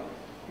Manchester.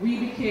 We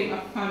became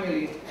a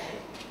family.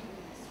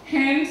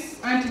 Hence,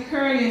 Auntie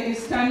Curlin is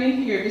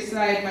standing here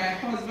beside my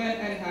husband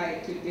and I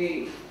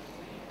today.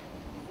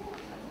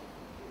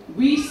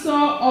 We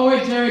saw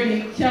our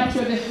Jerodene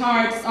capture the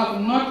hearts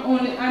of not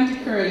only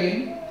Auntie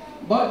Curlin,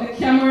 but the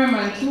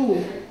cameraman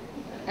too.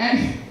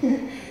 And,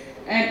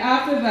 and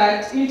after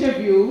that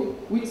interview,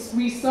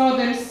 we saw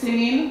them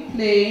singing,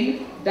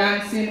 playing,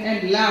 dancing,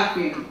 and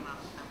laughing.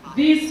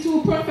 These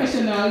two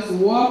professionals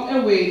walked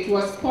away to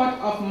a spot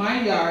of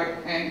my yard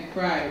and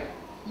cried.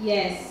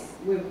 Yes,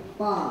 with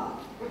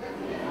Bob.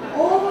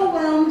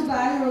 Overwhelmed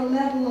by her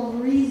level of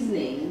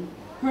reasoning,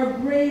 her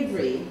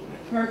bravery,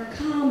 her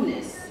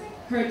calmness,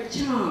 her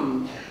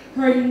charm,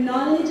 her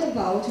knowledge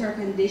about her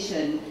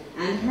condition,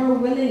 and her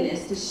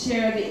willingness to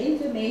share the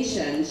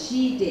information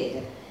she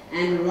did.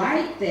 And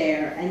right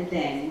there and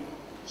then,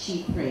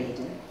 she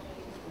prayed.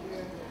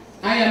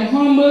 I am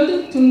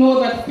humbled to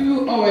know that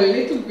through our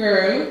little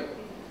girl,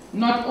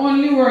 not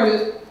only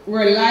were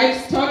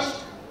lives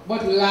touched,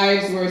 but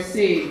lives were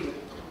saved.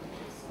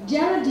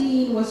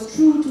 Jerodene was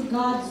true to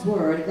God's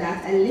word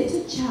that a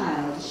little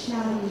child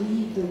shall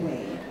lead the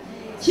way.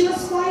 She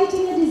was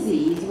fighting a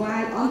disease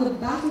while on the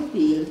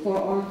battlefield for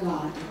our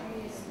God,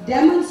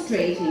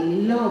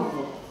 demonstrating love,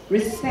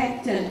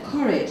 respect, and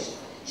courage.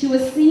 She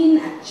was seen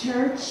at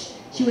church.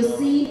 She was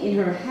seen in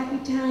her happy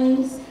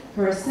times,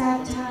 her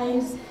sad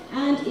times,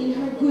 and in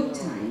her good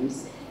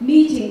times,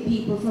 meeting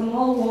people from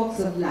all walks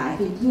of life,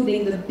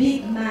 including the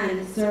big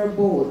man, Sir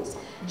Bolt,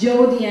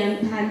 Jody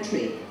and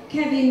Pantry,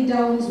 Kevin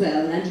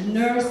Downswell, and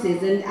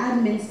nurses and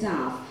admin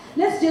staff.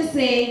 Let's just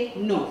say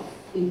enough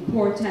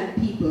important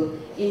people,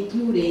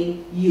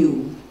 including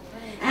you.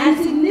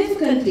 And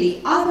significantly,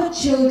 other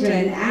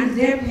children and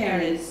their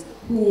parents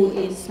who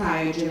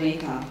inspire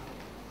Jamaica.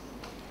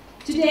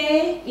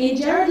 Today, in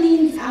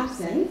Jerodene's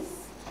absence,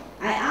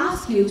 I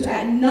ask you to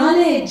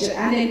acknowledge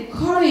and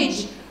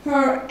encourage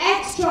her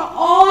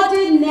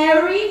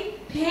extraordinary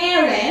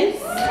parents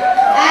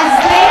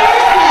as they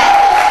reflect.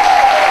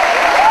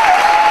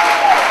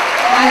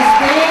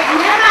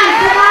 Yeah man,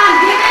 come on,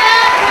 give it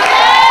up for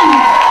them!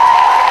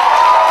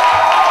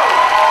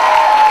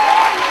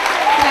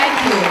 Thank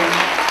you.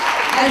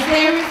 As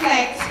they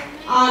reflect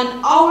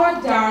on our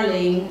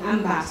darling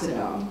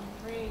ambassador.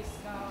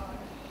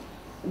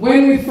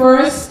 When we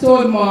first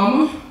told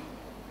Mom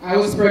I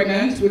was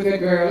pregnant with a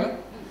girl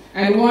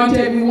and we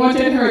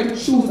wanted her to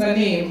choose a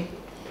name,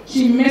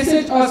 she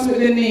messaged us with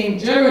the name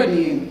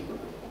Jerodene.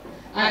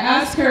 I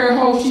asked her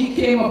how she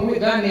came up with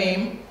that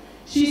name.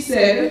 She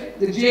said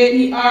the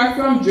J-E-R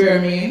from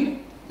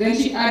German, then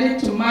she added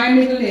to my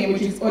middle name,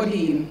 which is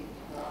Odine.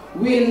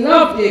 We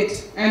loved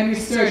it and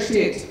researched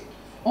it,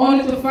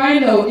 only to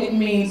find out it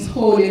means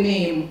holy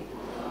name.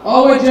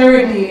 Our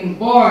Jerodene,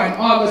 born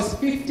August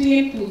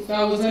 15,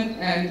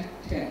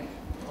 2010.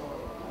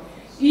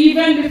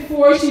 Even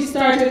before she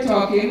started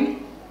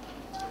talking,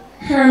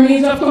 her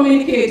means of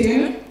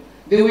communicating,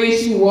 the way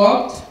she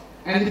walked,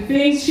 and the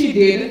things she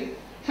did,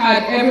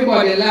 had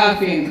everybody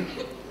laughing.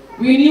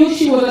 We knew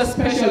she was a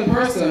special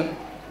person.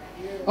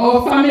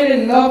 Our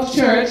family loved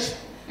church,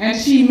 and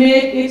she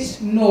made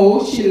it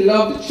know she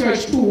loved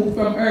church too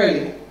from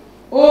early.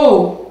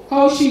 Oh,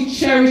 how she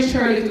cherished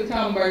her little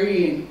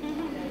tambourine.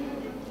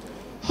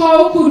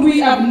 How could we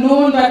have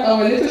known that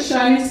our little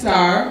shining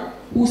star,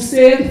 who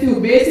sailed through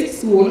basic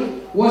school,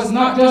 was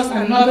not just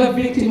another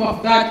victim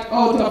of that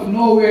out of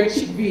nowhere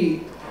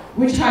chickpea,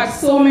 which had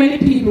so many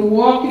people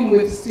walking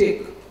with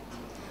stick.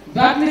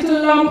 That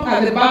little lump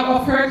at the back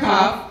of her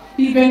calf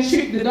even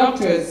tricked the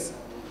doctors.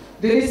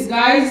 The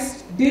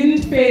disguise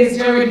didn't phase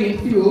Jerodene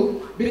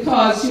through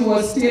because she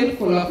was still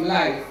full of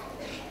life.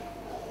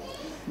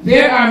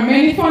 There are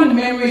many fond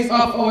memories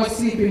of our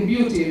Sleeping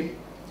Beauty.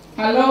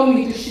 Allow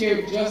me to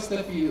share just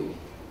a few.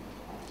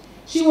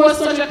 She was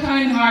such a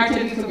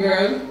kind-hearted little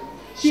girl.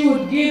 She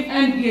would give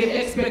and give,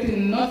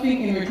 expecting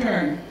nothing in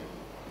return.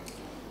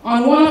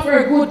 On one of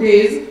her good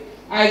days,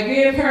 I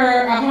gave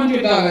her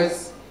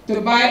 $100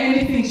 to buy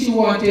anything she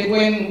wanted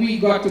when we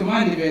got to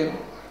Mandeville.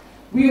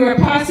 We were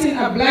passing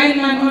a blind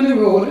man on the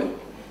road,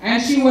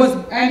 and he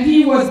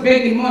was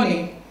begging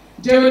money.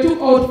 Jerry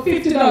took out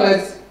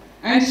 $50,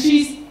 and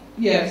she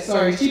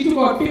took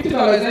out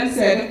 $50 and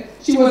said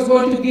she was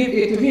going to give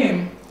it to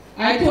him.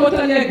 I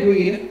totally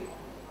agreed,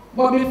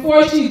 but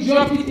before she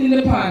dropped it in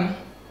the pan,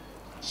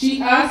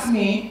 she asked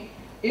me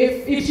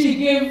if she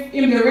gave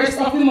him the rest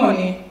of the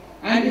money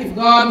and if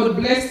God would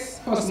bless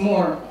us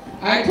more.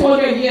 I told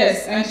her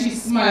yes, and she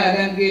smiled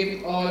and gave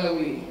it all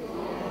away.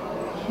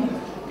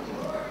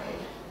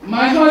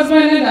 My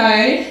husband and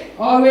I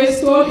always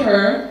told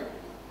her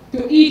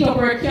to eat up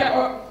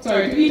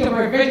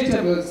her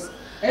vegetables,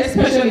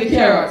 especially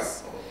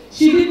carrots.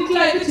 She didn't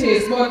like the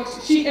taste, but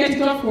she ate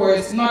it, of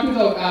course, not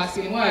without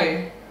asking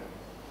why.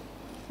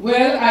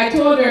 Well, I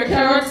told her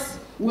carrots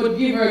would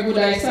give her good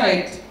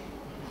eyesight.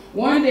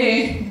 One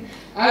day,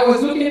 I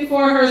was looking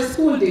for her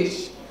school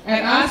dish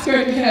and asked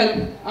her to help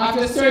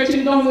after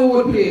searching down the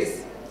whole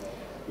place.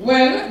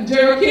 Well,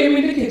 Jero came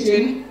in the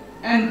kitchen,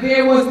 and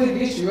there was the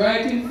dish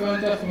right in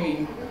front of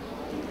me.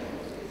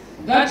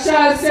 That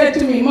child said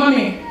to me,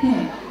 "Mommy,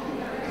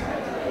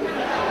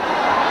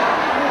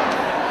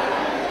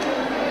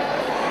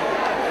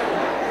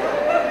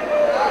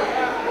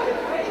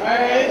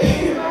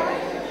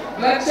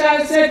 That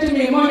child said to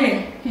me,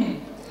 "Mommy,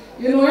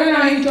 you know when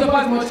I eat up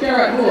as much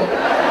carrot, no."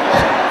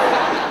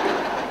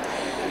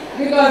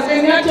 Because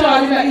when you're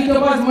child, you don't eat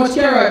up as much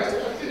carrot.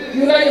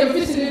 You like your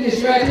fish in the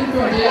dish right in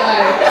front of your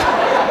eye.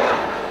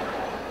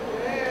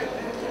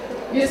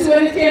 You see,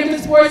 when it came to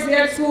sports day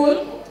at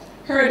school,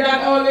 her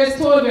dad always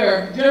told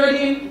her,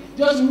 "Jerodene,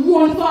 just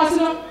run fast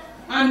enough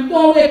and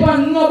don't wait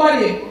on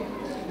nobody."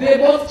 They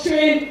both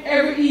trained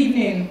every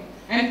evening.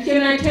 And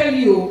can I tell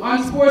you,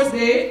 on sports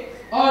day,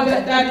 all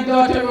that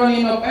daddy-daughter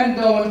running up and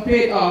down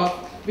paid off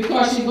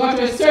because she got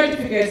her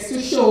certificates to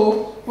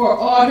show for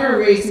all her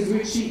races,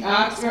 which she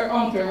asked her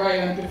uncle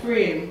Ryan to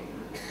frame.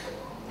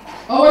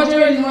 Our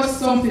Jerodene was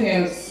something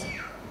else.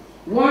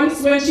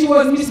 Once when she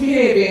was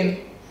misbehaving,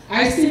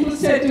 I simply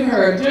said to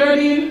her,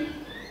 "Jerodene,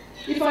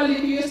 if I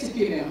leave you, you're sick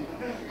in here."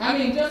 I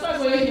mean, just as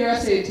what you hear I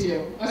say to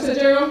you. I said,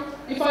 "Jero,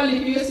 if I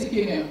leave you, you're sick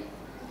in here."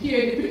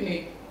 Here the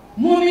picnic.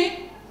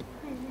 "Mommy,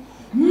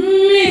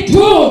 me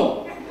too.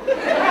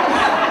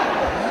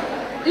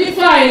 If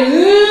I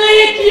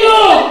lick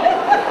you,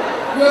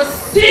 you're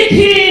sick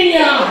in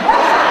here."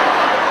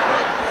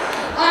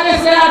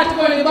 Honestly, I had to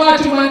go in the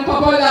bathroom and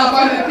Papa laughed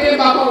and I came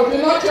back out.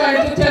 You're not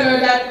trying to tell her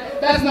that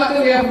that's not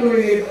the way of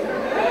doing it.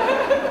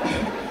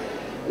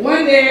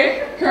 One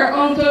day, her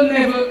uncle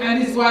Neville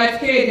and his wife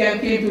Kadian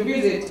came to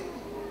visit.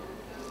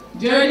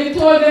 Jerodene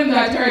told them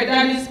that her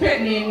daddy's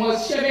pet name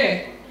was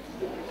Shebe.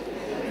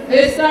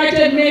 They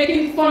started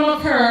making fun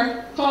of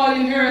her,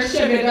 calling her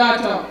Shebe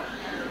daughter.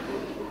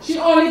 She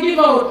only give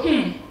out,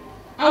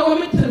 I want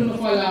me to tell you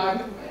for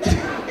lad.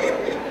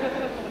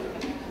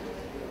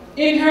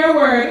 In her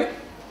word,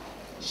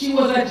 she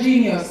was a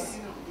genius.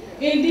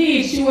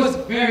 Indeed, she was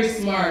very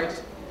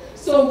smart.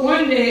 So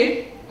one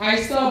day, I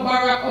saw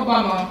Barack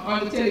Obama on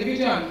the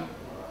television.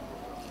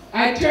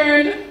 I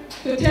turned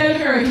to tell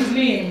her his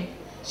name.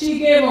 She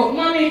gave out,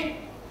 "Mommy,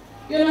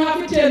 you don't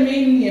have to tell me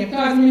his name,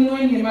 because me know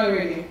his name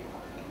already."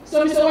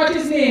 So I said, "What is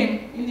his name?"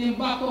 His name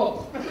back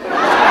up.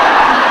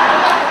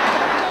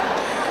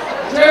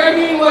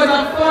 Jerodene was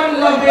a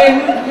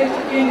fun-loving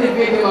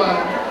individual.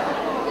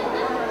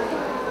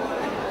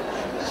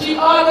 She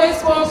always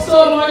spoke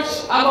so much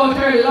about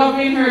her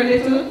loving her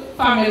little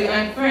family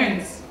and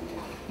friends.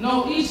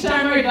 Now, each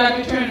time her dad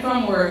returned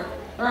from work,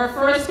 her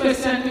first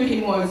question to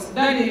him was,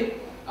 "Daddy,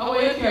 how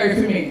will you carry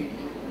for me?"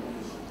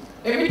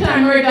 Every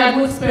time her dad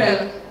would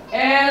spell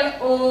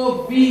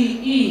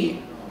L-O-V-E.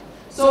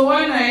 So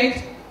one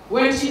night,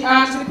 when she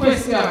asked the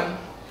question,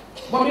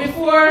 but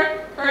before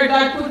her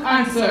dad could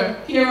answer,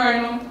 here I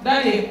know,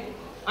 "Daddy,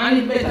 and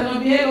it better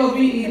not be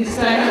L-O-V-E this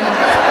time."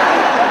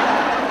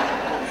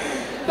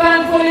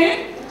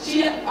 Thankfully,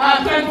 he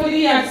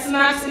had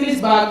snacks in his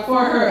bag for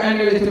her and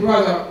her little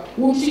brother,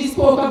 whom she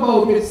spoke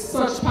about with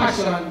such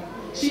passion.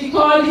 She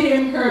called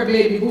him her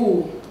baby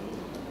boo.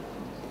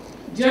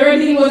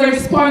 Jerodene was a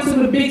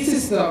responsible big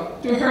sister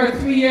to her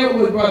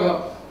 3-year-old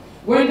brother.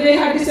 When they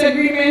had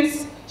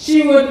disagreements,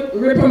 she would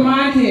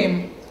reprimand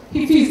him.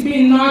 If he's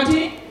being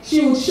naughty,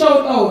 she would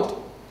shout out,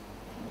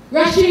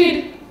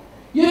 "Rashid,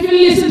 you have to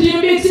listen to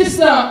your big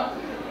sister."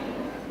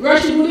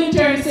 Rashid would in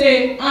turn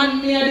say,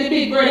 "And me are the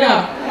big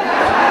brother."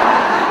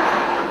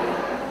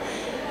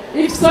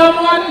 If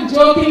someone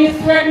jokingly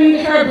threatened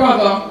her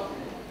brother,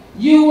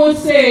 Jerodene would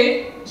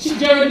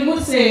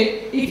say,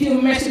 "If you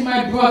mess with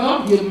my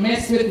brother, you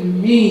mess with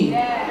me."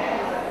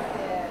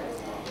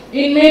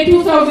 In May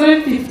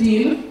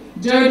 2015,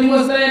 Jerodene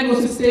was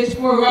diagnosed with stage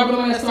 4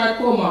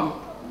 rhabdomyosarcoma,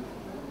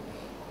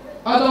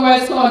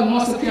 otherwise called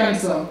muscle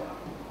cancer.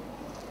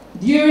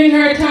 During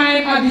her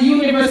time at the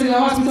University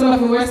Hospital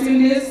of the West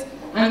Indies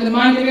and the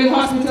Mandeville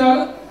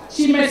Hospital,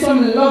 she met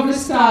some lovely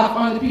staff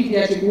on the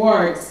pediatric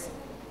wards.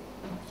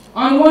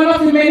 On one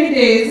of the many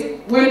days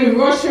when we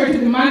rushed her to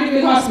the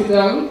Mandeville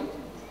Hospital,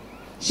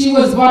 she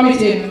was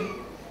vomiting.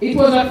 It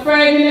was a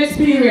frightening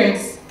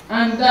experience,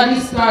 and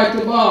Daddy started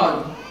to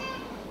bawl.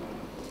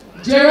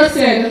 Jero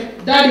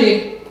said,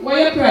 "Daddy, why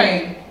are you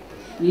crying?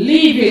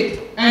 Leave it,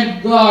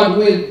 and God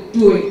will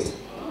do it."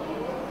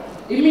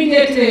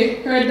 Immediately,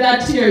 her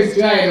dad's tears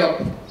dried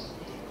up.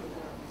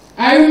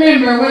 I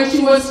remember when she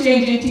was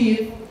changing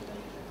teeth,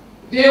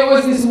 there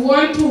was this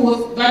one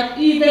tooth that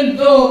even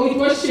though it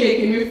was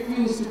shaking,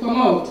 refused to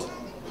come out.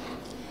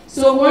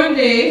 So one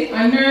day,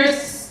 a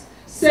nurse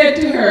said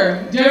to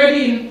her,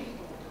 "Jerodene,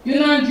 you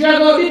don't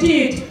drag out the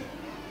teeth."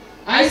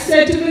 I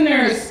said to the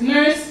nurse,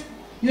 nurse,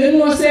 you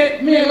know,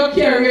 say, me go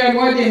carry her to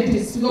a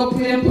dentist to go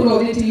pray and pull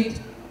out the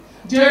teeth.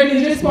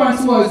 Jerodene's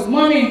response was,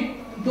 Mommy,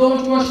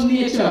 don't rush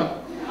nature.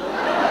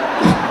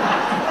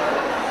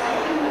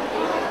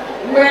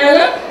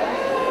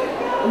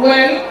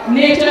 Well,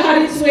 nature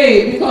had its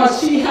way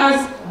because she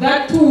has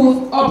that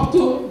tooth up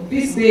to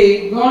this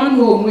day gone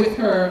home with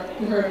her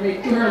to her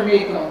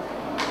maker.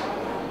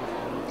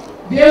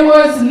 There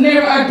was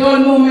never a dull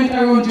moment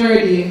around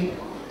Jerodene.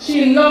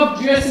 She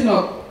loved dressing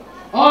up,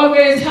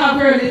 always have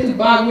her little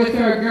bag with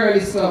her girly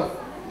stuff.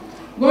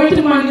 Going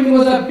to Mandeville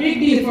was a big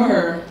deal for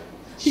her.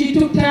 She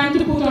took time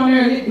to put on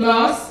her lip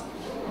gloss.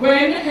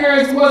 When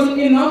hers wasn't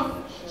enough,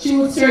 she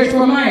would search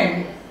for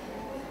mine.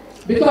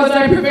 Because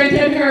I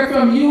prevented her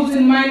from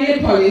using my nail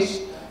polish,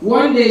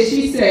 one day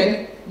she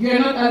said, "You're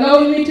not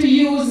allowing me to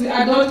use the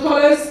adult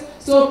colors,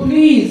 so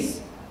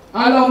please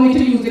allow me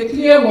to use the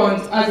clear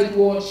ones as it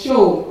won't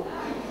show."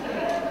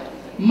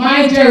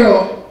 My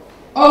Jero,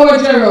 our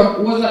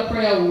Jero, was a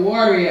prayer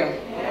warrior.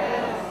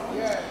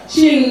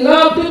 She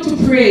loved to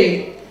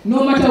pray,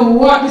 no matter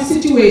what the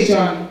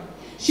situation.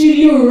 She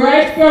knew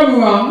right from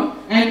wrong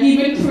and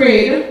even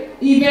prayed,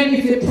 even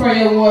if the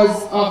prayer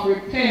was of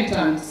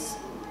repentance.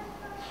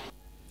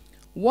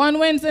 One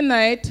Wednesday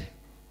night,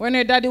 when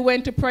her daddy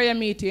went to prayer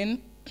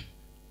meeting,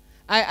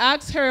 I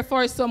asked her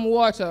for some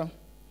water.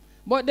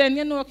 But then,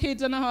 you know,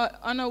 kids on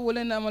a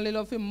woolen them a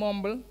little bit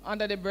mumble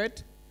under the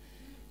breath.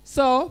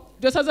 So,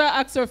 just as I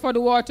asked her for the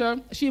water,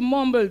 she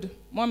mumbled,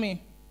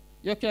 "Mommy,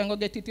 you can go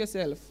get it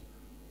yourself."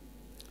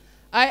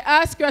 I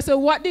asked her, I said,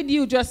 "What did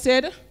you just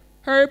said?"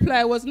 Her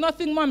reply was,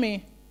 "Nothing,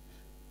 Mommy."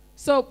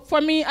 So,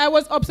 for me, I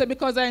was upset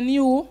because I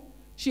knew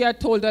she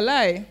had told a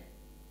lie.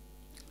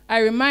 I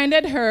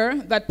reminded her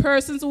that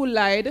persons who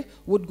lied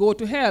would go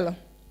to hell.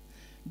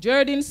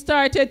 Jerodene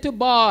started to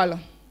bawl,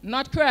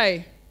 not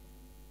cry.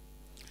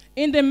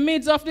 In the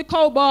midst of the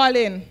cow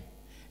bawling,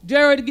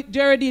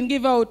 Jerodene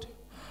gave out,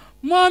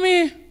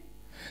 "Mommy,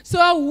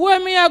 so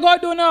what me I go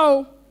do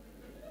now?"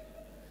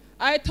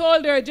 I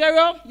told her,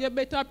 "Jero, you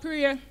better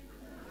pray."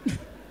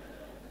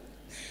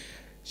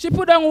 She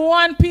put on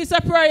one piece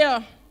of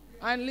prayer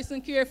and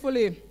listened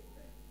carefully.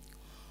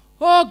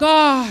 "Oh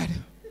God,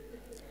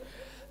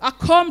 I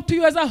come to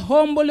you as a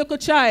humble little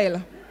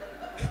child.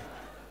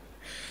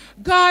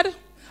 God,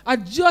 I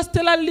just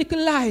tell a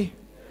little lie,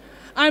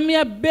 and me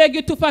I beg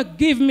you to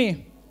forgive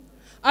me.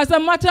 As a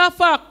matter of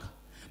fact,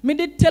 me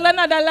did tell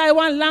another lie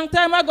one long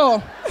time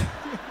ago.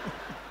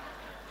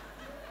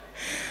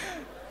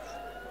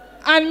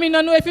 And me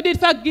no know if you did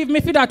forgive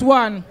me for that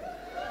one."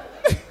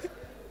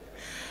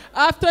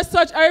 After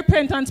such a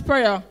repentance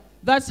prayer,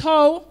 that's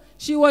how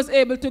she was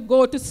able to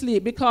go to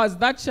sleep, because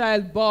that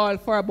child bawled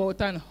for about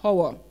an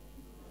hour.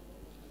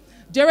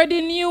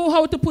 Jerodene knew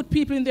how to put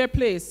people in their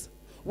place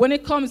when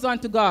it comes down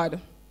to God,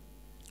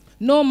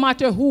 no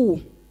matter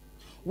who.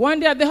 One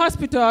day at the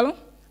hospital,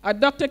 a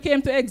doctor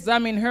came to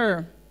examine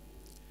her.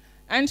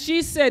 And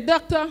she said,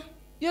 "Doctor,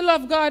 you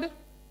love God?"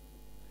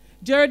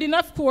 Jerodene,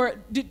 of course,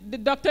 the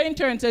doctor in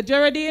turn said,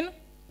 "Jerodene,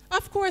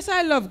 of course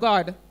I love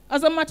God.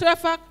 As a matter of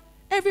fact,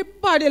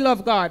 everybody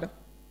loves God."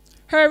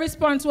 Her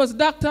response was,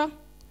 "Doctor,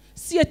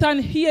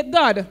 Satan hates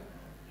God.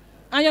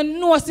 And you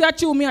know, see, I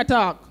chew me a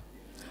talk."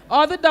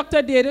 All the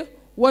doctor did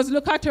was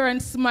look at her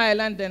and smile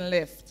and then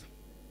left.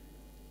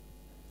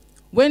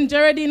 When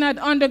Jerodene had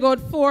undergone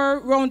 4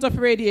 rounds of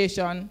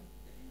radiation,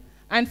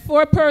 and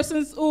for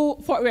persons who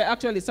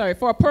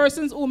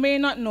may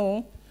not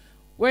know,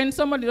 when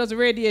somebody does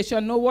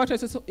radiation, no water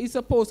is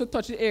supposed to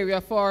touch the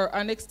area for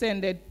an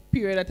extended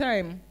period of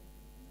time.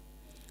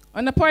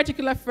 On a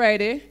particular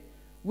Friday,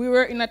 we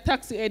were in a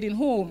taxi heading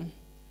home.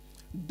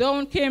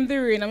 Down came the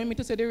rain, I mean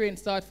to say the rain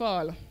started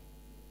fall.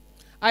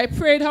 I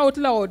prayed out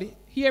loud,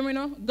 "Hear me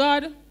now,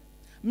 God,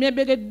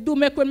 maybe do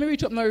make when me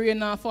reach up no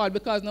rain and fall,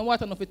 because no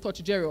water enough to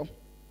touch Jero."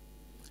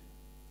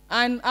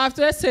 And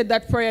after I said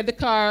that prayer, the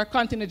car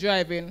continued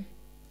driving.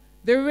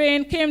 The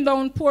rain came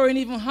down pouring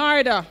even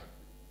harder.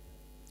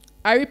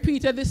 I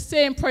repeated the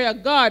same prayer,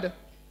 "God,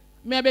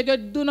 maybe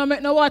do not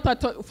make no water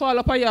fall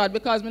up a yard,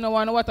 because me no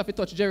want no water to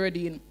touch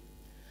Jerodene."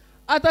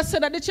 After I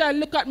said that, the child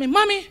looked at me,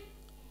 "Mommy,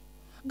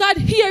 God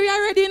hear you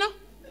already, you know?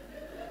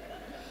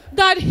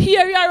 God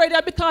hear you already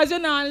because you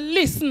not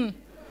listen."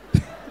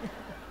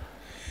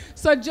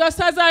 So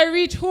just as I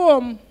reached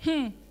home,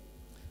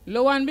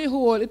 lo and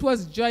behold, it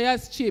was dry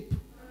as chip.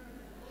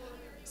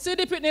 See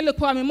the pitney look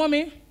for me,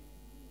 "Mommy,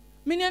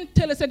 me didn't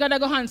tell you say God I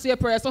go answer your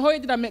prayer, so how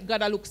did I make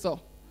God look so?"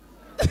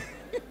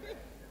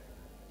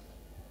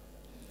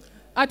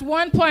 At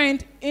one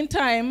point in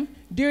time,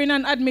 during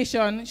an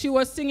admission, she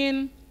was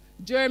singing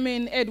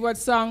Jermaine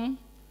Edwards' song,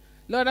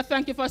 "Lord, I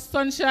thank you for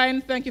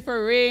sunshine, thank you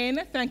for rain,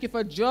 thank you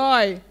for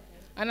joy,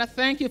 and I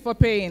thank you for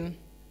pain."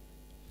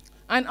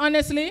 And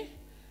honestly,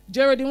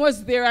 Jerodene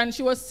was there and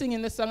she was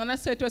singing the song, and I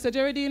said to her,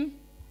 "Jerodene,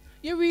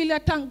 you really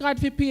thank God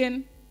for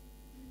pain?"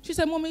 She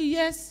said, "Mommy,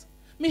 yes,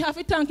 me have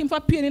to thank him for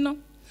pain, you know,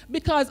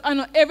 because I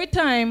know every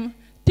time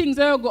things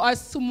don't go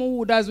as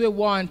smooth as we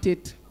want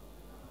it."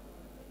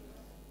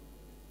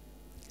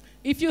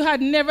 If you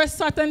had never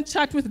sat and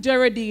chat with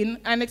Jerodene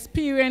and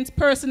experienced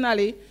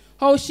personally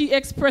how she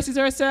expresses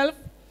herself,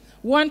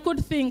 one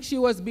could think she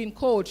was being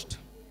coached.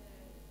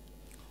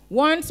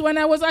 Once when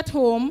I was at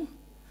home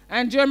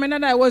and Jermaine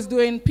and I was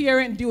doing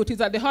parent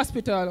duties at the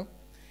hospital,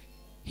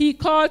 he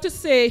called to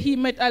say he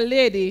met a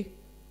lady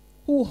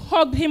who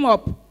hugged him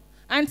up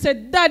and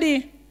said,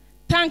 "Daddy,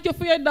 thank you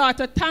for your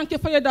daughter, thank you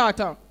for your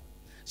daughter."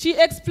 She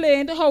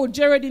explained how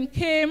Jerodene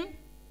came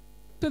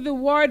to the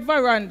ward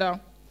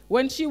veranda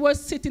when she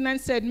was sitting and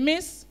said,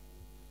 "Miss,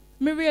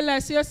 me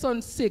realize your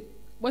son's sick,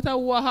 but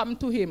what happened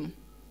to him?"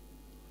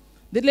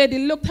 The lady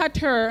looked at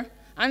her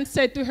and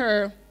said to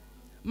her,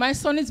 "My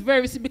son is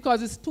very sick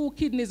because his 2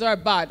 kidneys are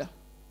bad."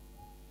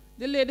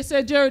 The lady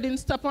said, "Jerodene,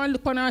 stop and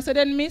look on her and said,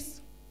 then miss,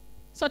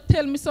 so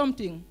tell me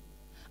something.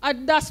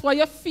 And that's why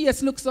your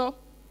face looks so."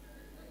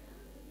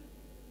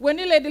 When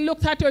the lady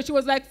looked at her, she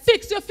was like,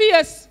 "Fix your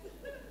face.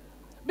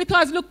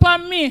 Because look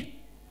upon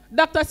me.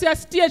 Doctor said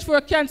stage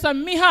 4 cancer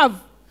me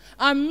have.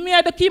 And me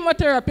the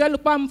chemotherapy, I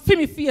look upon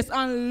my face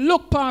and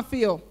look upon for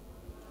you."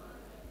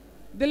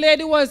 The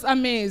lady was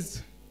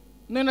amazed.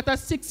 Knowing that a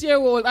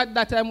 6-year-old at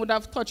that time would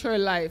have touched her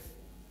life.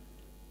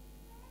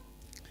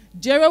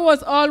 Jera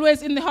was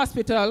always in the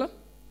hospital.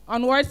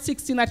 On Ward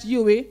 16 at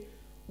UWI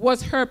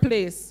was her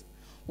place.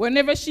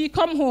 Whenever she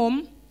come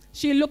home,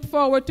 she looked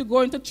forward to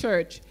going to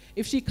church.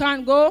 If she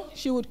can't go,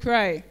 she would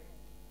cry.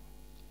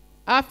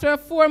 After a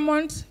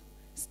 4-month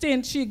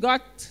stint, she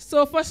got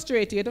so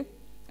frustrated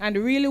and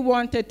really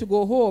wanted to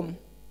go home.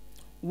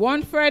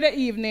 One Friday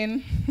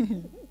evening,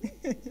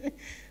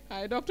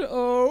 hi, Dr.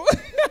 O.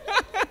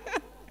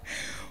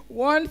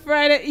 One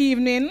Friday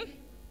evening,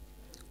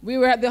 we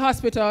were at the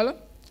hospital.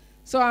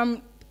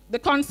 So the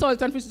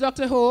consultant, which is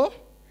Dr. Ho,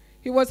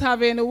 he was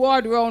having a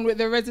ward round with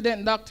the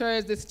resident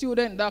doctors, the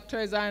student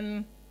doctors,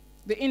 and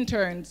the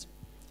interns.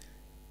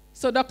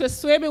 So Dr.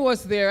 Swaby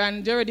was there,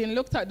 and Jerodene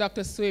looked at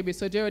Dr. Swaby.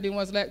 So Jerodene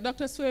was like,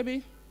 "Dr.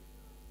 Swaby,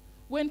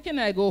 when can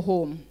I go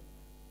home?"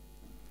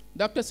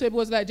 Dr. Swaby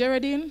was like,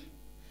 "Jerodene,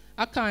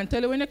 I can't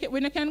tell you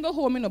when you can go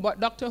home, you know, but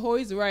Dr. Ho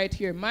is right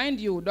here."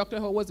 Mind you, Dr.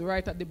 Ho was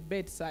right at the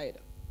bedside.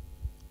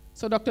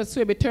 So Dr.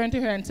 Swaby turned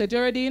to her and said,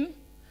 "Jerodene,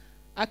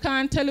 I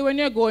can't tell you when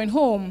you're going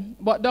home,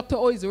 but Dr.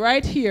 O is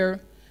right here,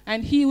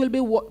 and he'll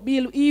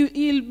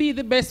be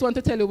the best one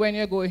to tell you when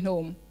you're going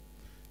home."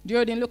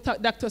 Jerodene looked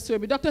at Dr.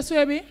 Swaby. "Dr.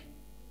 Swaby,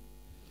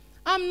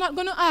 I'm not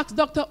going to ask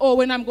Dr. O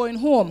when I'm going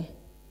home,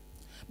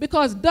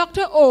 because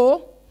Dr.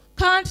 O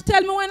can't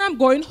tell me when I'm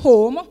going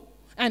home,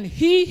 and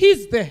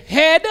he's the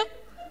head."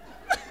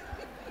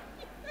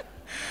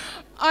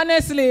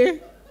 Honestly,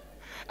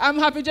 I'm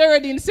happy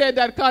Jerodene said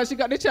that because she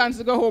got the chance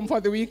to go home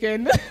for the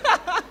weekend.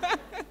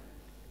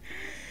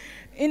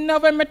 In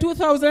November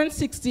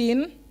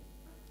 2016,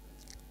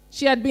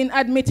 she had been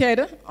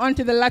admitted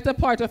until the latter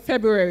part of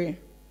February.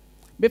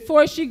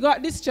 Before she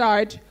got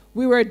discharged,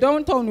 we were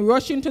downtown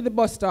rushing to the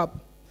bus stop.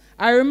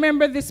 I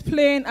remember this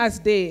plain as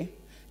day.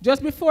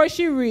 Just before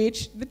she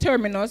reached the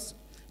terminus,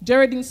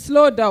 Jerodene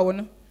slowed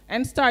down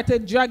and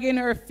started dragging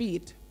her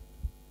feet.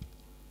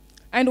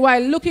 And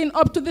while looking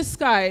up to the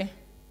sky,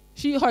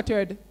 she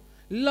uttered,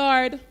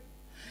 "Lord,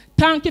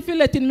 thank you for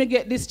letting me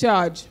get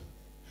discharged.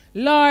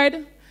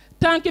 Lord,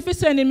 thank you for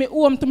sending me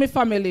home to my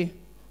family.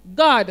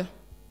 God,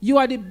 you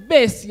are the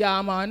best,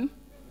 yeah, man."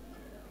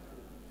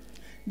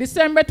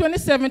 December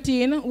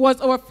 2017 was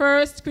our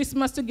first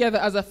Christmas together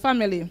as a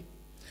family.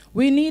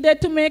 We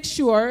needed to make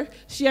sure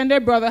she and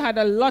her brother had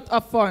a lot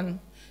of fun,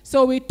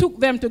 so we took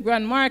them to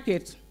Grand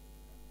Market.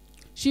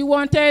 She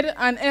wanted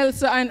an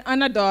Elsa and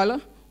Anna doll,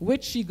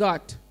 which she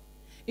got.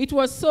 It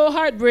was so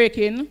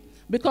heartbreaking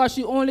because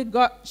she only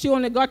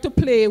got to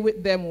play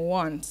with them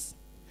once.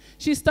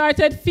 She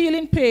started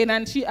feeling pain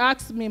and she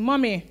asked me,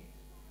 "Mommy,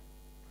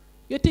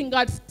 you think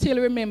God still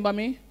remember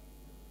me?"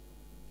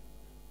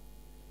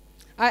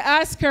 I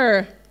asked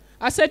her,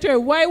 I said to her,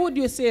 "Why would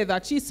you say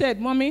that?" She said,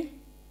 "Mommy,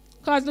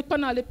 because look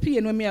at all the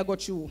pain when I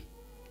got you."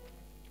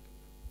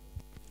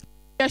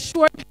 I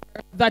assured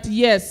her that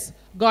yes,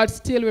 God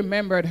still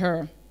remembered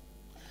her.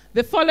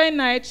 The following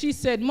night, she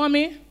said,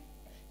 "Mommy,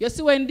 you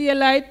see when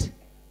daylight,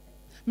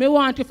 me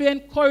want you to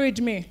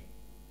encourage me.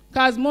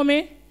 Because,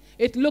 Mommy,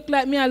 it looked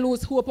like me I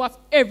lose hope of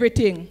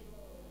everything."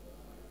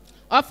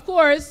 Of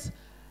course,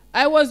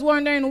 I was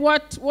wondering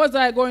what was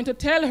I going to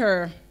tell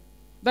her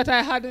that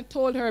I hadn't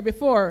told her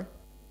before.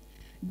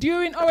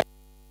 During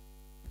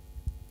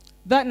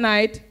that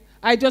night,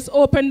 I just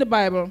opened the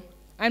Bible,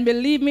 and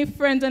believe me,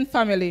 friends and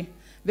family,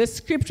 the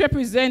scripture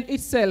presents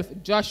itself,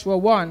 Joshua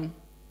 1.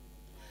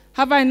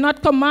 "Have I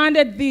not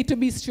commanded thee to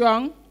be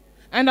strong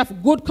and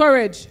of good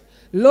courage?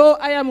 Lo,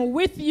 I am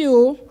with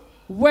you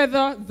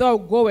whither thou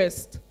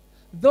goest."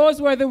 Those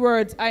were the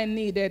words I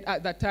needed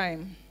at that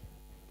time.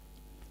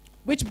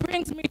 Which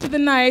brings me to the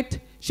night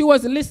she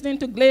was listening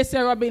to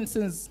Glacia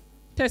Robinson's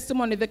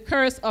testimony, The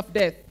Curse of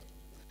Death.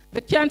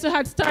 The cancer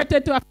had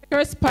started to affect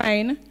her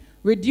spine,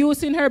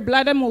 reducing her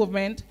bladder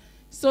movement,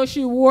 so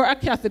she wore a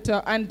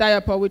catheter and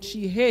diaper, which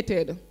she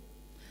hated.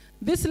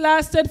 This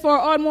lasted for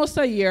almost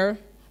a year,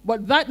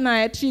 But that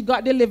night, she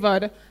got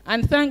delivered,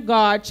 and thank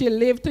God she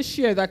lived to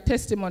share that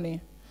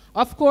testimony.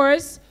 Of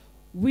course,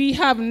 we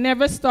have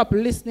never stopped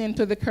listening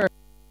to the curse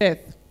of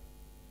death.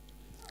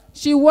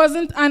 She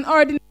wasn't an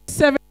ordinary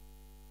 7.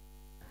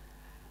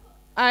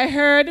 I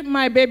heard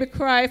my baby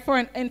cry for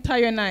an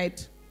entire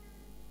night.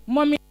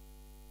 Mommy,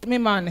 help me,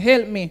 man,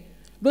 help me.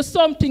 Do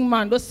something,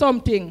 man, do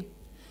something.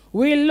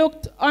 We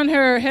looked on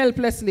her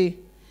helplessly.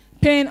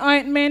 Pain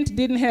ointment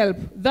didn't help.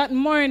 That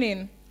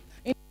morning,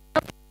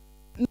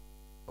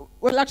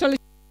 well, actually,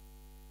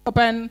 up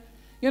and,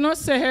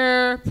 say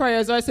her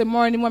prayers, or I say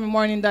morning, mommy,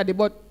 morning, daddy.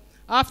 But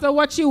after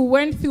what she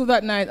went through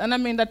that night, and I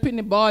mean that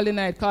pretty bawling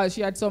night because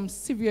she had some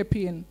severe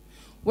pain.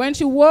 When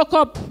she woke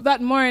up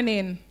that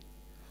morning,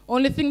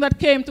 only thing that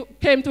came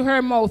to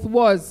her mouth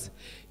was,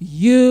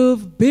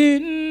 "You've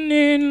been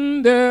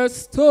in the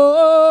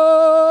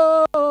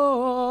storm."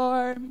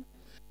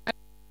 And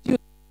you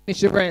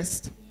finish the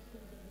rest.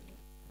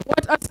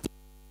 What a story.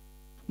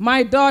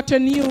 My daughter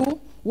knew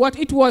what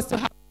it was to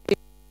have.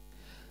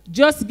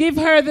 Just give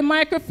her the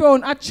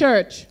microphone at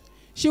church.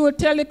 She would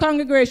tell the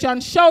congregation,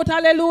 "Shout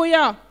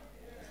hallelujah."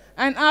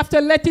 And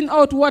after letting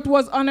out what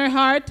was on her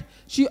heart,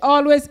 she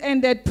always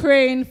ended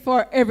praying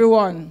for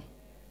everyone.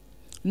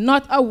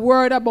 Not a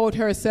word about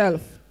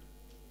herself.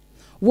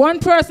 One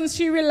person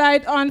she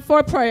relied on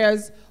for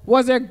prayers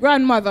was her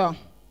grandmother,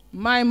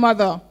 my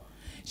mother.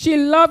 She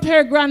loved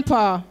her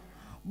grandpa,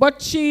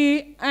 but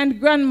she and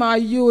grandma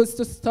used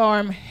to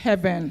storm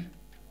heaven.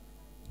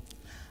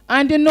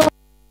 And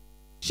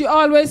she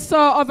always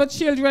saw other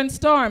children's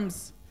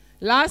storms.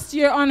 Last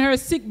year on her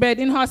sickbed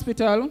in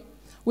hospital,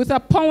 with a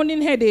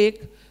pounding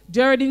headache,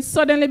 Jerodene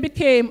suddenly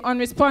became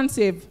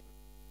unresponsive.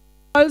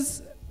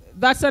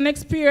 That's an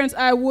experience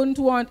I wouldn't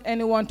want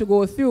anyone to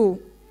go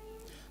through.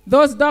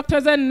 Those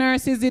doctors and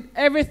nurses did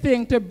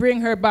everything to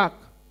bring her back.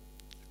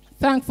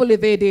 Thankfully,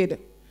 they did.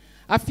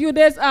 A few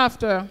days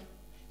after,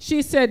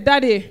 she said,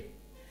 "Daddy,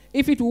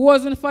 if it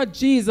wasn't for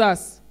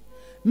Jesus,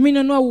 me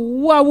no know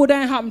what would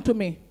have happened to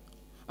me.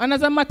 And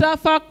as a matter of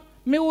fact,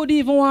 me would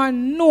even want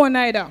no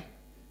neither."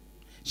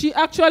 She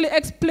actually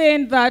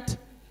explained that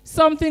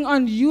something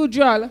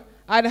unusual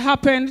had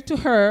happened to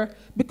her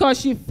because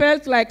she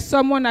felt like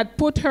someone had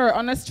put her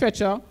on a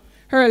stretcher,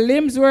 her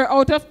limbs were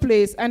out of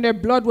place, and her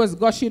blood was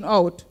gushing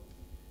out.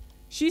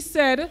 She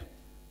said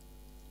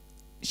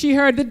she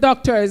heard the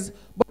doctors,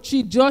 but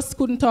she just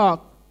couldn't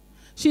talk.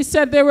 She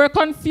said they were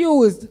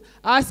confused,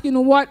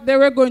 asking what they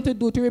were going to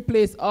do to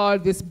replace all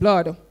this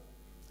blood.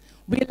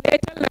 We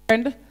later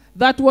learned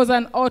that was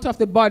an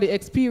out-of-the-body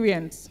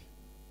experience.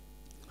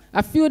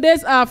 A few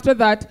days after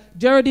that,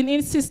 Jerodene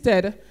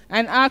insisted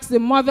and asked the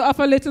mother of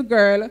a little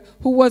girl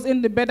who was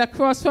in the bed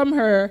across from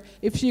her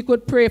if she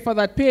could pray for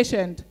that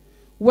patient.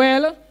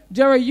 Well,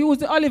 Jero used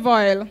the olive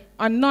oil,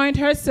 anointed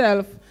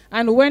herself,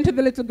 and went to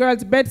the little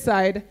girl's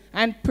bedside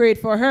and prayed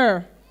for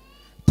her,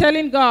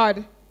 telling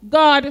God,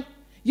 "God,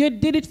 you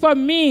did it for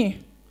me,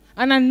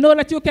 and I know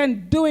that you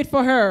can do it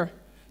for her."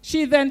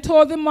 She then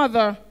told the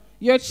mother,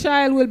 "Your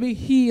child will be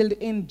healed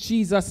in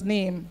Jesus'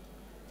 name."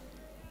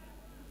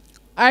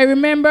 I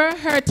remember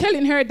her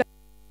telling her that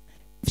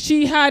if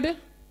she had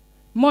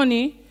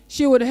money,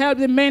 she would help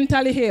the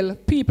mentally ill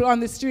people on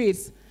the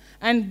streets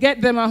and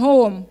get them a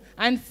home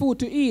and food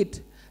to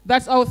eat.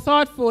 That's how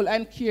thoughtful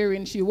and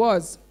caring she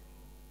was.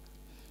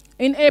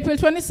 In April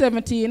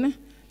 2017,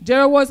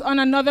 Jero was on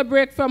another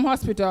break from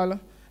hospital,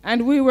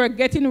 and we were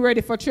getting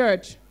ready for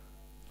church.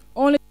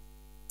 Only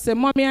say,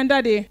 "Mommy and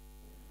Daddy,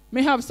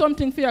 may have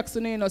something for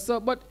you, So,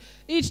 but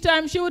each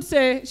time she would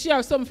say she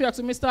have something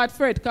for you, me start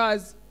fret,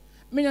 because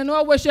I don't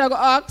know what she going to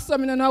ask, so I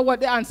don't know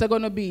what the answer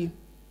going to be.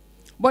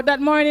 But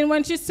that morning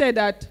when she said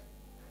that,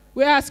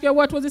 we asked her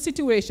what was the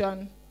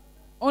situation,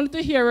 only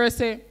to hear her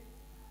say,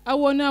 "I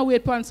want to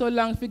wait for so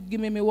long to give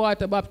me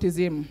water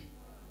baptism."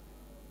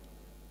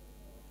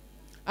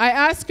 I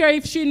asked her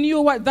if she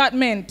knew what that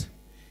meant.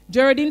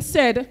 Jerodene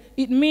said,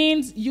 "It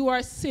means you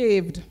are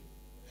saved,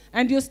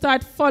 and you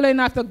start following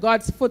after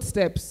God's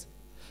footsteps.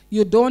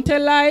 You don't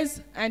tell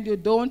lies, and you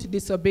don't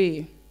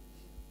disobey."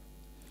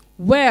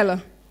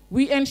 Well,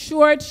 we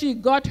ensured she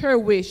got her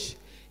wish,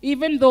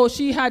 even though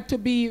she had to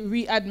be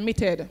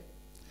readmitted.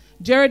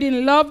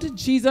 Jerodene loved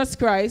Jesus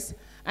Christ,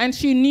 and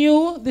she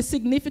knew the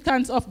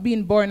significance of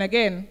being born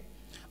again.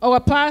 Our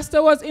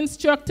pastor was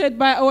instructed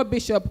by our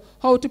bishop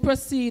how to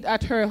proceed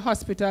at her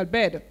hospital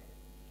bed.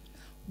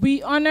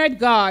 We honored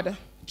God,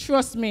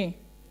 trust me.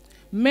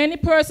 Many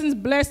persons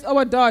blessed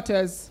our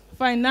daughters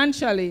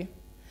financially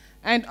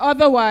and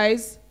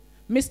otherwise.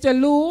 Mr.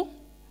 Lou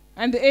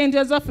and the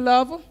Angels of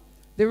Love,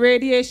 the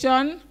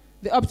Radiation,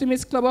 the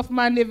Optimist Club of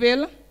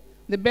Mandeville,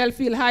 the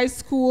Belfield High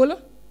School,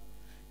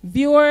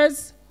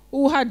 viewers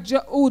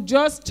who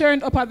just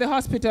turned up at the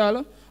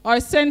hospital or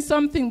sent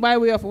something by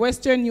way of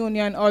Western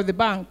Union or the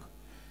bank.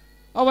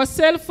 Our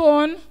cell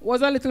phone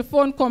was a little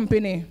phone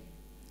company.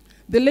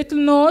 The little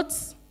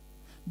notes,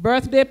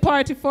 birthday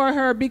party for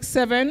her big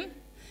 7,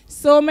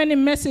 so many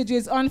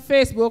messages on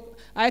Facebook,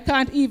 I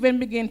can't even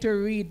begin to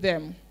read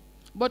them.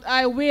 But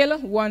I will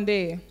one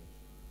day.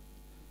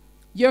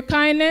 Your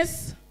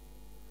kindness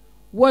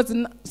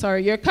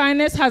your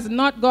kindness has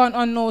not gone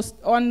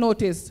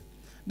unnoticed.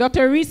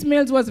 Dr. Reese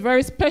Mills was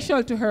very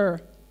special to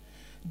her.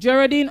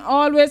 Jerodene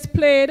always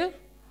played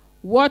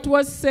what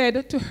was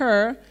said to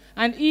her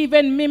and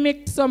even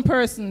mimicked some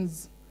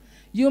persons.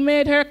 You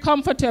made her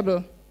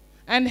comfortable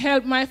and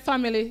helped my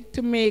family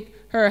to make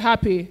her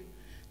happy.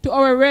 To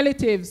our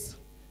relatives,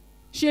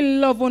 she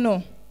love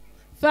you.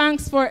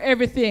 Thanks for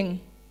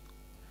everything.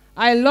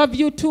 I love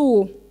you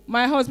too.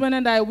 My husband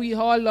and I, we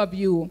all love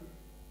you.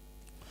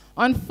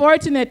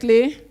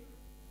 Unfortunately,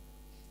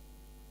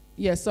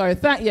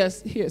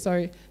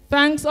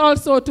 thanks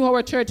also to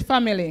our church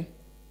family.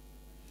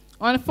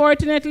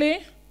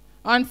 Unfortunately,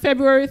 on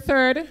February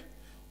 3rd,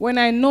 when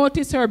I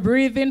noticed her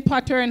breathing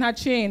pattern had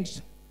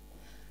changed,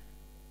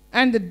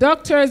 and the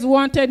doctors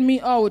wanted me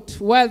out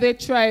while they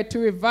tried to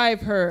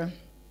revive her,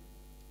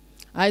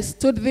 I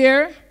stood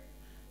there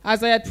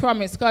as I had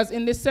promised, because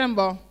in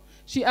December,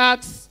 she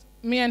asked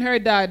me and her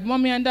dad,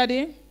 Mommy and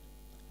Daddy,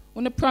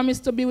 want to promise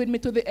to be with me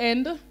to the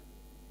end?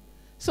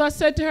 So I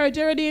said to her,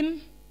 Jerodene,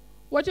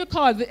 what you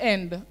call the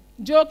end?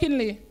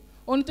 Jokingly,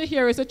 only to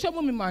hear her say,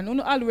 trouble me, man, you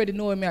already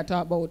know what I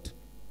talk about.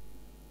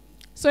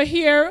 So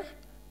here,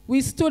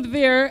 we stood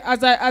there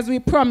as we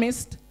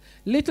promised.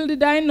 Little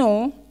did I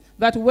know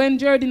that when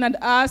Jerodene had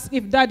asked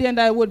if Daddy and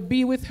I would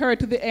be with her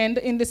to the end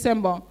in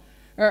December,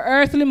 her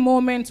earthly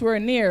moments were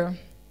near.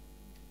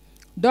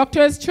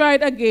 Doctors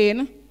tried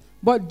again,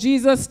 but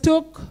Jesus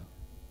took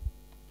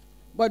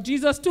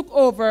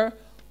over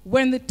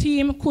when the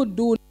team could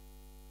do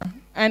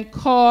and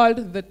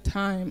called the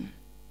time.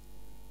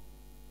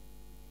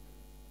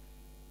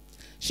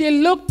 She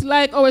looked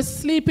like our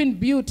sleeping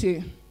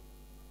beauty.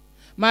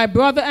 My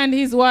brother and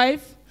his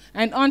wife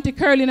and Auntie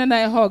Caroline and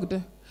I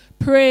hugged,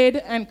 prayed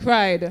and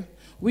cried.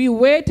 We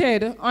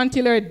waited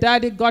until her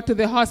daddy got to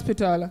the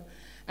hospital,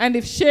 and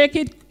if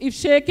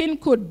shaking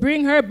could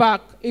bring her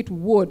back, it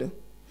would.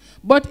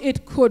 But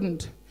it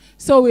couldn't.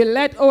 So we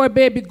let our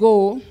baby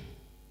go.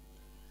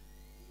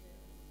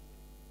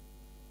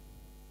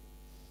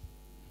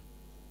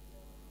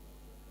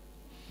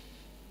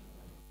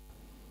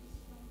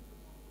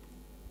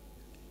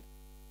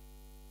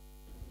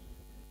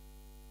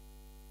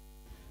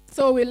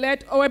 So we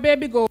let our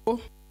baby go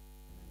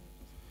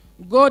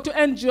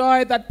to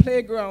enjoy that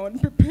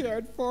playground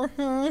prepared for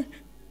her.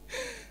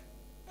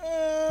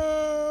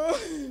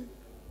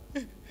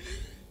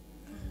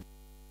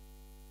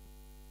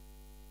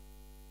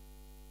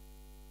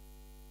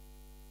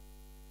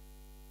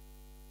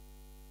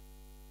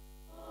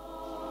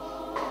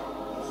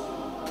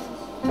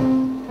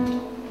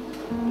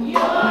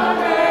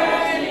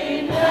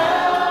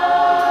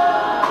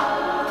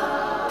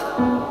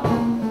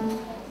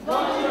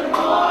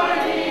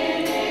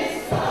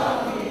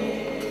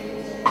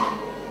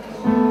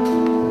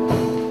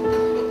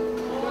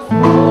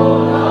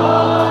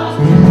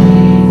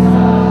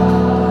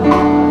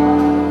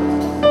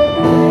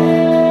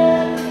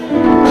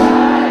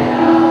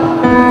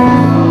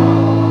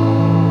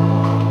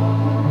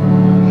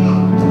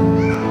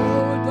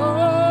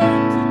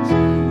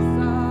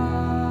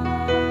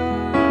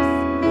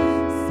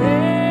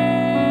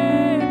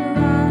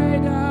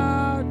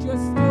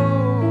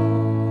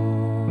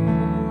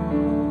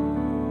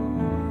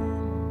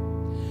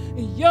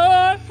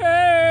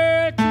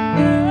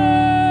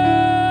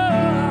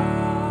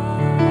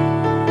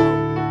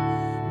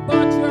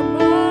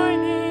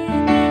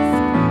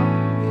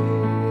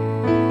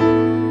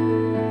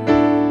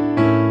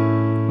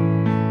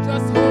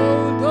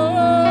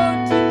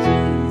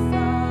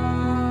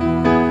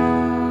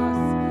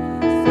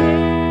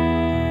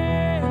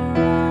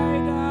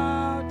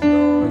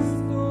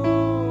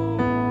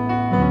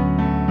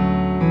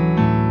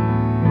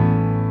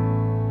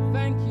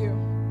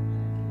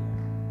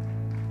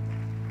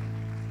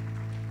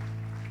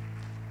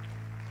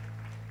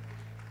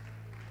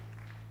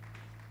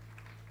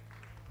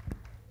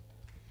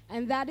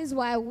 And that is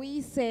why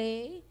we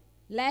say,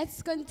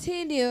 let's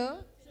continue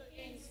to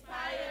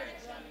inspire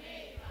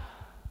Jamaica.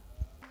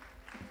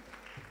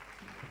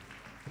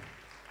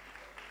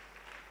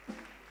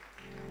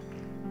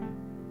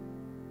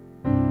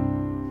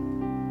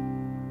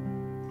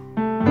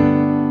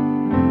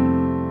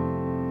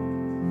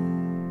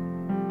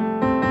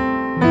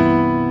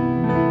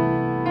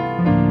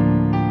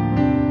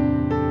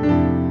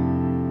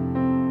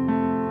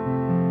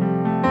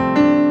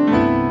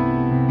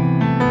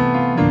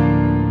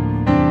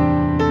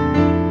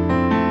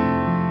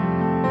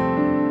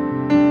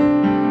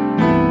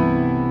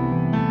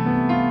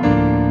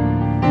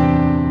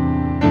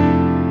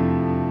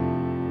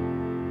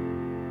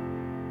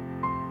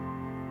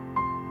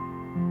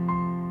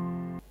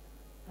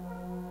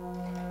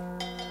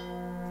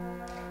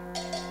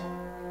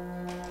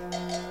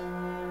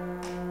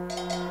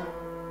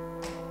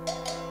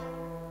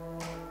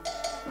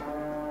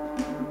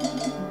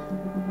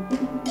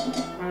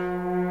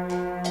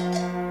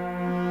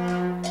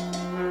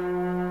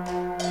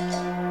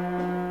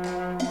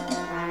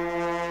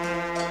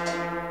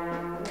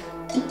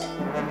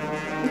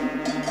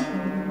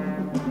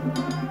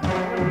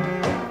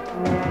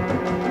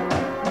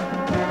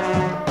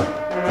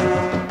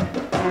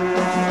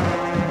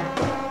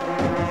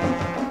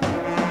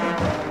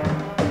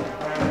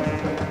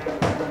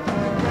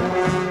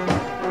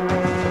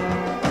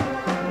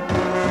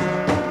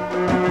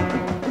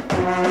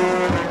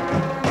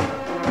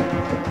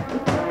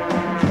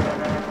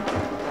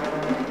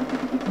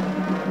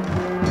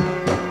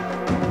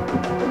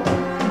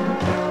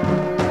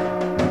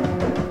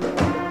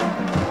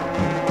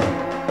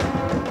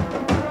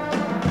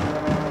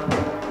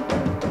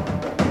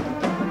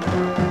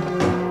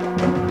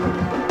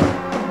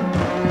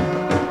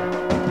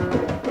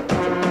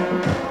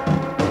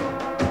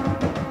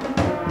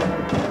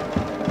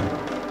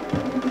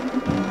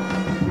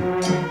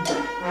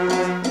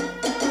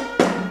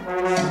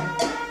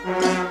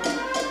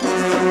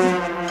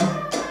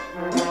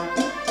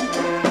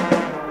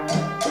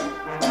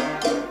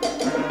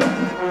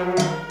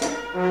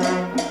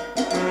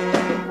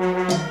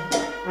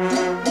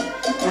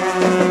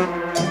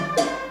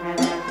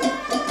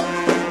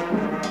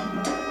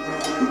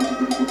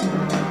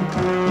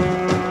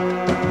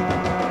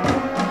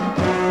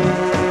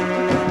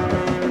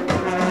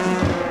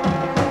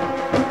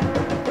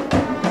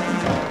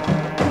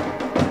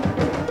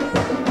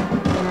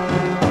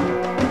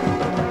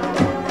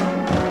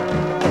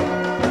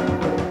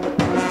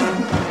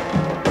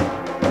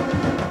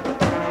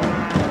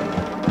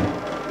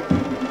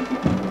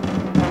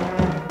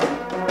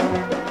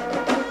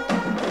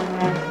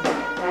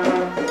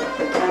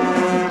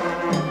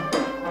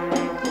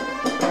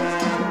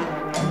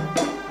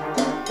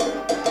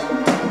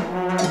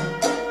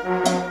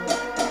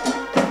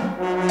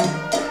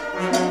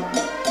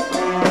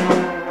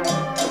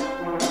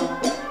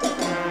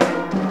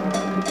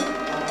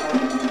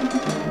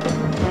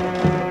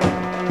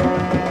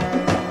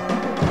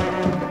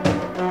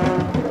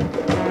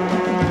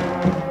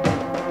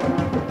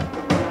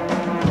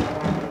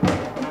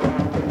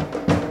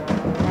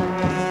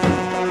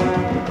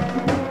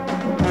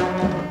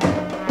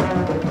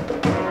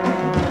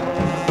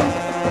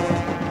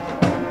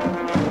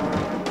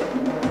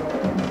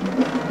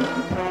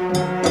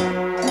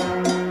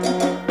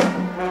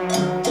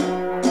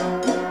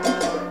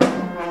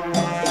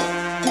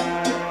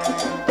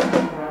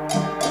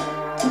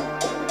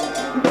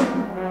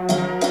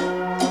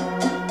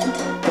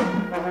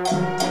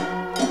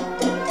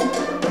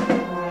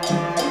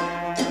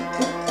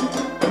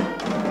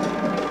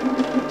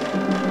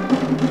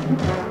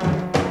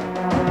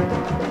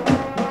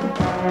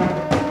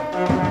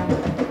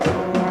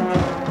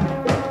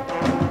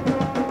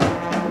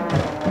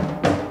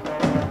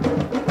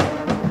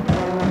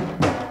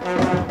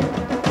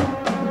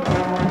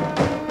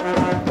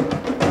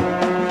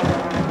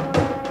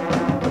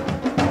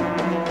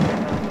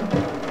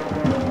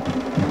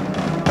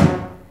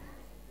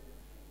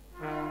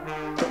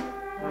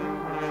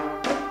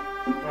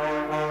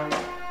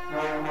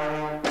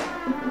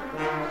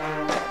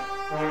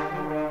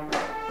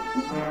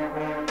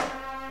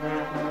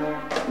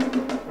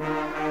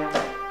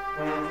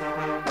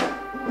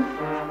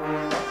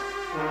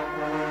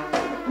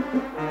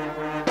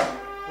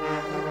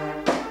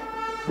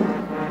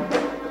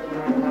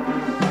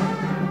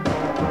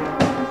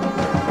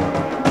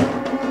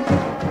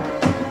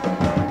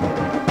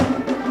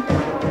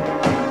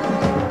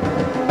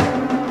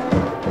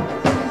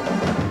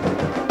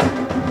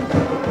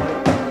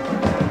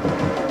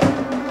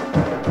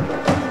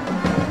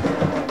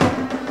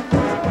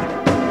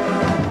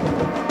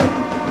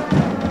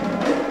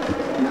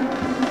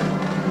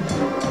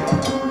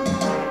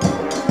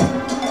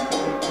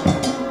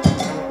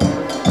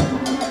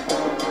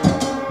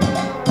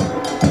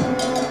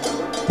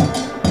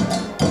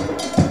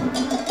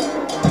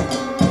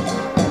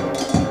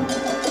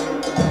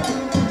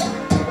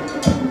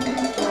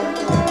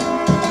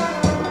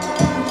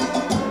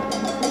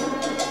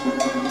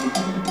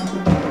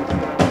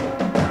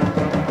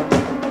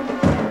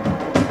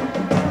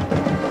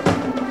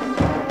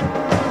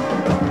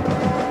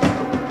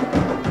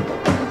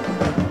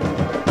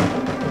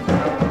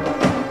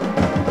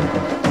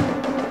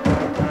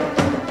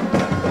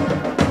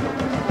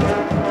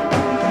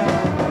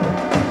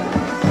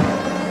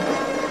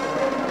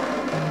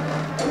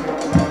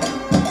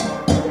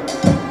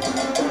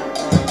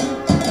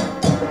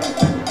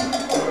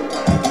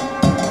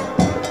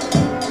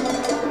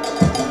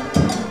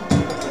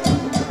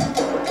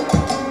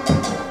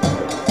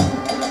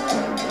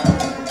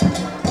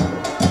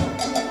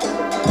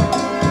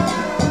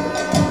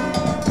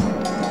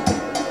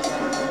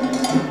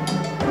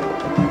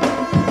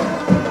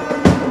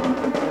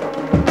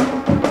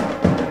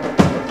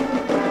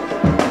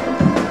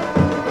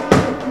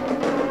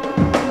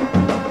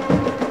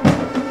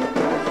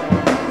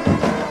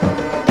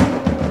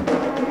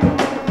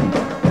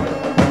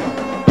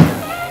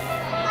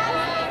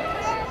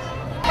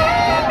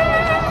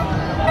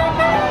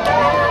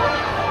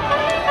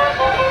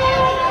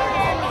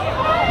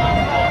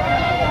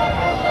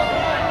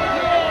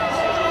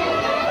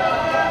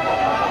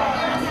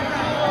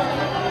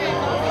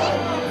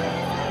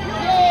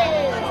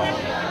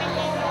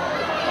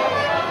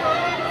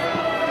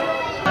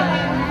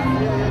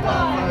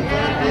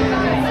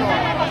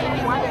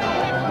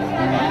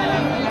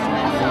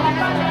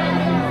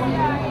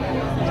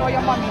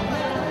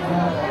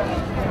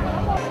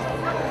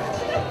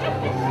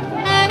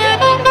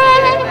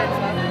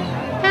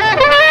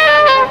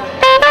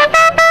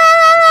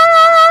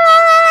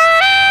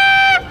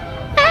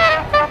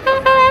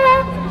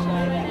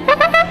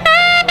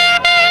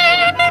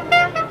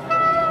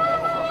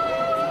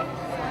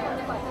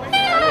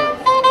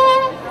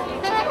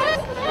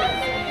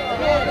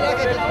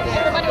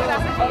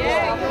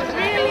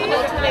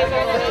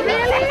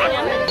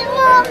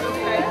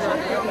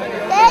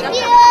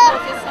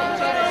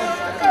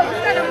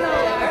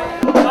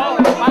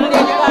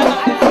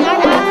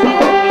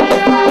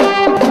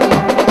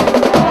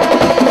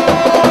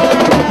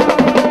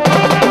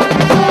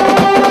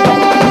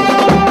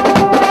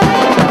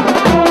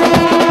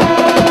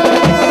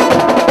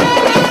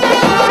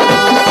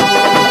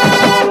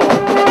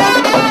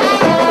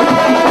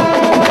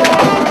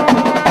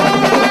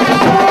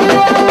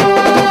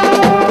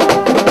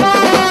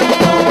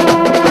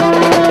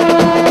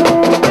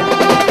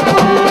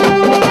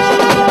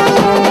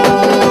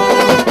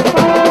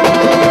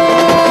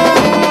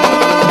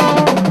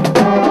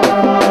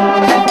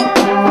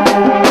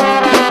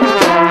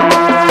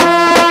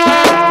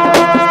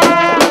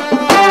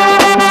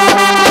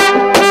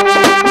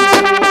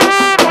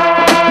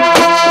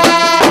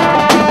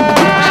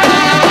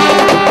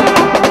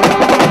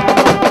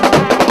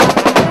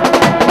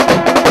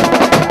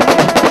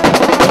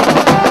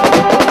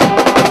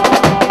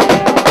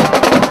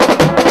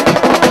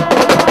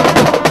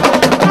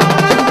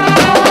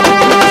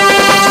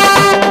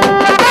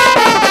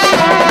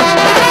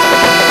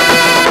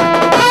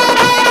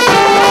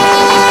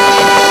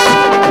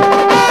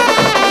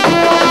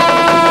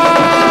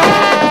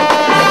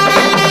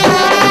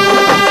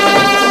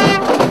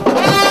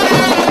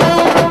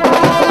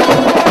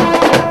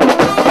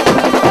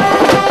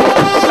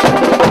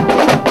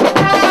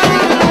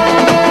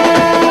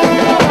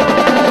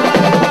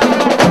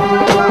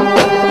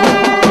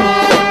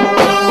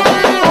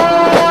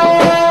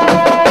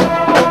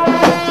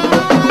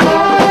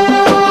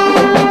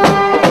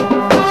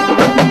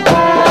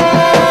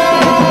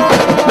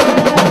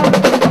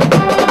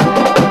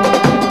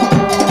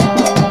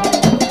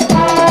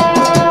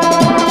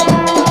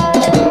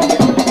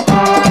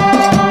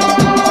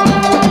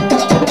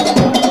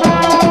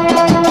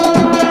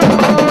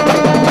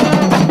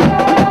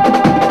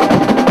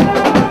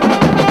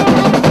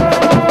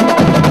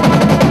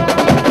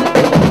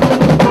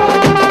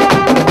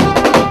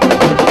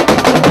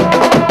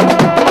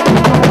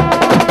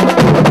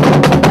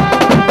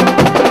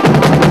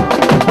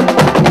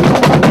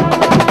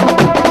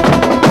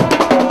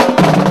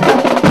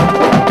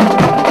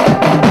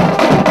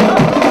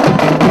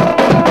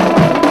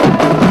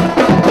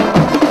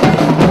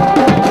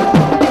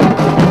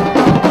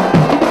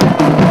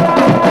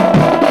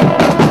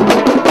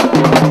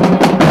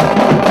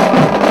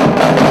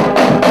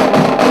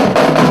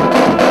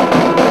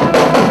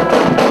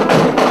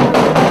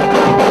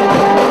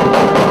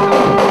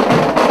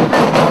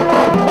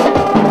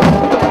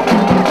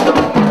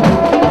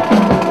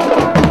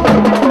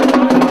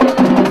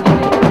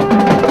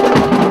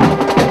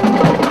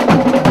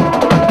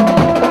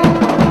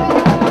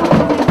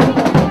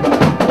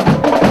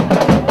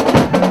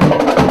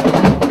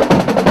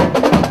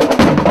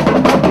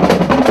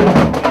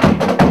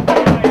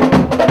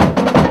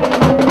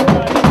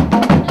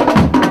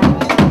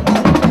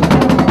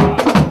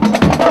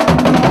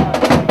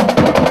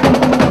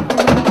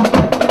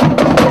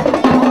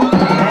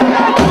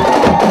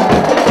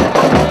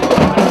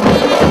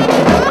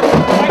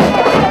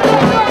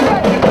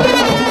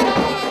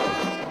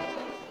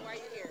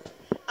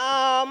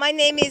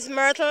 name is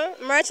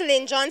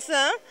Myrtlein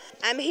Johnson.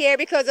 I'm here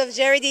because of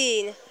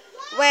Jerodene.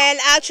 Well,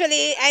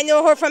 actually, I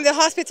know her from the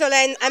hospital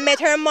and I met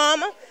her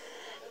mom.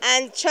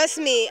 And trust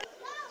me,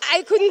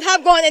 I couldn't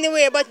have gone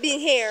anywhere but being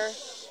here.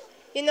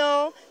 You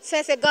know, so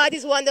I said, God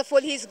is wonderful,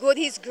 He's good,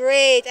 He's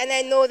great. And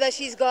I know that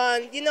she's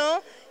gone, you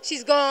know,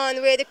 she's gone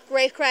where the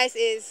great Christ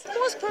is.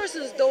 Most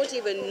persons don't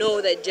even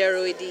know that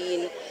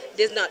Jerodene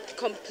does not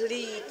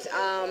complete,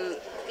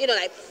 you know,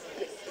 like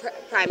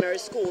primary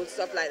school,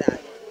 stuff like that.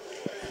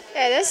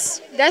 Yeah,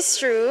 that's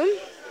true.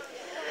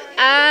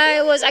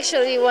 I was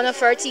actually one of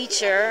her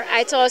teachers.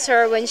 I taught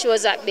her when she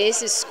was at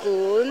basic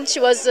school.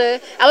 I was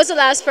the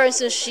last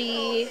person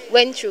she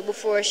went through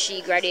before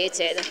she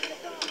graduated.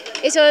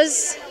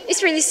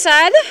 It's really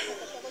sad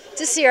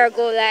to see her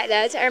go like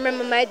that. I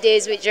remember my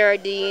days with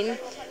Jerodene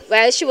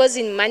while she was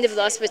in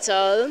Mandeville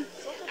Hospital.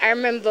 I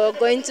remember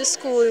going to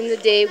school in the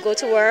day, go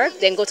to work,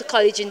 then go to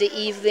college in the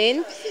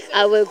evening.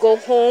 I will go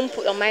home,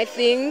 put on my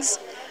things,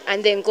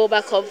 and then go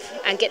back up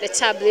and get the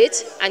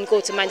tablet and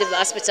go to Mandeville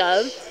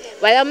Hospital.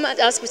 While I'm at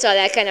the hospital,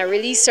 I kind of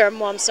release her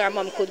mom so her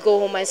mom could go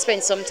home and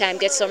spend some time,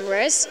 get some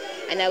rest.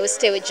 And I would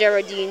stay with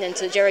Jerodene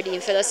until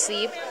Jerodene fell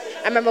asleep.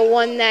 I remember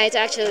one night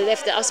I actually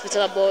left the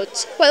hospital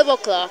about 12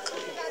 o'clock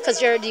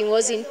because Jerodene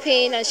was in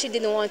pain and she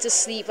didn't want to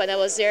sleep, and I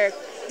was there,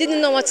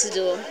 didn't know what to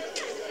do.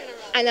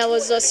 And I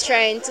was just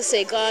trying to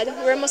say, God,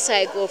 where must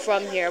I go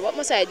from here? What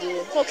must I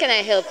do? How can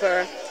I help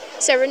her?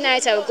 So every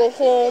night I would go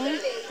home,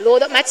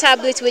 load up my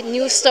tablet with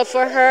new stuff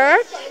for her,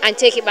 and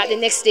take it back the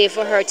next day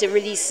for her to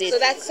release it. So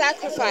that's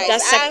sacrifice.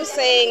 I'm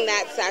saying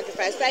that's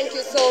sacrifice. Thank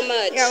you so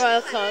much. You're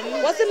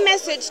welcome. What's the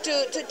message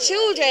to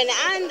children?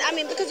 And I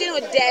mean, because you know,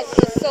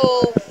 death is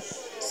so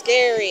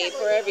scary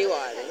for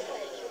everyone.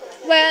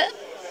 Well,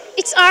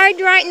 it's hard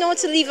right now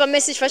to leave a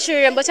message for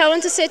children, but I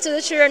want to say to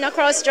the children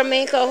across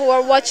Jamaica who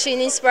are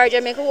watching, Inspire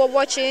Jamaica, who are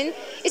watching,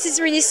 it is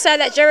really sad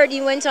that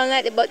Jerodene went on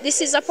like that, but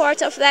this is a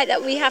part of life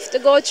that we have to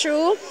go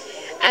through.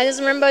 I just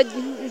remember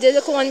the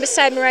little one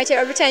beside me right here,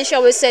 every time she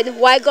always said,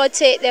 why God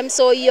take them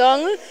so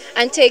young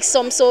and take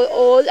some so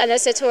old? And I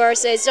said to her,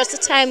 it's just the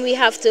time we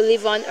have to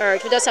live on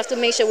earth. We just have to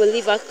make sure we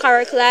live a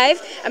correct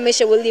life and make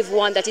sure we live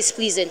one that is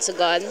pleasing to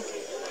God.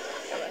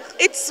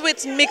 It's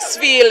with mixed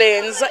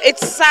feelings.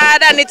 It's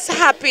sad and it's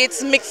happy.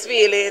 It's mixed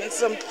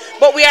feelings.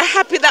 But we are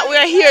happy that we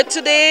are here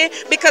today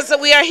because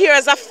we are here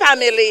as a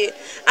family.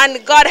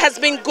 And God has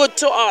been good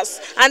to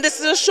us. And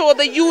this is to show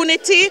the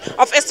unity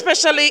of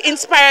especially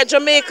Inspire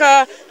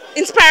Jamaica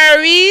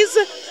inspirees.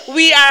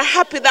 We are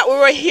happy that we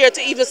were here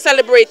to even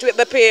celebrate with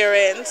the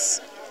parents.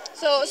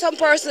 So some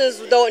persons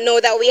don't know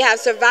that we have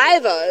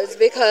survivors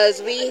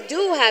because we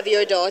do have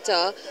your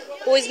daughter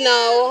who is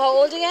now, how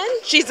old again?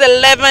 She's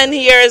 11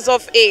 years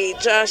of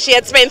age. She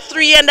had spent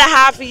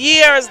 3.5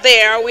 years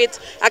there with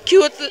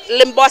acute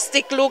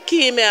lymphoblastic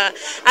leukemia.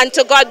 And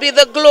to God be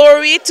the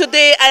glory.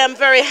 Today I am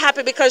very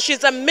happy because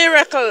she's a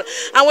miracle.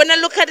 And when I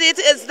look at it,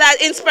 is that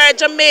Inspire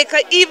Jamaica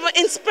even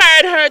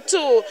inspired her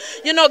to,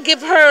 you know,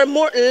 give her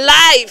more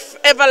life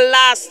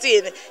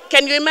everlasting.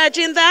 Can you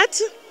imagine that?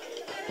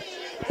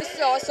 We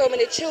saw so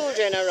many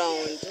children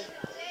around.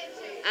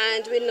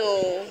 And we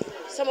know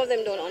some of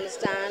them don't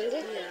understand,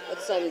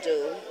 but some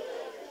do.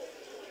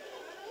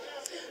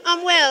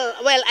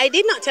 Well, I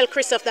did not tell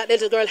Christoph that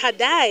little girl had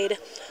died.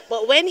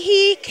 But when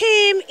he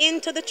came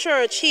into the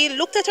church, he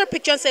looked at her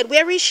picture and said,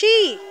 where is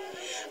she?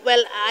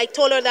 Well, I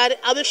told her that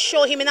I will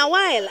show him in a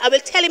while. I will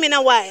tell him in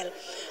a while.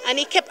 And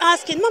he kept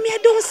asking, Mommy, I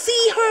don't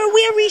see her.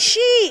 Where is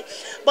she?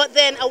 But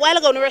then a while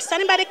ago, when we were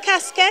standing by the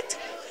casket,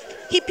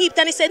 he peeped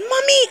and he said,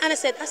 Mommy. And I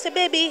said,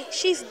 baby,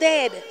 she's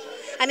dead.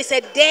 And he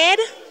said, dead?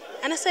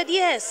 And I said,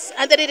 yes.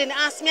 And then he didn't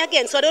ask me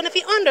again. So I don't know if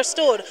he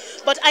understood.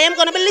 But I am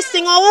going to be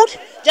listening out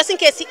just in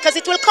case, because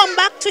it will come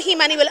back to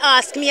him and he will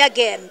ask me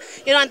again.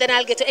 You know, and then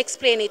I'll get to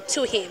explain it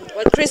to him.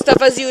 Well,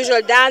 Christoph, as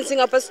usual, dancing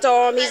up a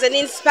storm. He's an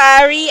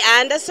inspiree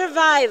and a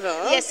survivor.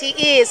 Yes, he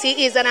is.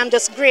 He is. And I'm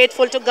just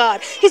grateful to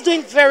God. He's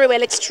doing very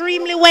well,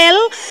 extremely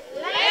well.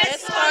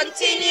 Let's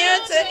continue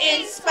to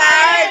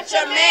inspire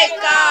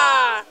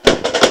Jamaica.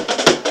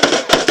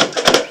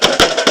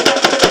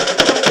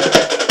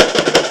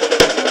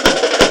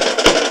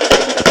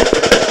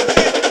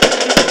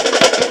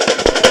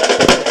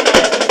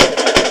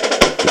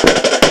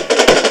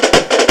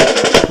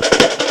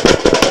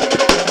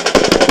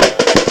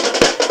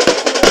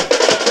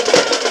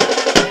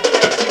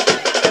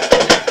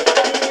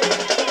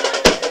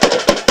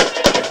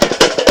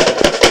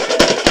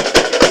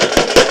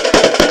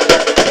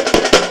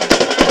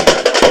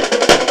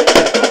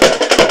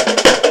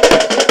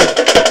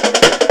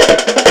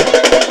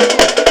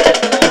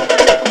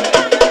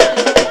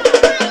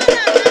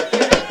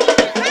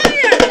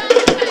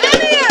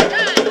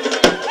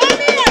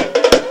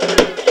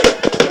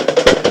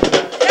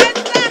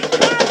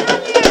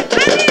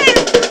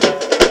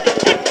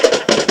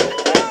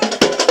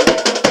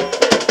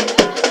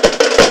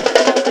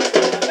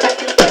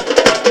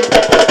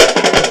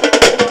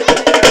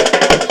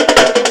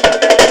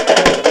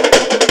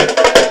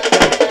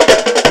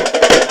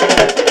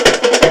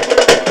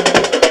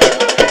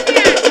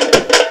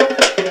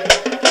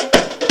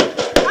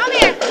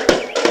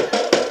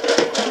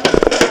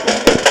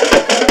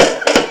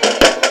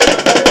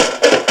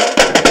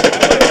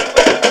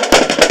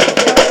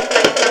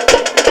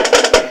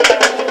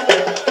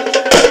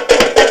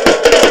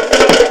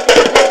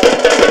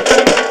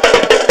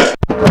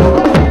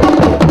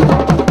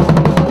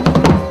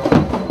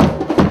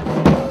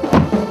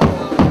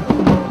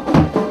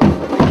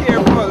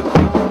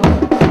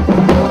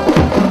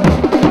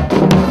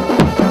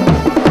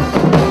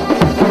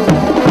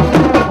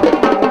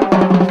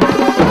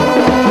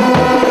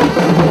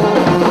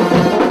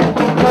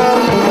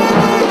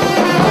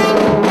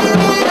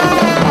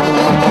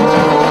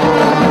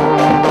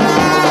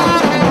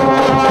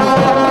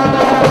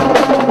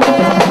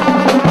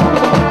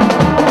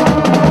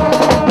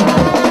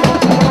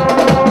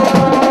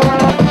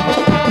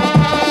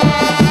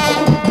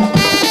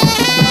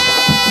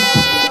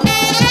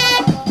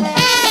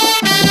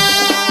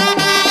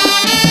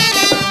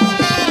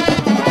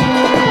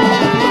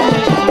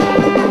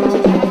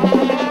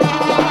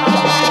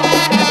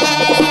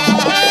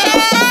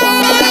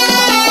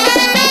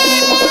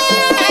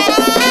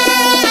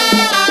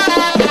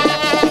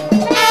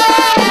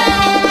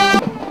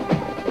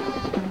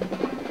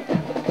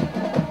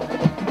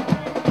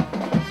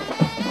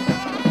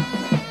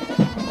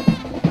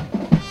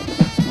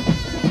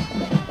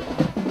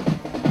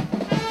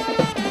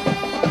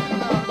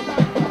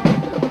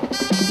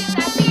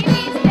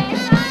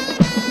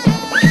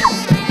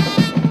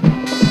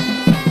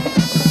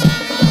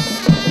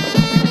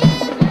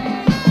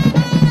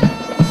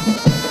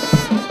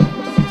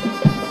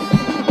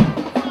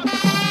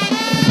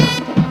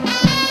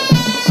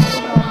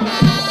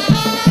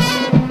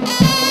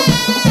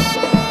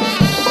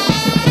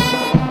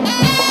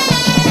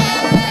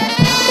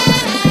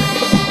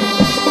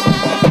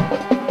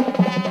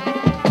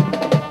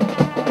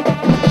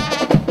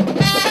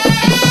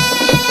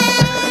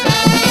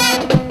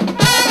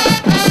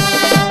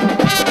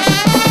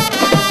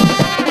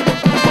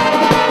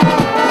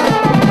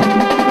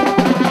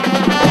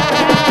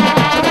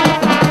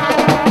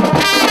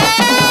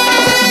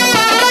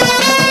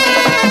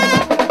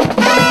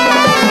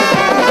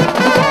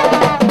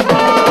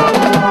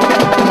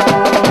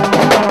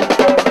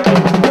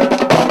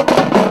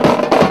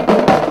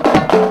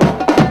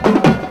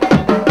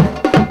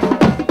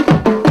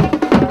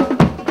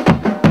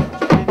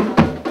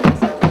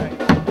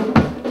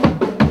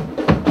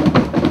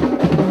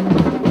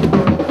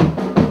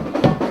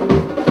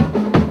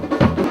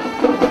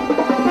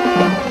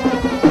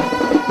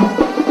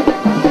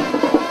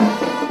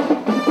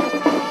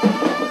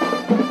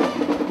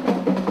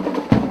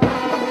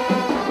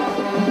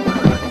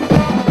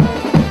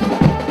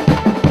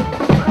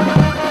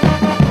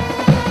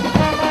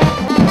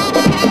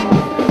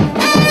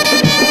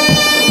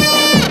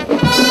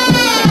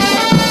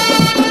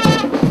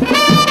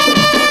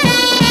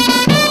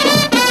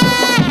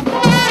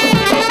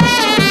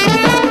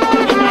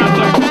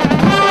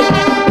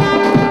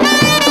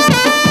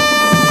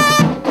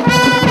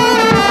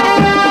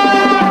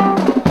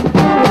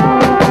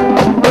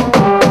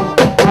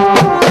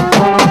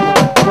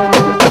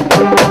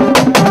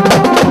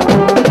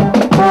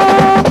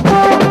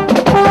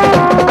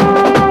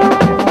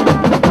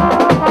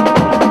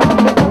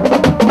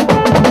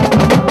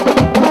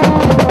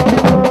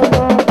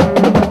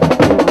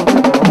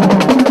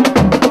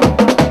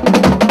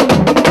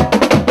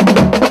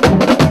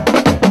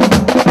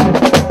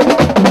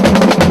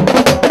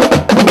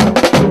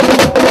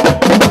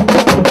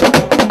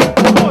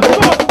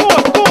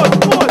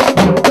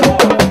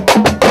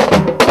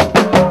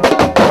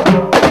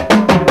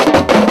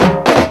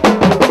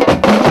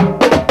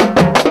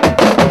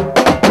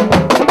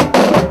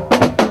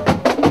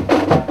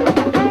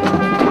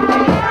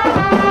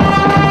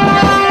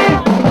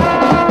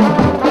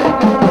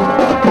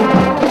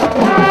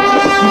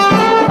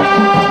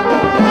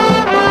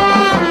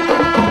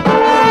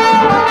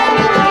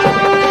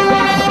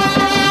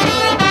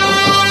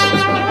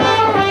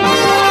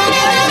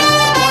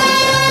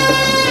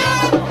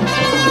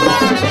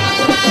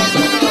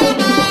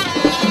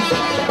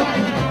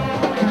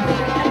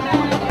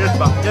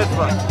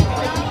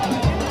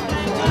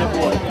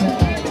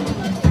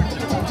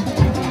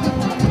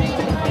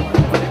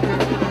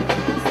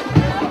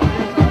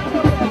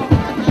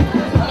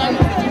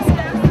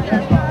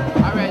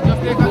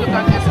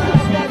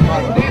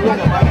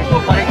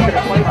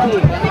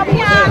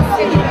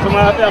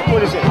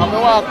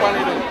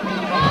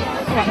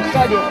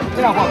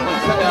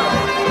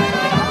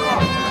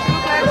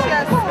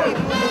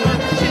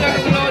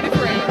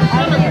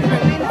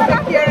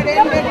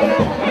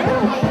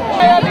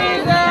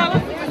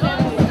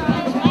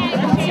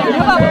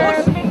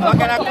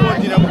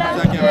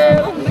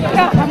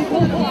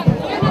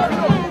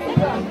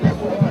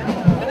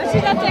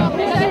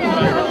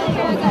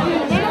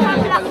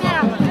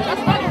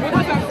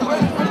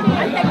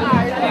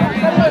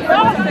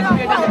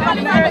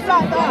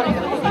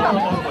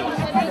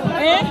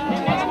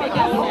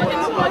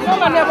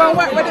 Never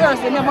work with the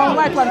earth, never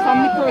white one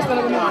from me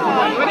personally.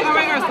 What do you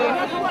bring earth?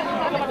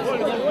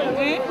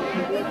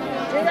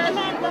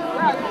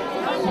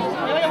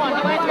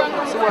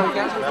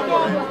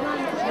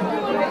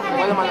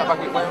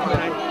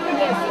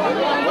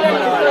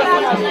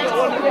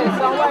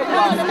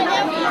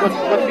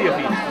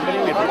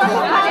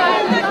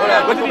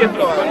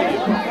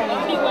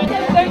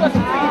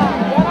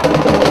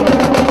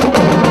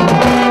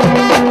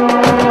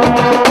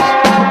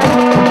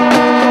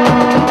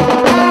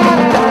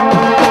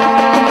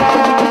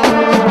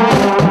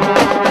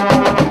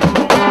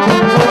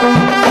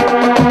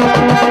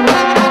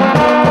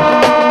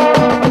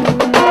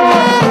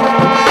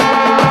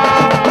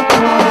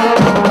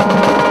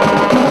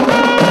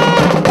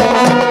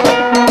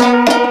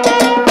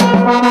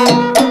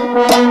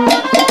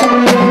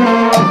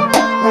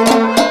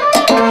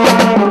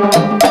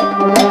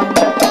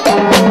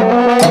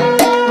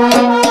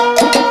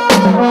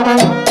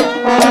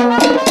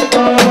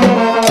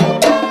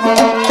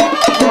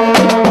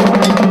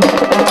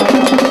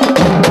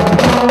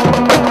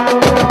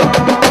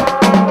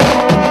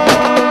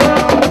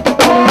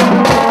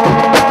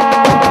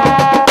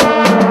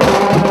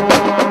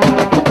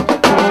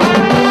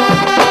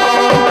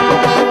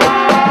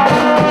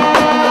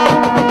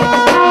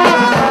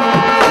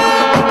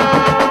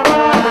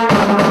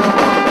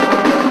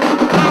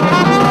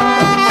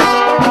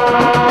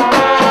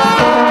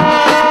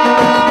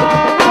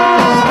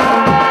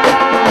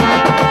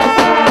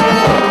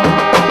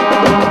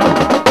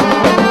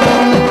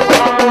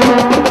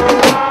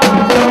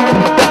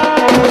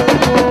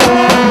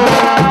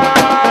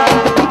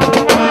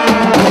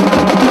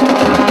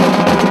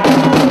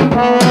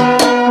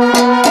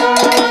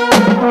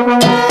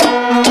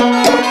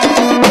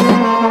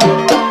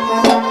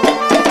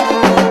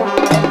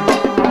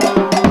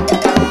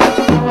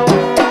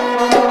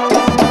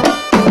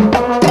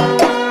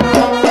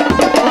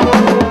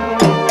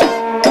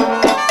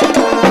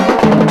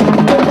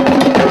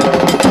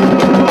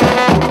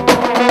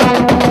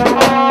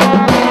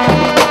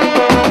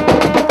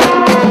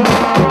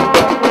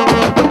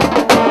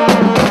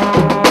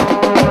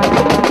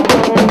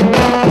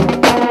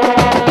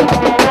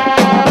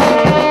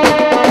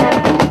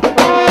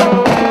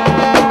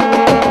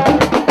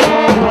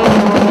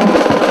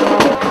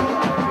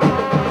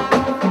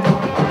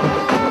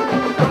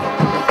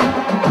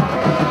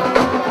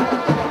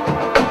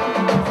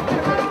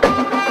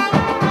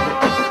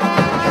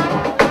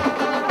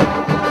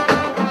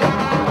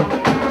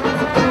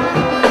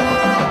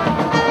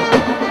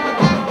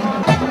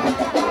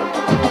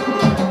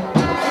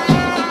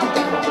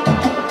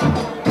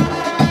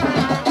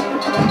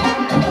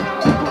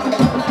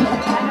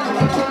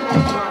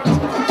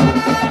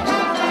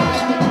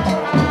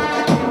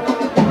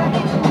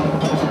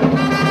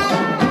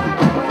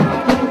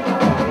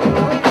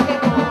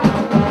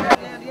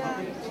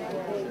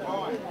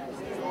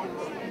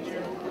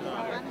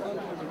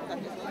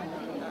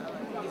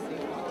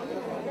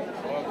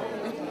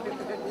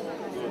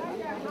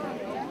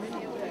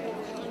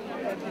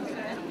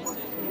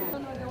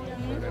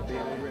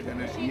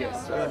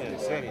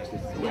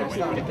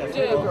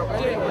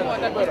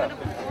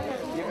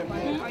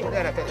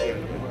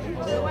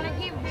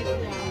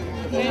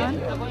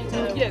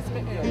 Yes,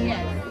 sir.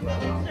 Yes.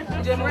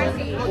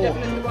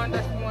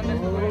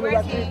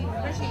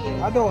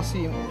 I don't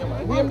see him.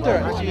 William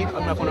turn.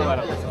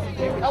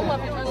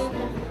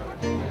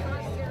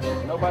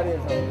 Nobody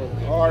else.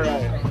 All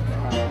right.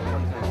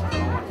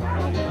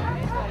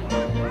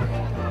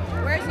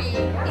 Where is he?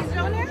 He's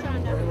down there?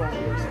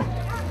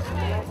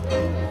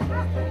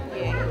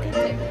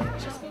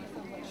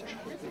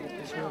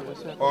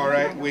 All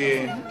right,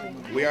 we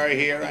are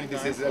here, and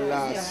this is the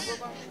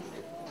last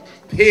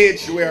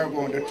page we are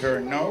going to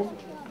turn now.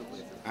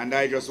 And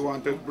I just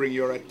want to bring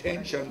your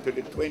attention to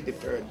the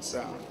 23rd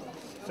Psalm,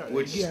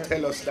 which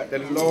tells us that the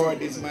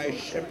Lord is my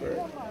shepherd,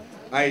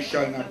 I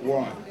shall not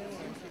want.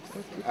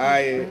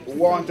 I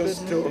want us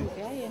to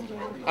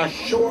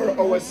assure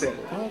ourselves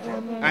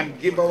and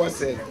give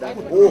ourselves that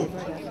hope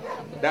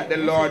that the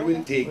Lord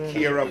will take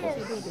care of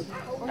us.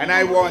 And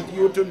I want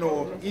you to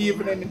know,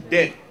 even in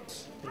death,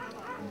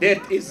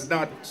 death is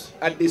not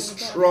a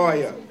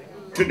destroyer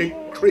to the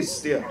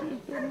Christian.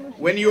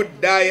 When you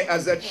die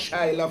as a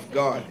child of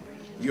God,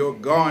 you're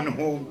gone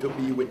home to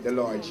be with the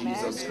Lord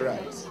Jesus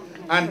Christ.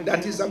 And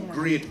that is a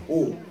great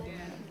hope.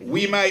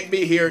 We might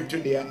be here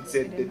today and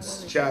say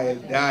this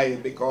child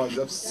died because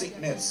of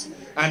sickness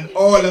and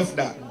all of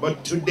that.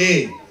 But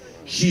today,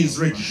 she's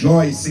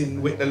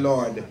rejoicing with the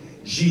Lord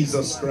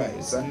Jesus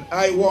Christ. And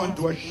I want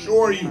to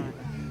assure you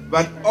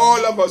that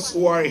all of us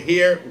who are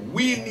here,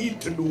 we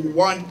need to do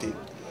one thing,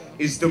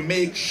 is to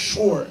make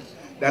sure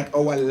that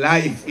our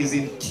life is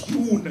in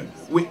tune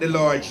with the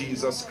Lord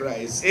Jesus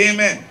Christ.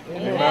 Amen.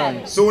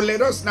 Amen. So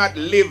let us not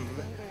live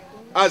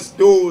as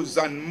those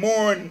and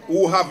mourn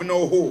who have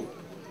no hope.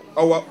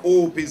 Our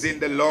hope is in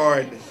the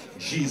Lord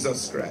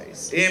Jesus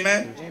Christ.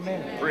 Amen.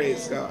 Amen.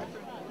 Praise God.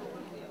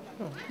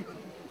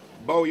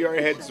 Bow your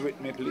heads with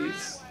me,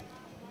 please.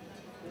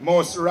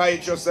 Most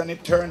righteous and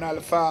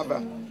eternal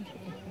Father,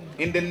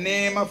 in the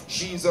name of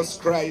Jesus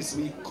Christ,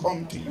 we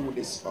come to you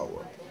this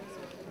hour.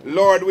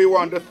 Lord, we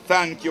want to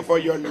thank you for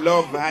your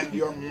love and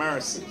your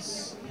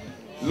mercies.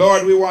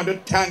 Lord, we want to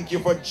thank you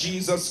for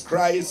Jesus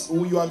Christ,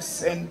 who you have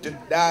sent to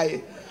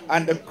die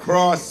on the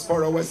cross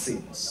for our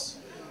sins.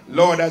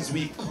 Lord, as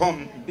we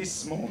come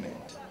this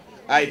moment,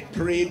 I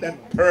pray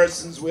that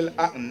persons will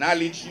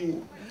acknowledge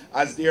you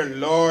as their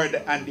Lord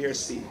and their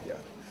Savior.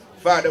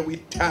 Father, we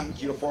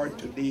thank you for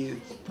today's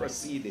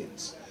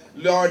proceedings.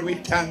 Lord, we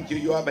thank you.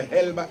 You have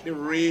held back the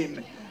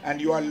rain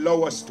and you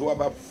allow us to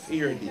have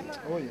feared it.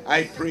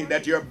 I pray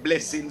that your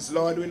blessings,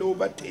 Lord, will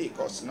overtake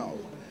us now.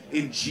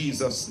 In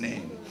Jesus'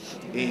 name,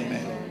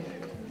 amen.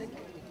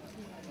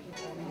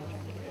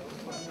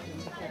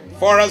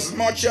 For as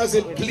much as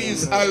it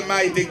pleased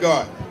Almighty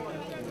God,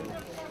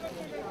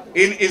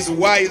 in his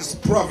wise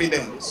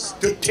providence,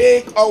 to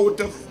take out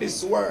of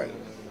this world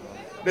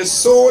the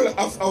soul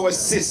of our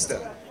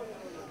sister,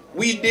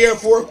 we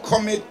therefore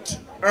commit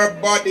her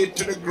body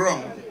to the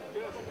ground,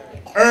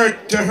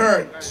 earth to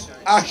earth,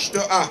 ash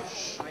to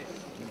ash,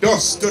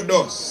 dust to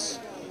dust,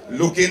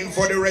 looking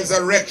for the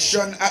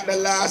resurrection at the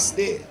last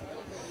day,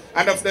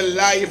 and of the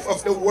life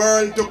of the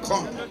world to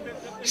come,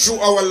 through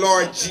our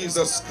Lord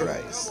Jesus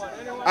Christ,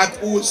 at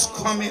whose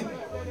coming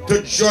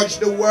to judge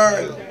the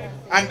world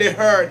and the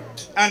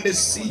earth and the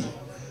sea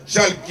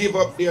shall give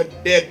up their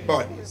dead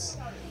bodies,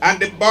 and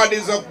the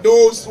bodies of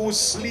those who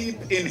sleep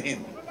in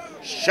him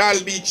shall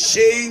be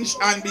changed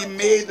and be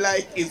made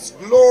like his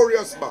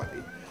glorious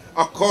body,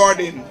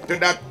 according to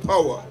that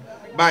power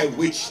by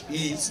which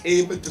he is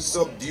able to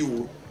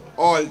subdue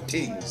all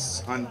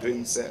things unto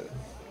himself.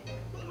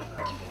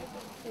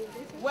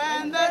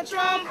 When the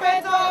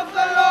trumpet of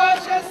the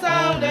Lord shall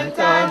sound, and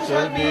time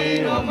shall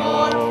be no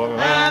more,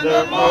 and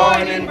the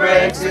morning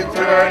breaks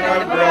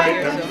eternal,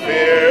 bright and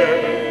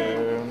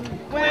fair.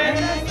 When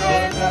the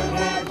stars of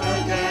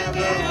heaven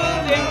gather,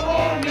 they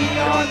hold me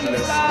on the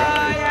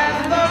sky,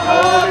 and the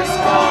roll is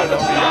called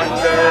up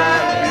yonder,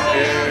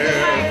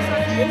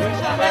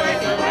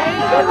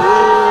 the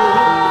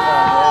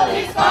roll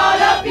is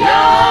called up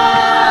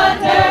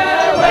yonder,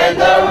 when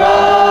the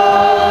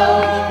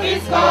roll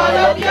is called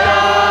up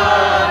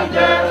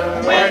yonder,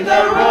 when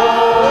the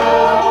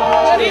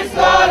roll is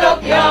called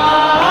up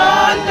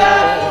yonder,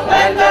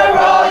 when the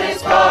roll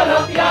is called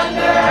up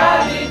yonder,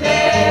 I'll be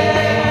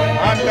there.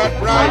 On that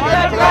bright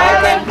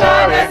and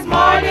glorious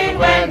morning,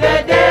 when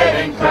the dead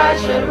in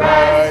Christ shall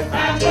rise,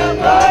 and the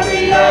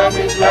glory of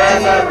his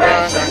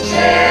resurrection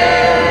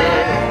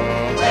share.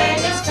 When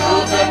his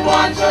chosen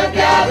ones shall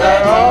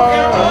gather,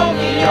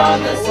 only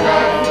on the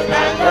sky,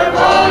 and the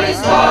roll is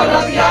called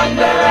up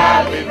yonder,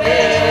 I'll be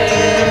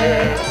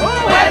there.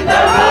 When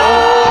the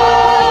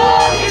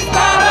roll is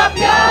called up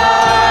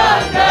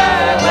yonder,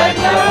 when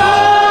the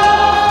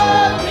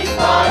roll is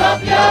called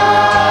up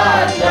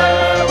yonder,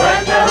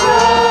 when the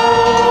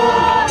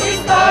roll is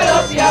called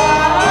up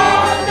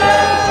yonder,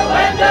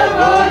 when the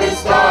roll is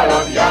called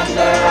up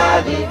yonder,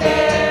 I'll be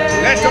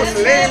there. Let us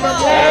labor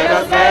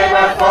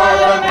for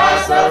the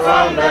Master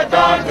from the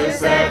dawn to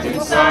setting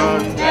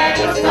sun. Let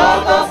us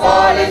talk of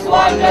all his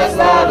wonders,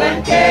 love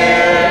and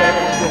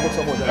care.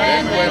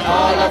 Then when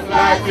all of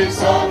life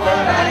is over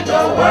and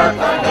the work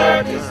on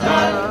earth is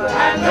done,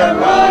 and the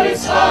road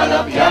is called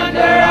up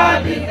yonder,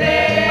 I'll be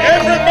there.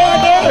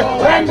 Everybody!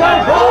 When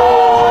the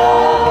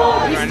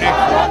road is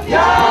called up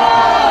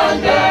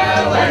yonder,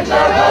 when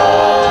the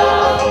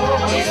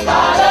road is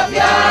called up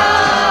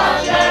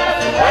yonder,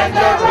 when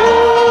the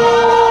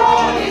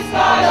road is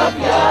called up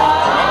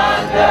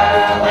yonder,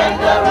 when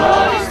the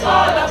road is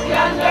called up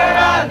yonder,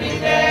 I'll be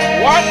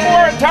there. One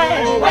more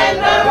time! When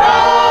the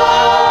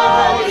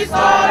road is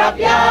called up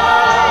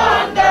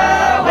yonder,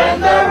 when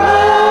the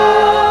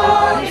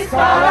road is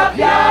called up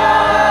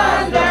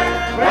yonder,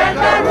 when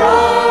the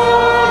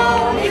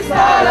road is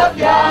called up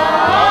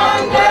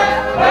yonder,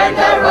 when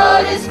the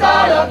road is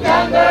called up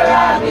yonder,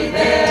 I'll be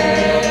there.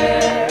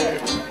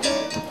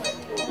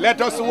 Let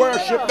us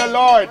worship the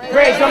Lord.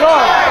 Praise the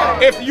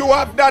Lord. If you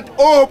have that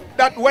hope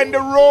that when the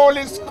roll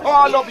is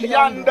called up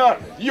yonder,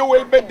 you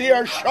will be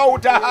there,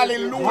 shout a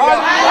hallelujah.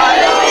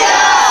 Hallelujah.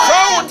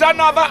 Shout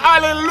another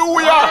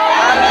hallelujah.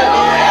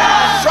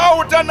 Hallelujah.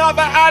 Shout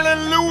another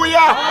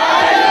hallelujah.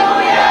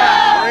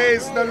 Hallelujah.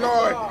 Praise the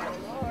Lord.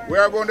 We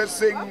are going to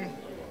sing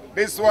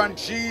this one,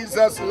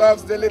 Jesus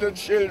loves the little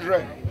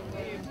children.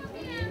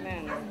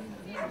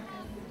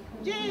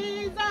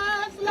 Jesus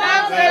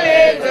loves the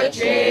little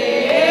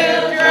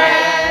children,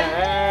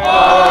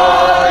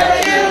 all the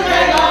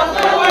children of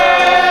the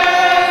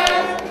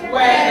world.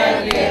 When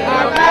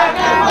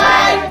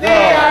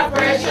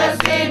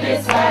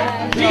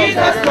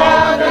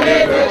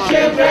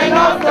children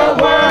of the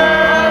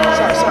world.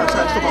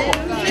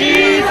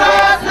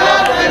 Jesus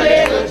loves the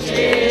little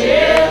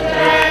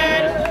children,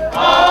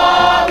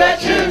 all the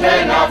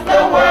children of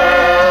the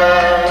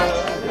world.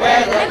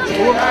 Whether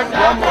good or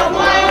black or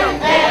white,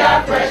 they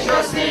are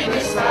precious in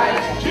His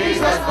sight.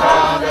 Jesus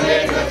loves the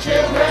little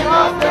children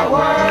of the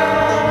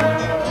world.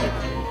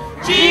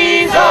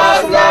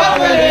 Jesus loves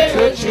the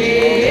little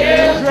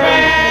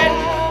children,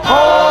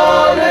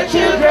 all the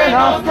children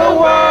of the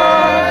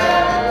world.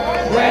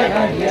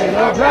 Whether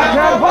yellow, black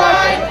or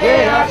white,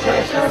 they are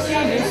precious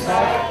in His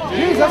sight.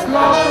 Jesus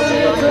loves the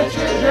little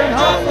children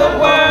of the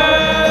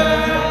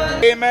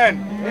world.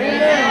 Amen.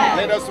 Amen.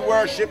 Let us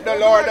worship the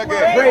Lord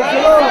again. Praise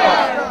the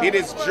Lord. It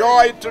is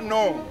joy to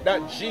know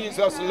that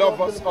Jesus loves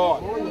us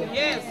all.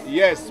 Yes.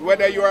 Yes,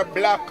 whether you are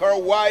black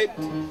or white,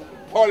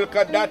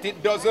 polka dot,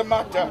 it doesn't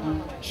matter.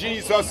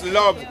 Jesus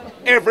loves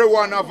every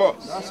one of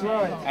us. That's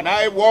right. And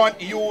I want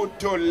you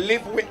to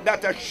live with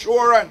that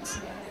assurance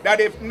that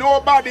if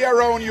nobody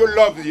around you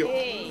loves you,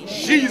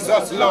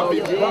 Jesus loves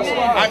you.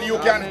 And you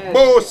can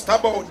boast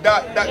about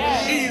that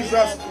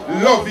Jesus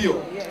loves you.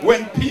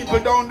 When people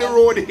down the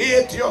road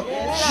hate you,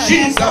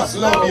 Jesus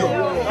loves you.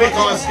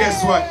 Because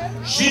guess what?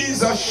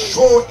 Jesus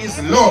showed His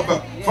love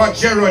for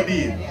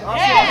Jerodene.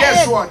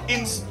 Guess what?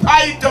 In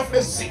spite of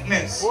the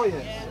sickness,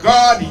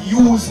 God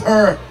used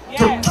her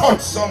to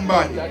touch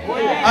somebody.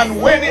 And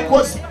when it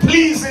was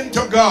pleasing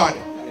to God,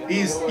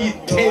 He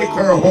take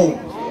her home.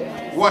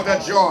 What a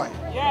joy.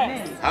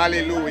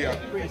 Hallelujah.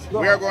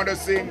 We are going to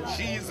sing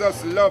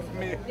Jesus loved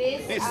me,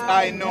 this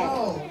I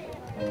know.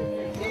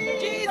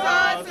 Jesus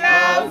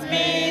loves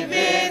me,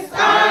 this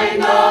I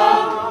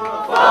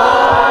know,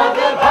 for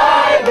the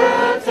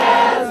Bible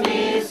tells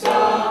me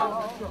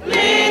so.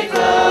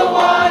 Little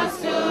ones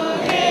to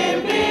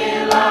Him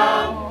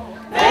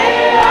belong.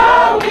 They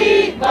are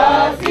weak,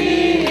 but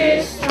He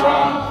is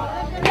strong.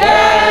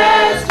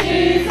 Yes,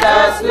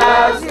 Jesus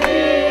loves me.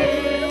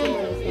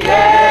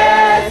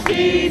 Yes,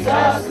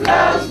 Jesus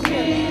loves me.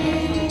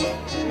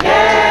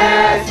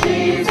 Yes,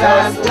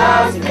 Jesus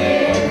loves me.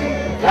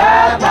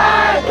 The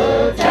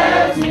Bible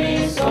tells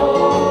me so.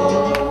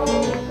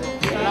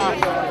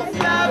 Jesus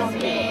loves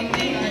me.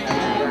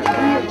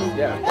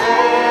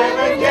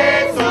 Heaven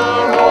gates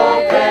are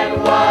open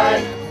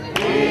wide.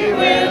 He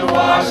will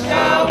wash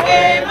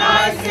away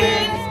my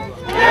sins.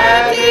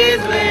 Let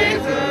His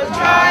little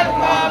child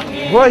come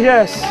in. Oh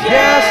yes,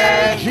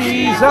 yes,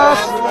 Jesus.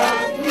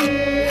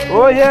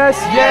 Oh yes,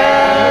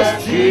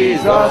 yes,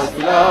 Jesus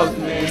loves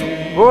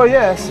me. Oh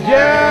yes,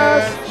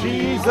 yes,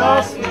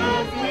 Jesus.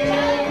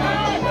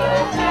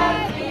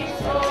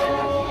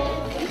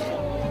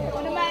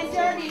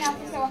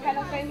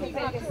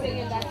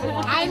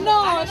 I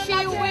know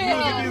she will.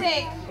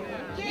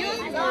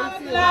 Jesus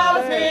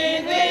loves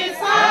me, this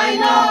I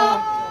know.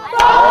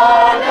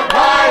 For the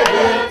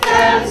Bible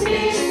tells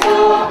me so.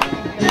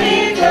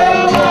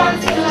 Little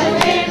ones to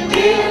Him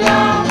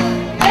belong.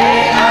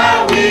 They are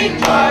weak,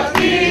 but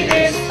He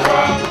is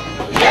strong.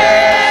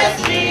 Yes,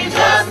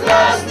 Jesus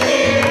loves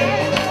me.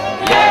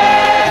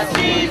 Yes,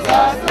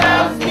 Jesus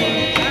loves me.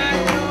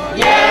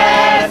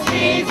 Yes,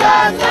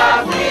 Jesus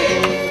loves me.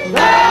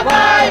 The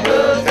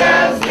Bible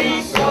tells me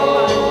so.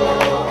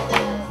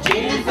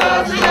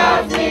 Jesus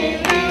loves me.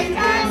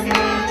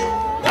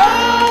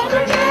 Though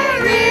the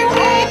very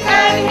weak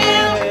and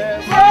heal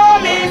from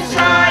His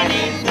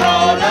shining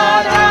throne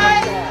on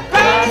high,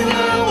 comes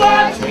to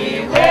watch me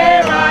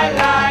where I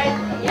lie.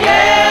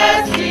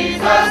 Yes,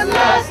 Jesus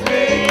loves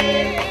me.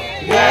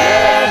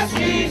 Yes,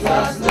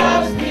 Jesus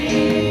loves me.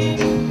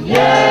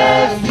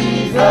 Yes,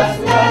 Jesus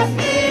loves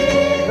me.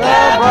 The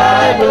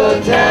Bible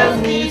tells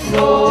me so.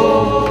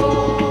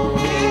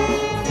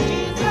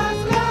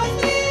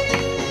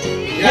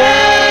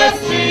 Yes,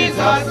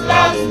 Jesus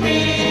loves me.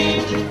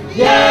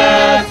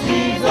 Yes,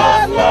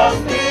 Jesus loves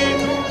me.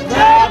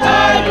 The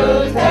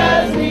Bible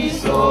tells me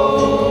so.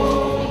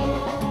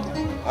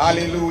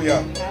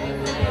 Hallelujah.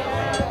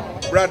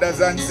 Brothers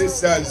and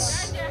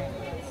sisters,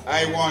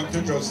 I want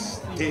to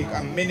just take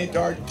a minute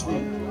or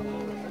two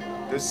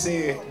to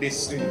say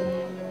this to you.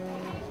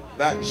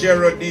 That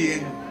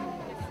Jerodene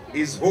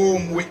is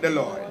home with the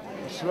Lord.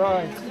 That's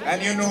right.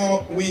 And you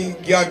know, we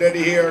gathered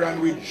here and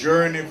we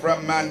journey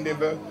from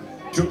Mandeville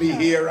to be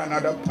here and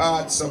other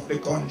parts of the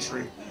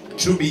country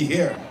to be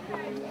here.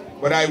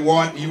 But I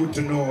want you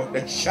to know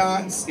the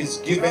chance is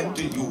given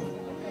to you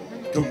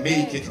to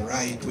make it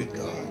right with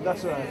God.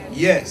 That's right.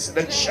 Yes,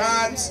 the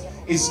chance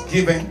is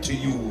given to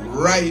you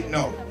right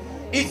now.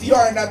 If you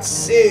are not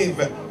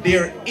saved,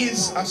 there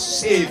is a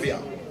Savior.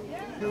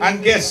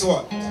 And guess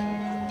what?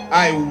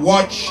 I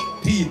watch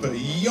people,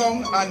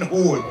 young and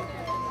old,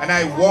 and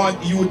I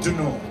want you to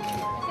know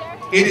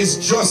it is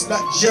just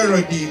that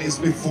Jerodene is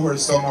before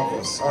some of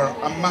us, or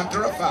a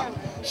matter of fact,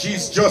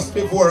 she's just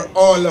before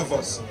all of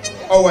us.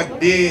 Our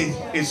day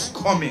is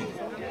coming.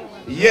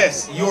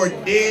 Yes, your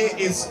day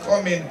is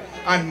coming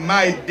and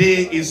my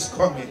day is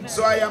coming.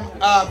 So I am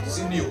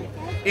asking you,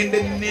 in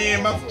the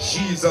name of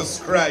Jesus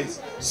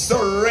Christ,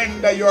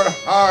 surrender your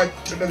heart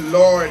to the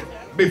Lord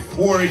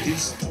before it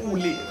is too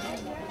late.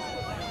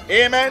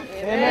 Amen?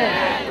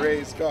 Amen.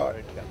 Praise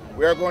God.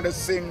 We are going to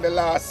sing the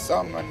last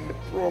song on the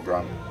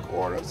program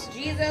chorus.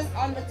 Jesus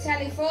on the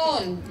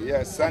telephone.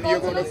 Yes, and you're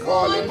going to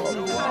call him up.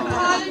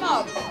 Call him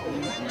up.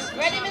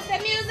 Ready, Mr.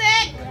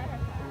 Music?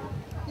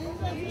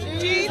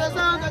 Jesus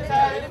on the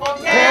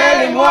telephone.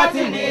 Tell him what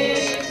you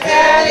need.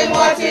 Tell him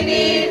what you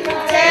need.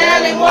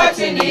 Tell him what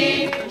you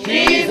need.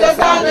 Jesus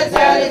on the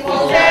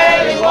telephone.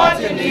 Tell him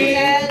what you need.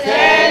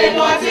 Tell him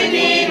what you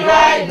need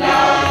right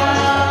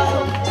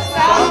now.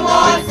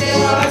 Someone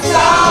silver,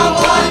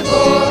 someone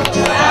gold.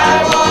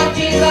 I want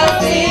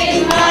Jesus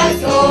in my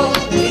soul.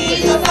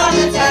 Jesus on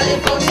the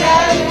telephone.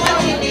 Tell him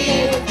what you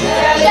need.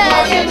 Tell him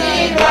what you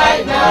need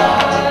right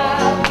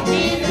now.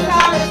 Jesus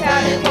on the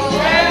telephone.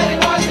 Tell him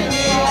what you need.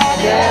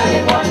 Tell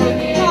him what you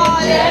need.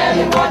 Tell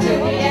him what you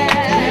need.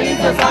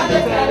 Jesus on the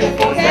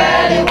telephone.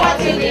 Tell him what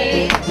you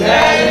need.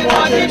 Tell him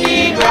what you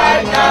need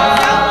right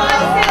now.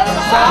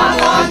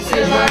 Someone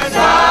silver,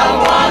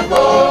 someone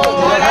gold.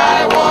 But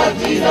I want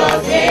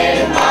Jesus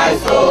in my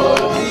soul.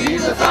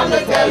 Jesus on the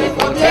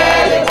telephone.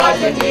 Tell him what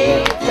you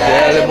need.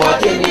 Tell him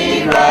what you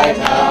need right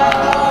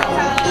now.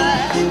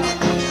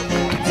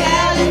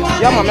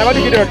 Yeah, man, never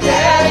dig it out.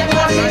 Tell him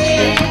what you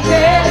need.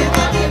 Tell him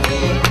what you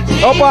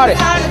need. No party.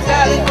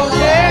 Tell him what you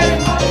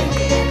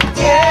need.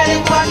 Tell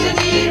him what you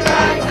need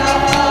right now.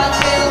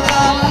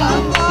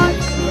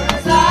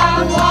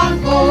 Someone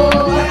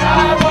gold. I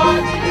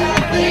want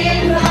Jesus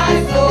in my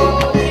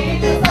soul.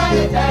 Jesus on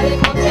the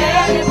telephone.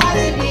 Tell him what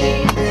you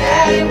need.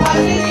 Tell him what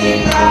you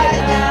need right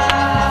now.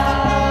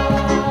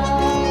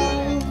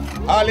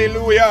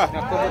 Hallelujah.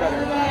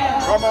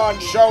 Come on,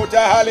 shout a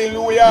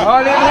hallelujah.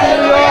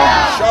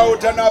 Hallelujah.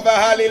 Shout another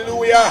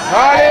hallelujah.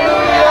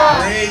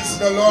 Hallelujah. Praise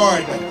the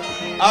Lord.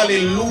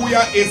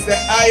 Hallelujah is the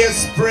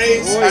highest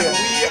praise, and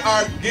we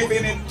are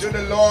giving it to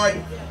the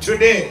Lord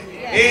today.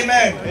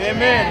 Amen.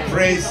 Amen.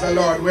 Praise the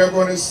Lord. We're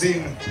going to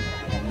sing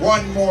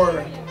one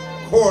more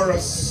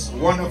chorus,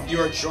 one of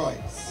your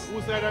choice.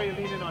 Whose side are you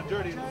leaning on,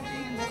 Jerodene?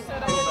 Whose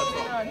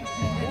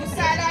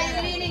side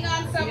are you leaning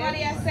on? Somebody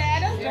has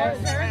said.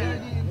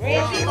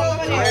 Raise it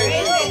over there.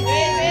 Raise it.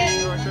 Raise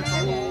it.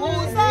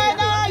 Whose side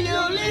are you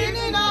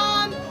leaning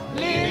on?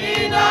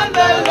 Leaning on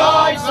the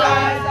Lord's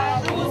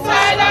side. Whose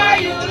side are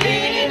you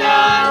leaning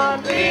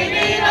on?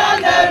 Leaning on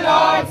the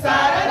Lord's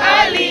side.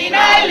 I lean,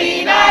 I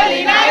lean, I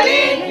lean, I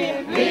lean.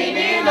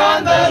 Leaning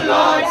on the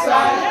Lord's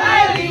side.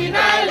 I lean,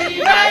 I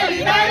lean, I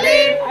lean, I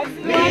lean.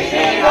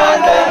 Leaning on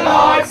the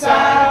Lord's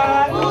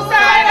side. Whose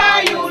side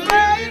are you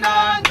leaning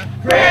on?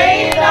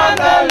 Praying on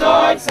the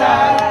Lord's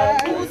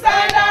side. Whose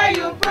side are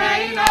you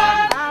praying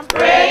on?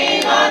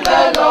 Praying on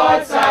the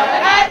Lord's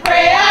side. I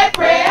pray, I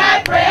pray,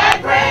 I pray, I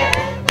pray.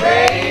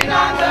 Praying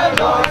on the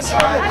Lord's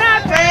side. And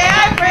I pray,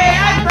 I pray,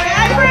 I pray,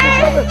 I pray.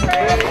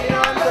 Praying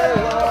on the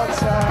Lord's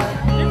side.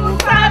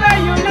 Whose side are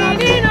you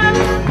leaning on?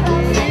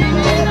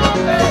 Leaning on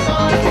the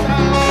Lord's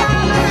side.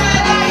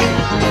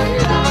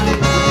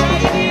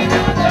 Leaning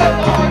on the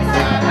Lord's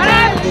side. And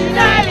I lean,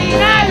 I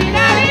lean, I lean,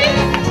 I lean.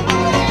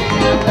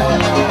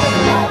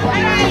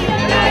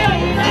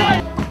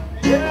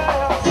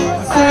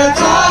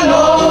 Search all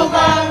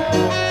over,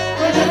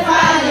 couldn't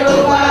find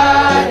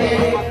nobody.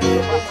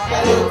 I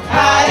look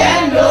high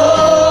and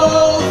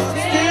low,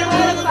 still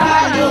couldn't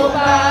find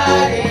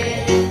nobody.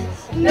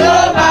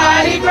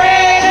 Nobody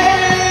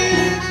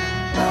great,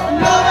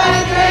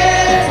 nobody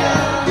greater,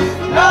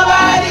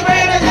 nobody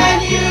greater than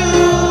you.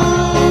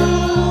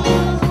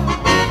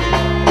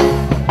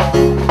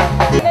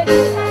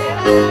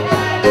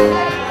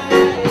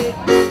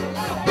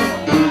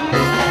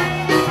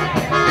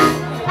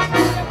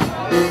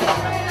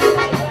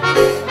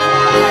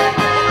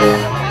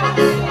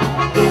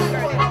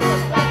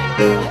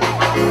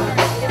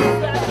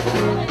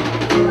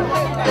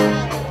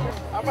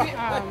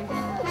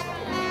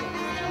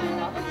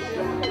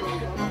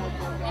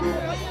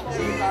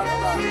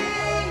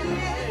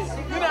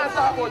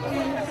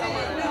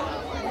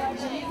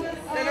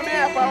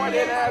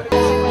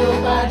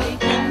 Nobody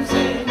can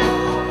say no.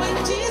 When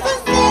Jesus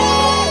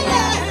says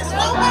yes,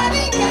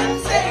 nobody can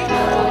say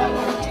no.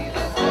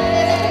 Jesus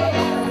says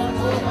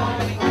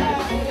nobody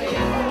can say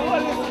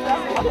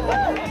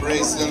no.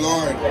 Praise the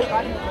Lord.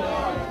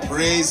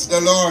 Praise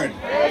the Lord.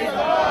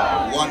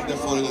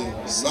 Wonderful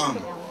song.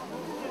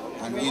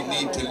 And we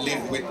need to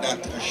live with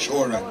that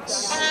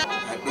assurance.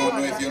 I don't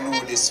know if you know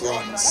this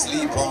one.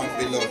 Sleep on,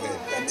 beloved.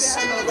 That's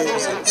the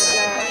closing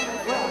song.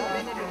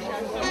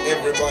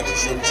 Everybody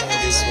should know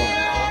this one.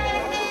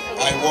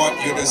 I want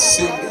you to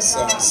sing this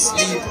song.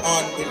 Sleep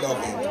on,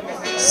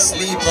 beloved.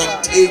 Sleep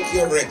and take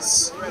your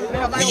rest.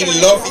 We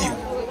love you,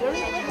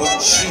 but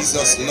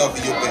Jesus loves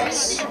you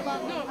best. Sleep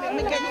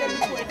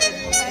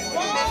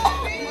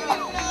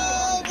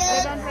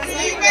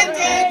and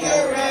take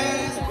your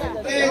rest.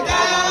 Lay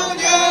down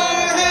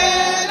your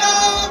head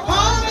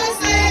upon the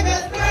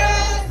Savior's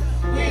breast.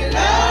 We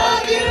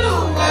love you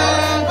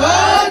well,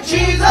 but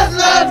Jesus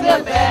loves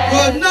you best.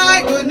 Good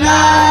night, good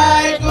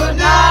night, good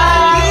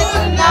night,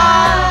 good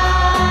night.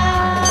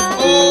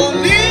 Oh,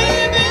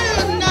 live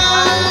in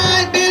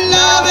night,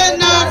 beloved,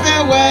 not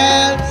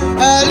farewell.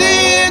 A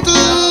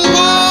little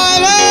while.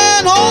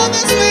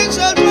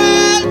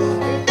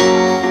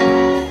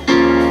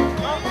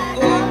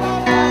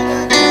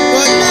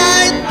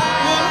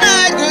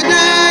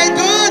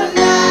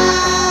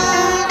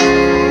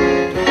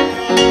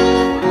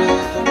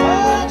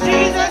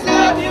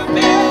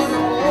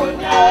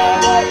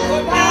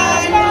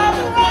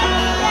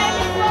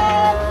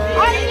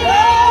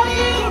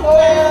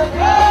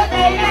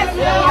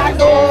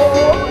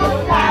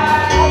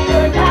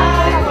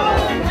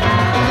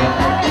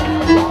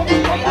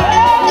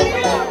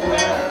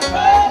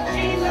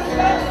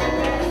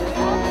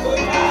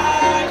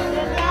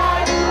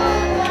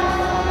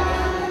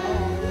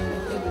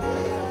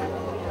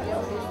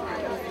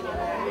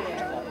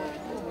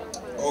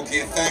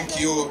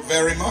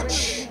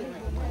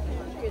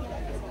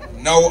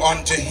 Now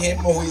unto him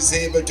who is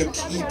able to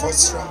keep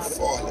us from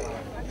falling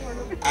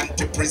and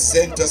to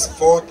present us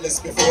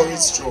faultless before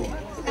his throne,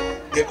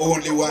 the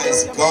only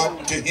wise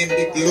God, to him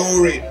be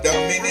glory,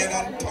 dominion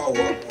and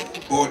power,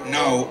 both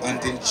now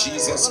and till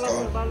Jesus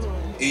come.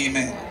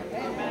 Amen.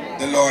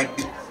 The Lord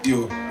be with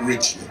you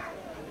richly.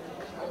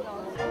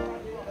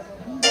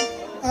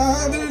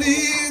 I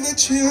believe the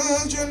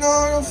children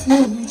are a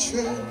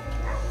future.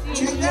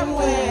 Treat them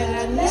well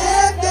and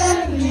let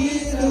them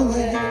lead the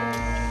way.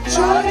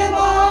 Show them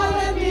all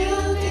the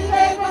beauty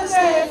they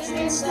possess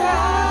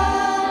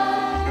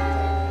inside.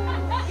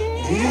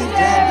 Give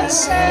them a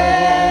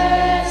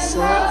sense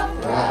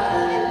of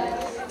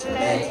pride to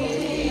make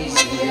it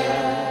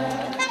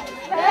easier.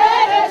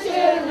 Let the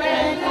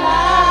children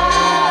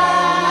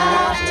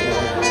laughter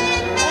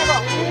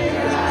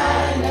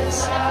remind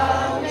us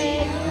how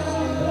we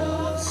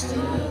used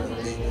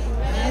to be.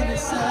 And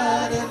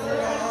decided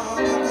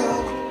long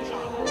ago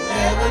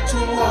never to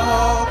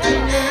walk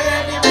in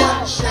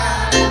anyone's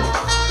shadow.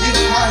 If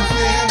I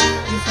fail,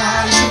 if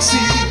I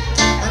succeed,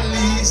 at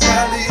least I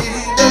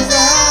live as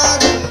I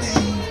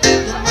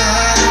believe. No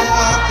matter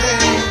what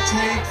they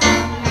take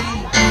from me,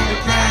 they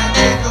can't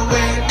take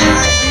away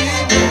my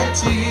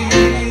dignity.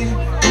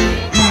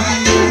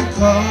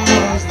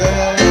 Because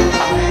they're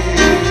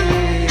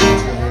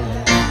greater.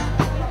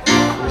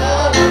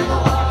 Love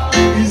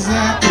is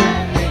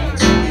happening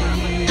to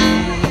me.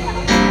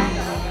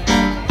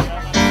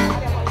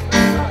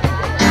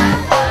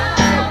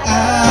 I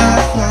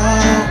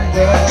found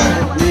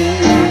the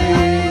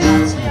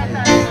greatest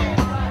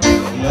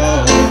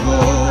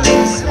love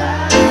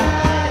inside.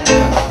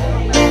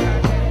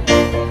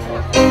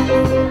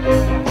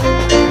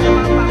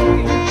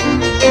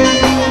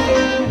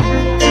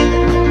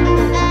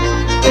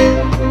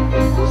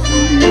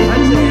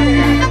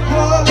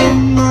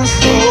 My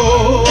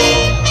soul,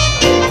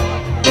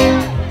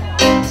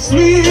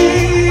 sleep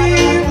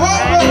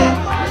over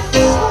my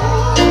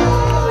soul.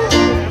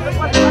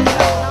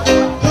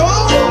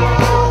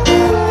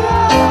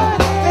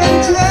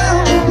 And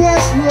down the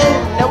best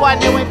road. The one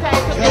they were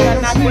tied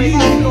together, not going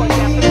to go.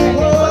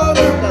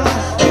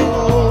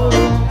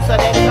 So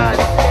they got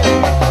it.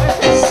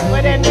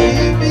 Where they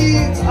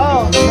need.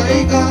 Oh,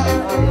 my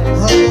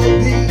God,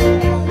 King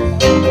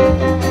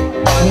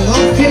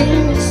of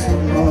kings,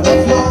 Lord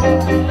of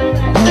lords,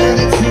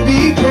 worthy to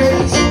be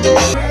praised.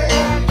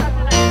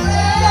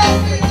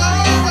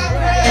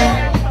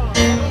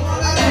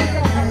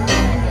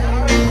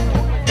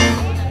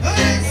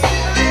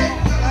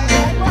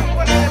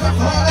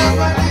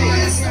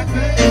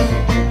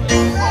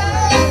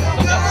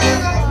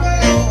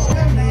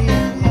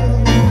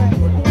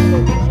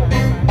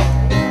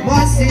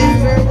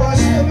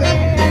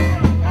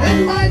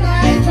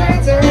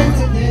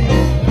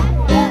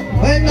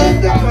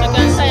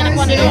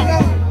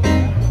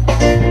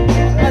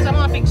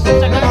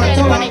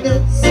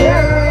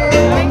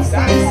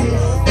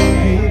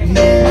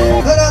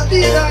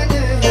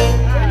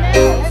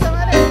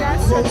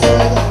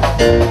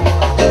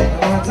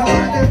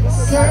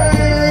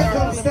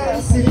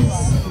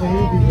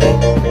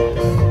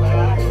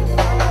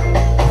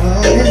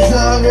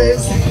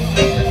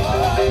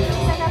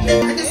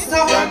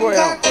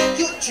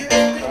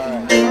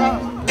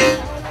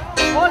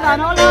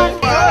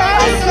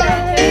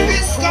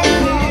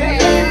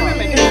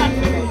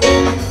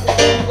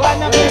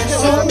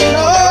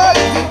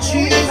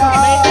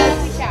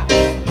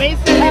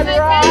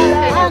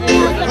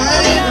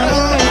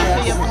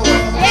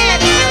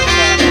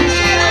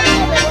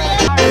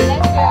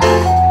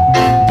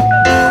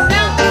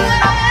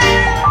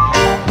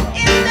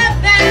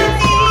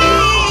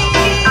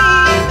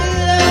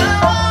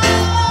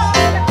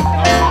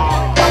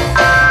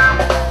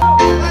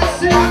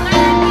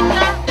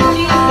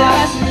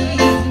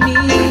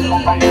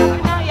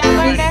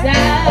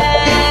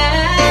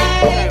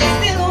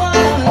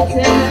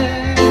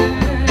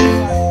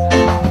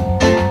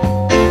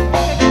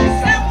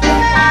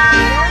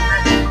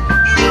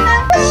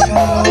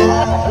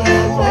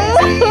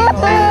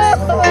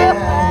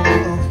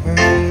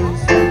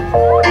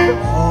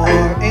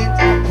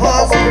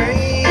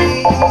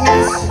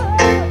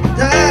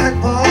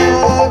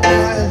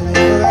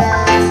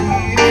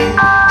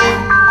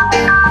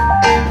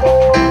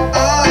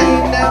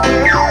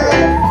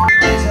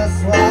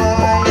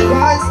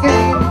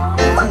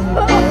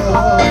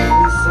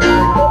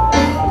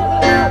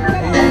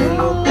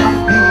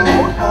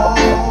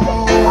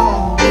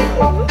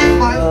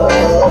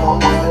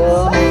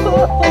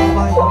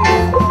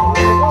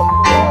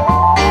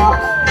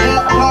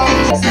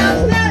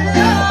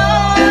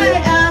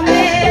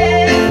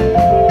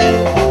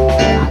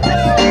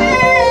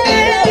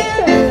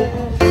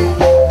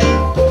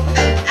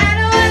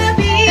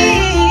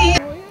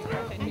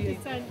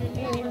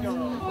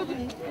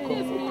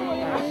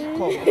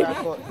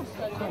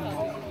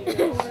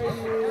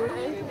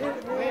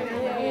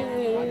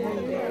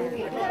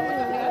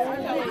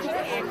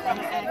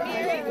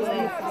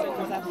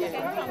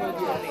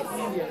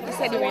 You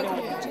said you want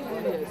to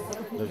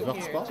The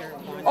rock spot?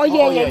 Oh,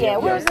 yeah.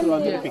 Where's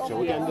the picture?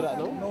 We can do that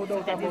now? No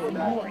doubt about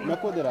that. We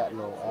could do that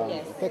now.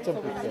 Take some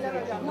pictures.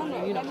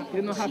 No, you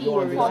don't have to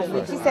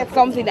worry. She said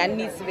something that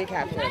needs to be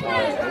captured.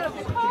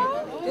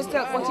 Just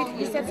tell what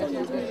you said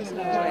something to me just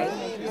now, right?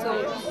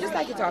 So just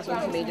like you talked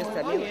to me, just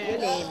tell me your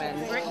name and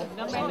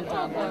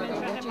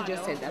what you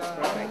just said. That's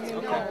perfect.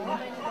 Okay.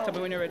 Tell me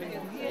when you're ready.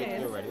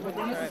 Yes. You're ready.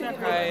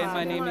 Hi,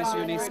 my name is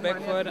Eunice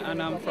Beckford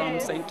and I'm from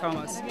St.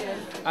 Thomas.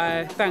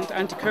 I thanked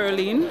Auntie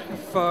Caroline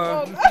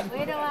for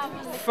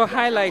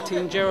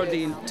highlighting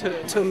Jerodene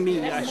to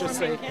me, I should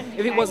say.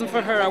 If it wasn't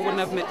for her, I wouldn't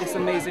have met this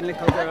amazing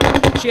little girl.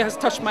 She has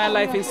touched my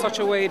life in such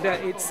a way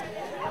that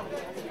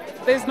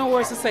there's no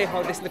words to say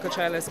how this little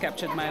child has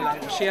captured my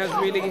life. She has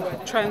really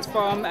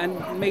transformed and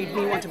made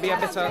me want to be a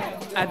better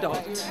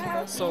adult.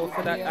 So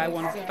for that, I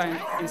want to thank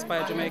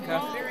Inspire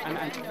Jamaica and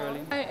Auntie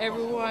Caroline. Hi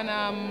everyone.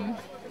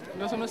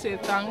 Just want to say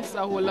thanks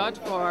a whole lot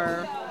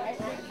for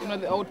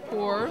the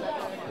outpour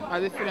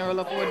at the funeral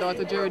of our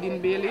daughter Jerodene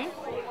Bailey.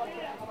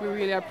 We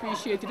really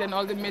appreciate it and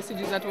all the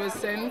messages that were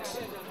sent.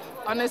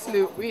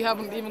 Honestly, we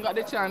haven't even got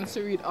the chance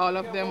to read all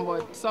of them,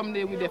 but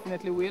someday we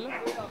definitely will.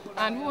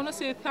 And we want to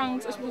say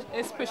thanks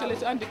especially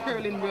to Auntie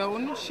Caroline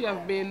Brown. She has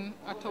been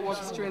a tower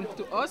of strength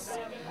to us.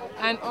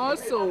 And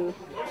also,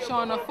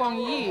 Shauna Fong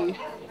Yi.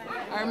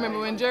 I remember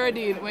when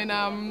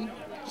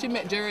she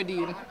met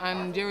Jerodene,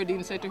 and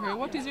Jerodene said to her,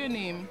 "What is your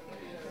name?"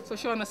 So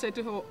Shauna said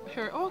to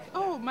her,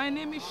 oh, my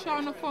name is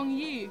Shauna Fong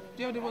Yi.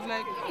 Jerodene was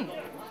like,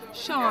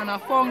 Shauna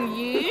Fong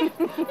Yi?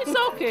 It's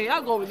okay,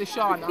 I'll go with the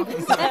Shauna.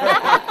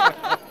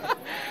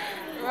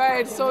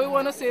 Right, so we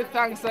want to say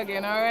thanks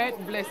again, all right?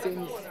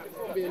 Blessings,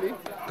 Billy.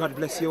 God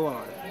bless you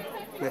all.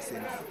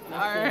 Blessings. All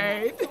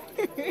right.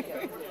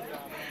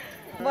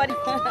 You got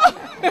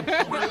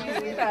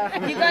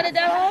it,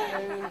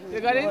 Daryl? You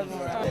got it?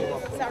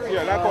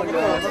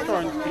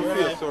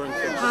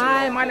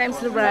 Hi, my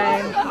name's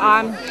Lorraine.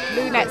 I'm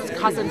Lunette's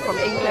cousin from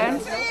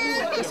England.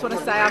 Just want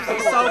to say I feel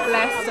so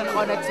blessed and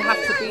honoured to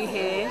have to be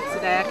here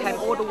today. I came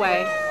all the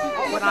way.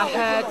 When I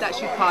heard that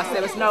she passed,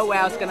 there was no way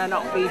I was going to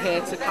not be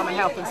here to come and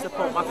help and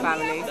support my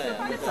family.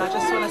 So I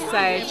just want to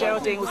say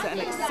Jerodene was an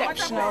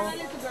exceptional,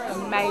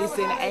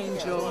 amazing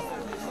angel,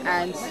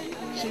 and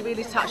she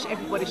really touched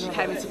everybody she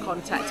came into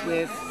contact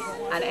with,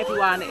 and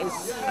everyone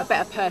is a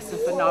better person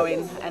for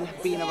knowing and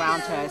being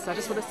around her. So I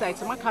just want to say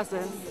to my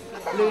cousin,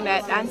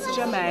 Lunette and to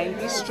Jermaine,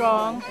 be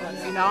strong.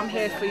 I'm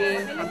here for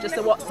you. I'm just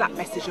a WhatsApp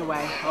message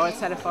away or a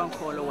telephone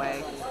call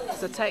away.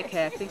 So take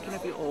care, thinking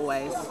of you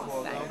always.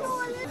 Thanks.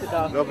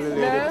 Lovely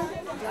lady. No?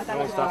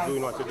 Don't stop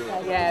doing what you do.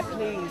 Yeah,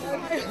 please.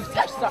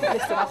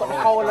 Listen, I've got the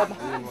whole of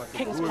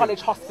King's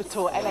College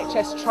Hospital,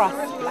 NHS Trust,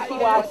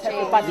 whilst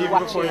everybody Even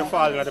watching. before your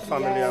father and the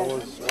family, I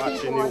was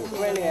watching you.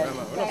 Brilliant.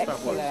 Don't stop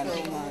Excellent.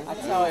 I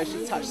tell you,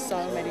 she touched so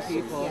many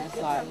people. It's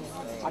like,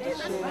 I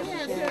just share.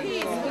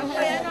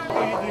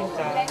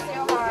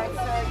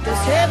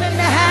 Does heaven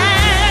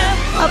have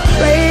a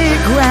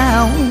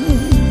playground?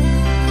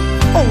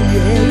 Oh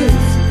yes.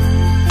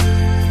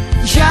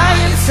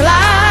 Giant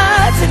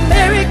slides and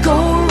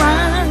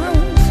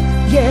merry-go-rounds.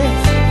 Yes.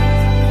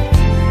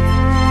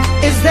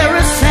 Is there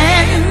a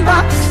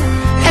sandbox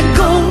and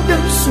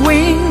golden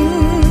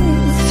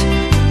swings?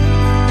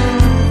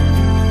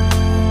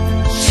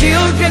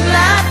 Children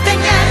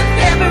laughing and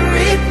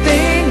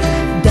everything.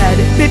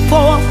 Daddy,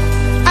 before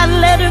I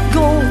let her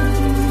go,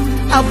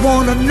 I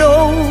wanna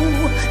know,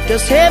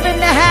 does heaven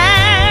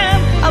have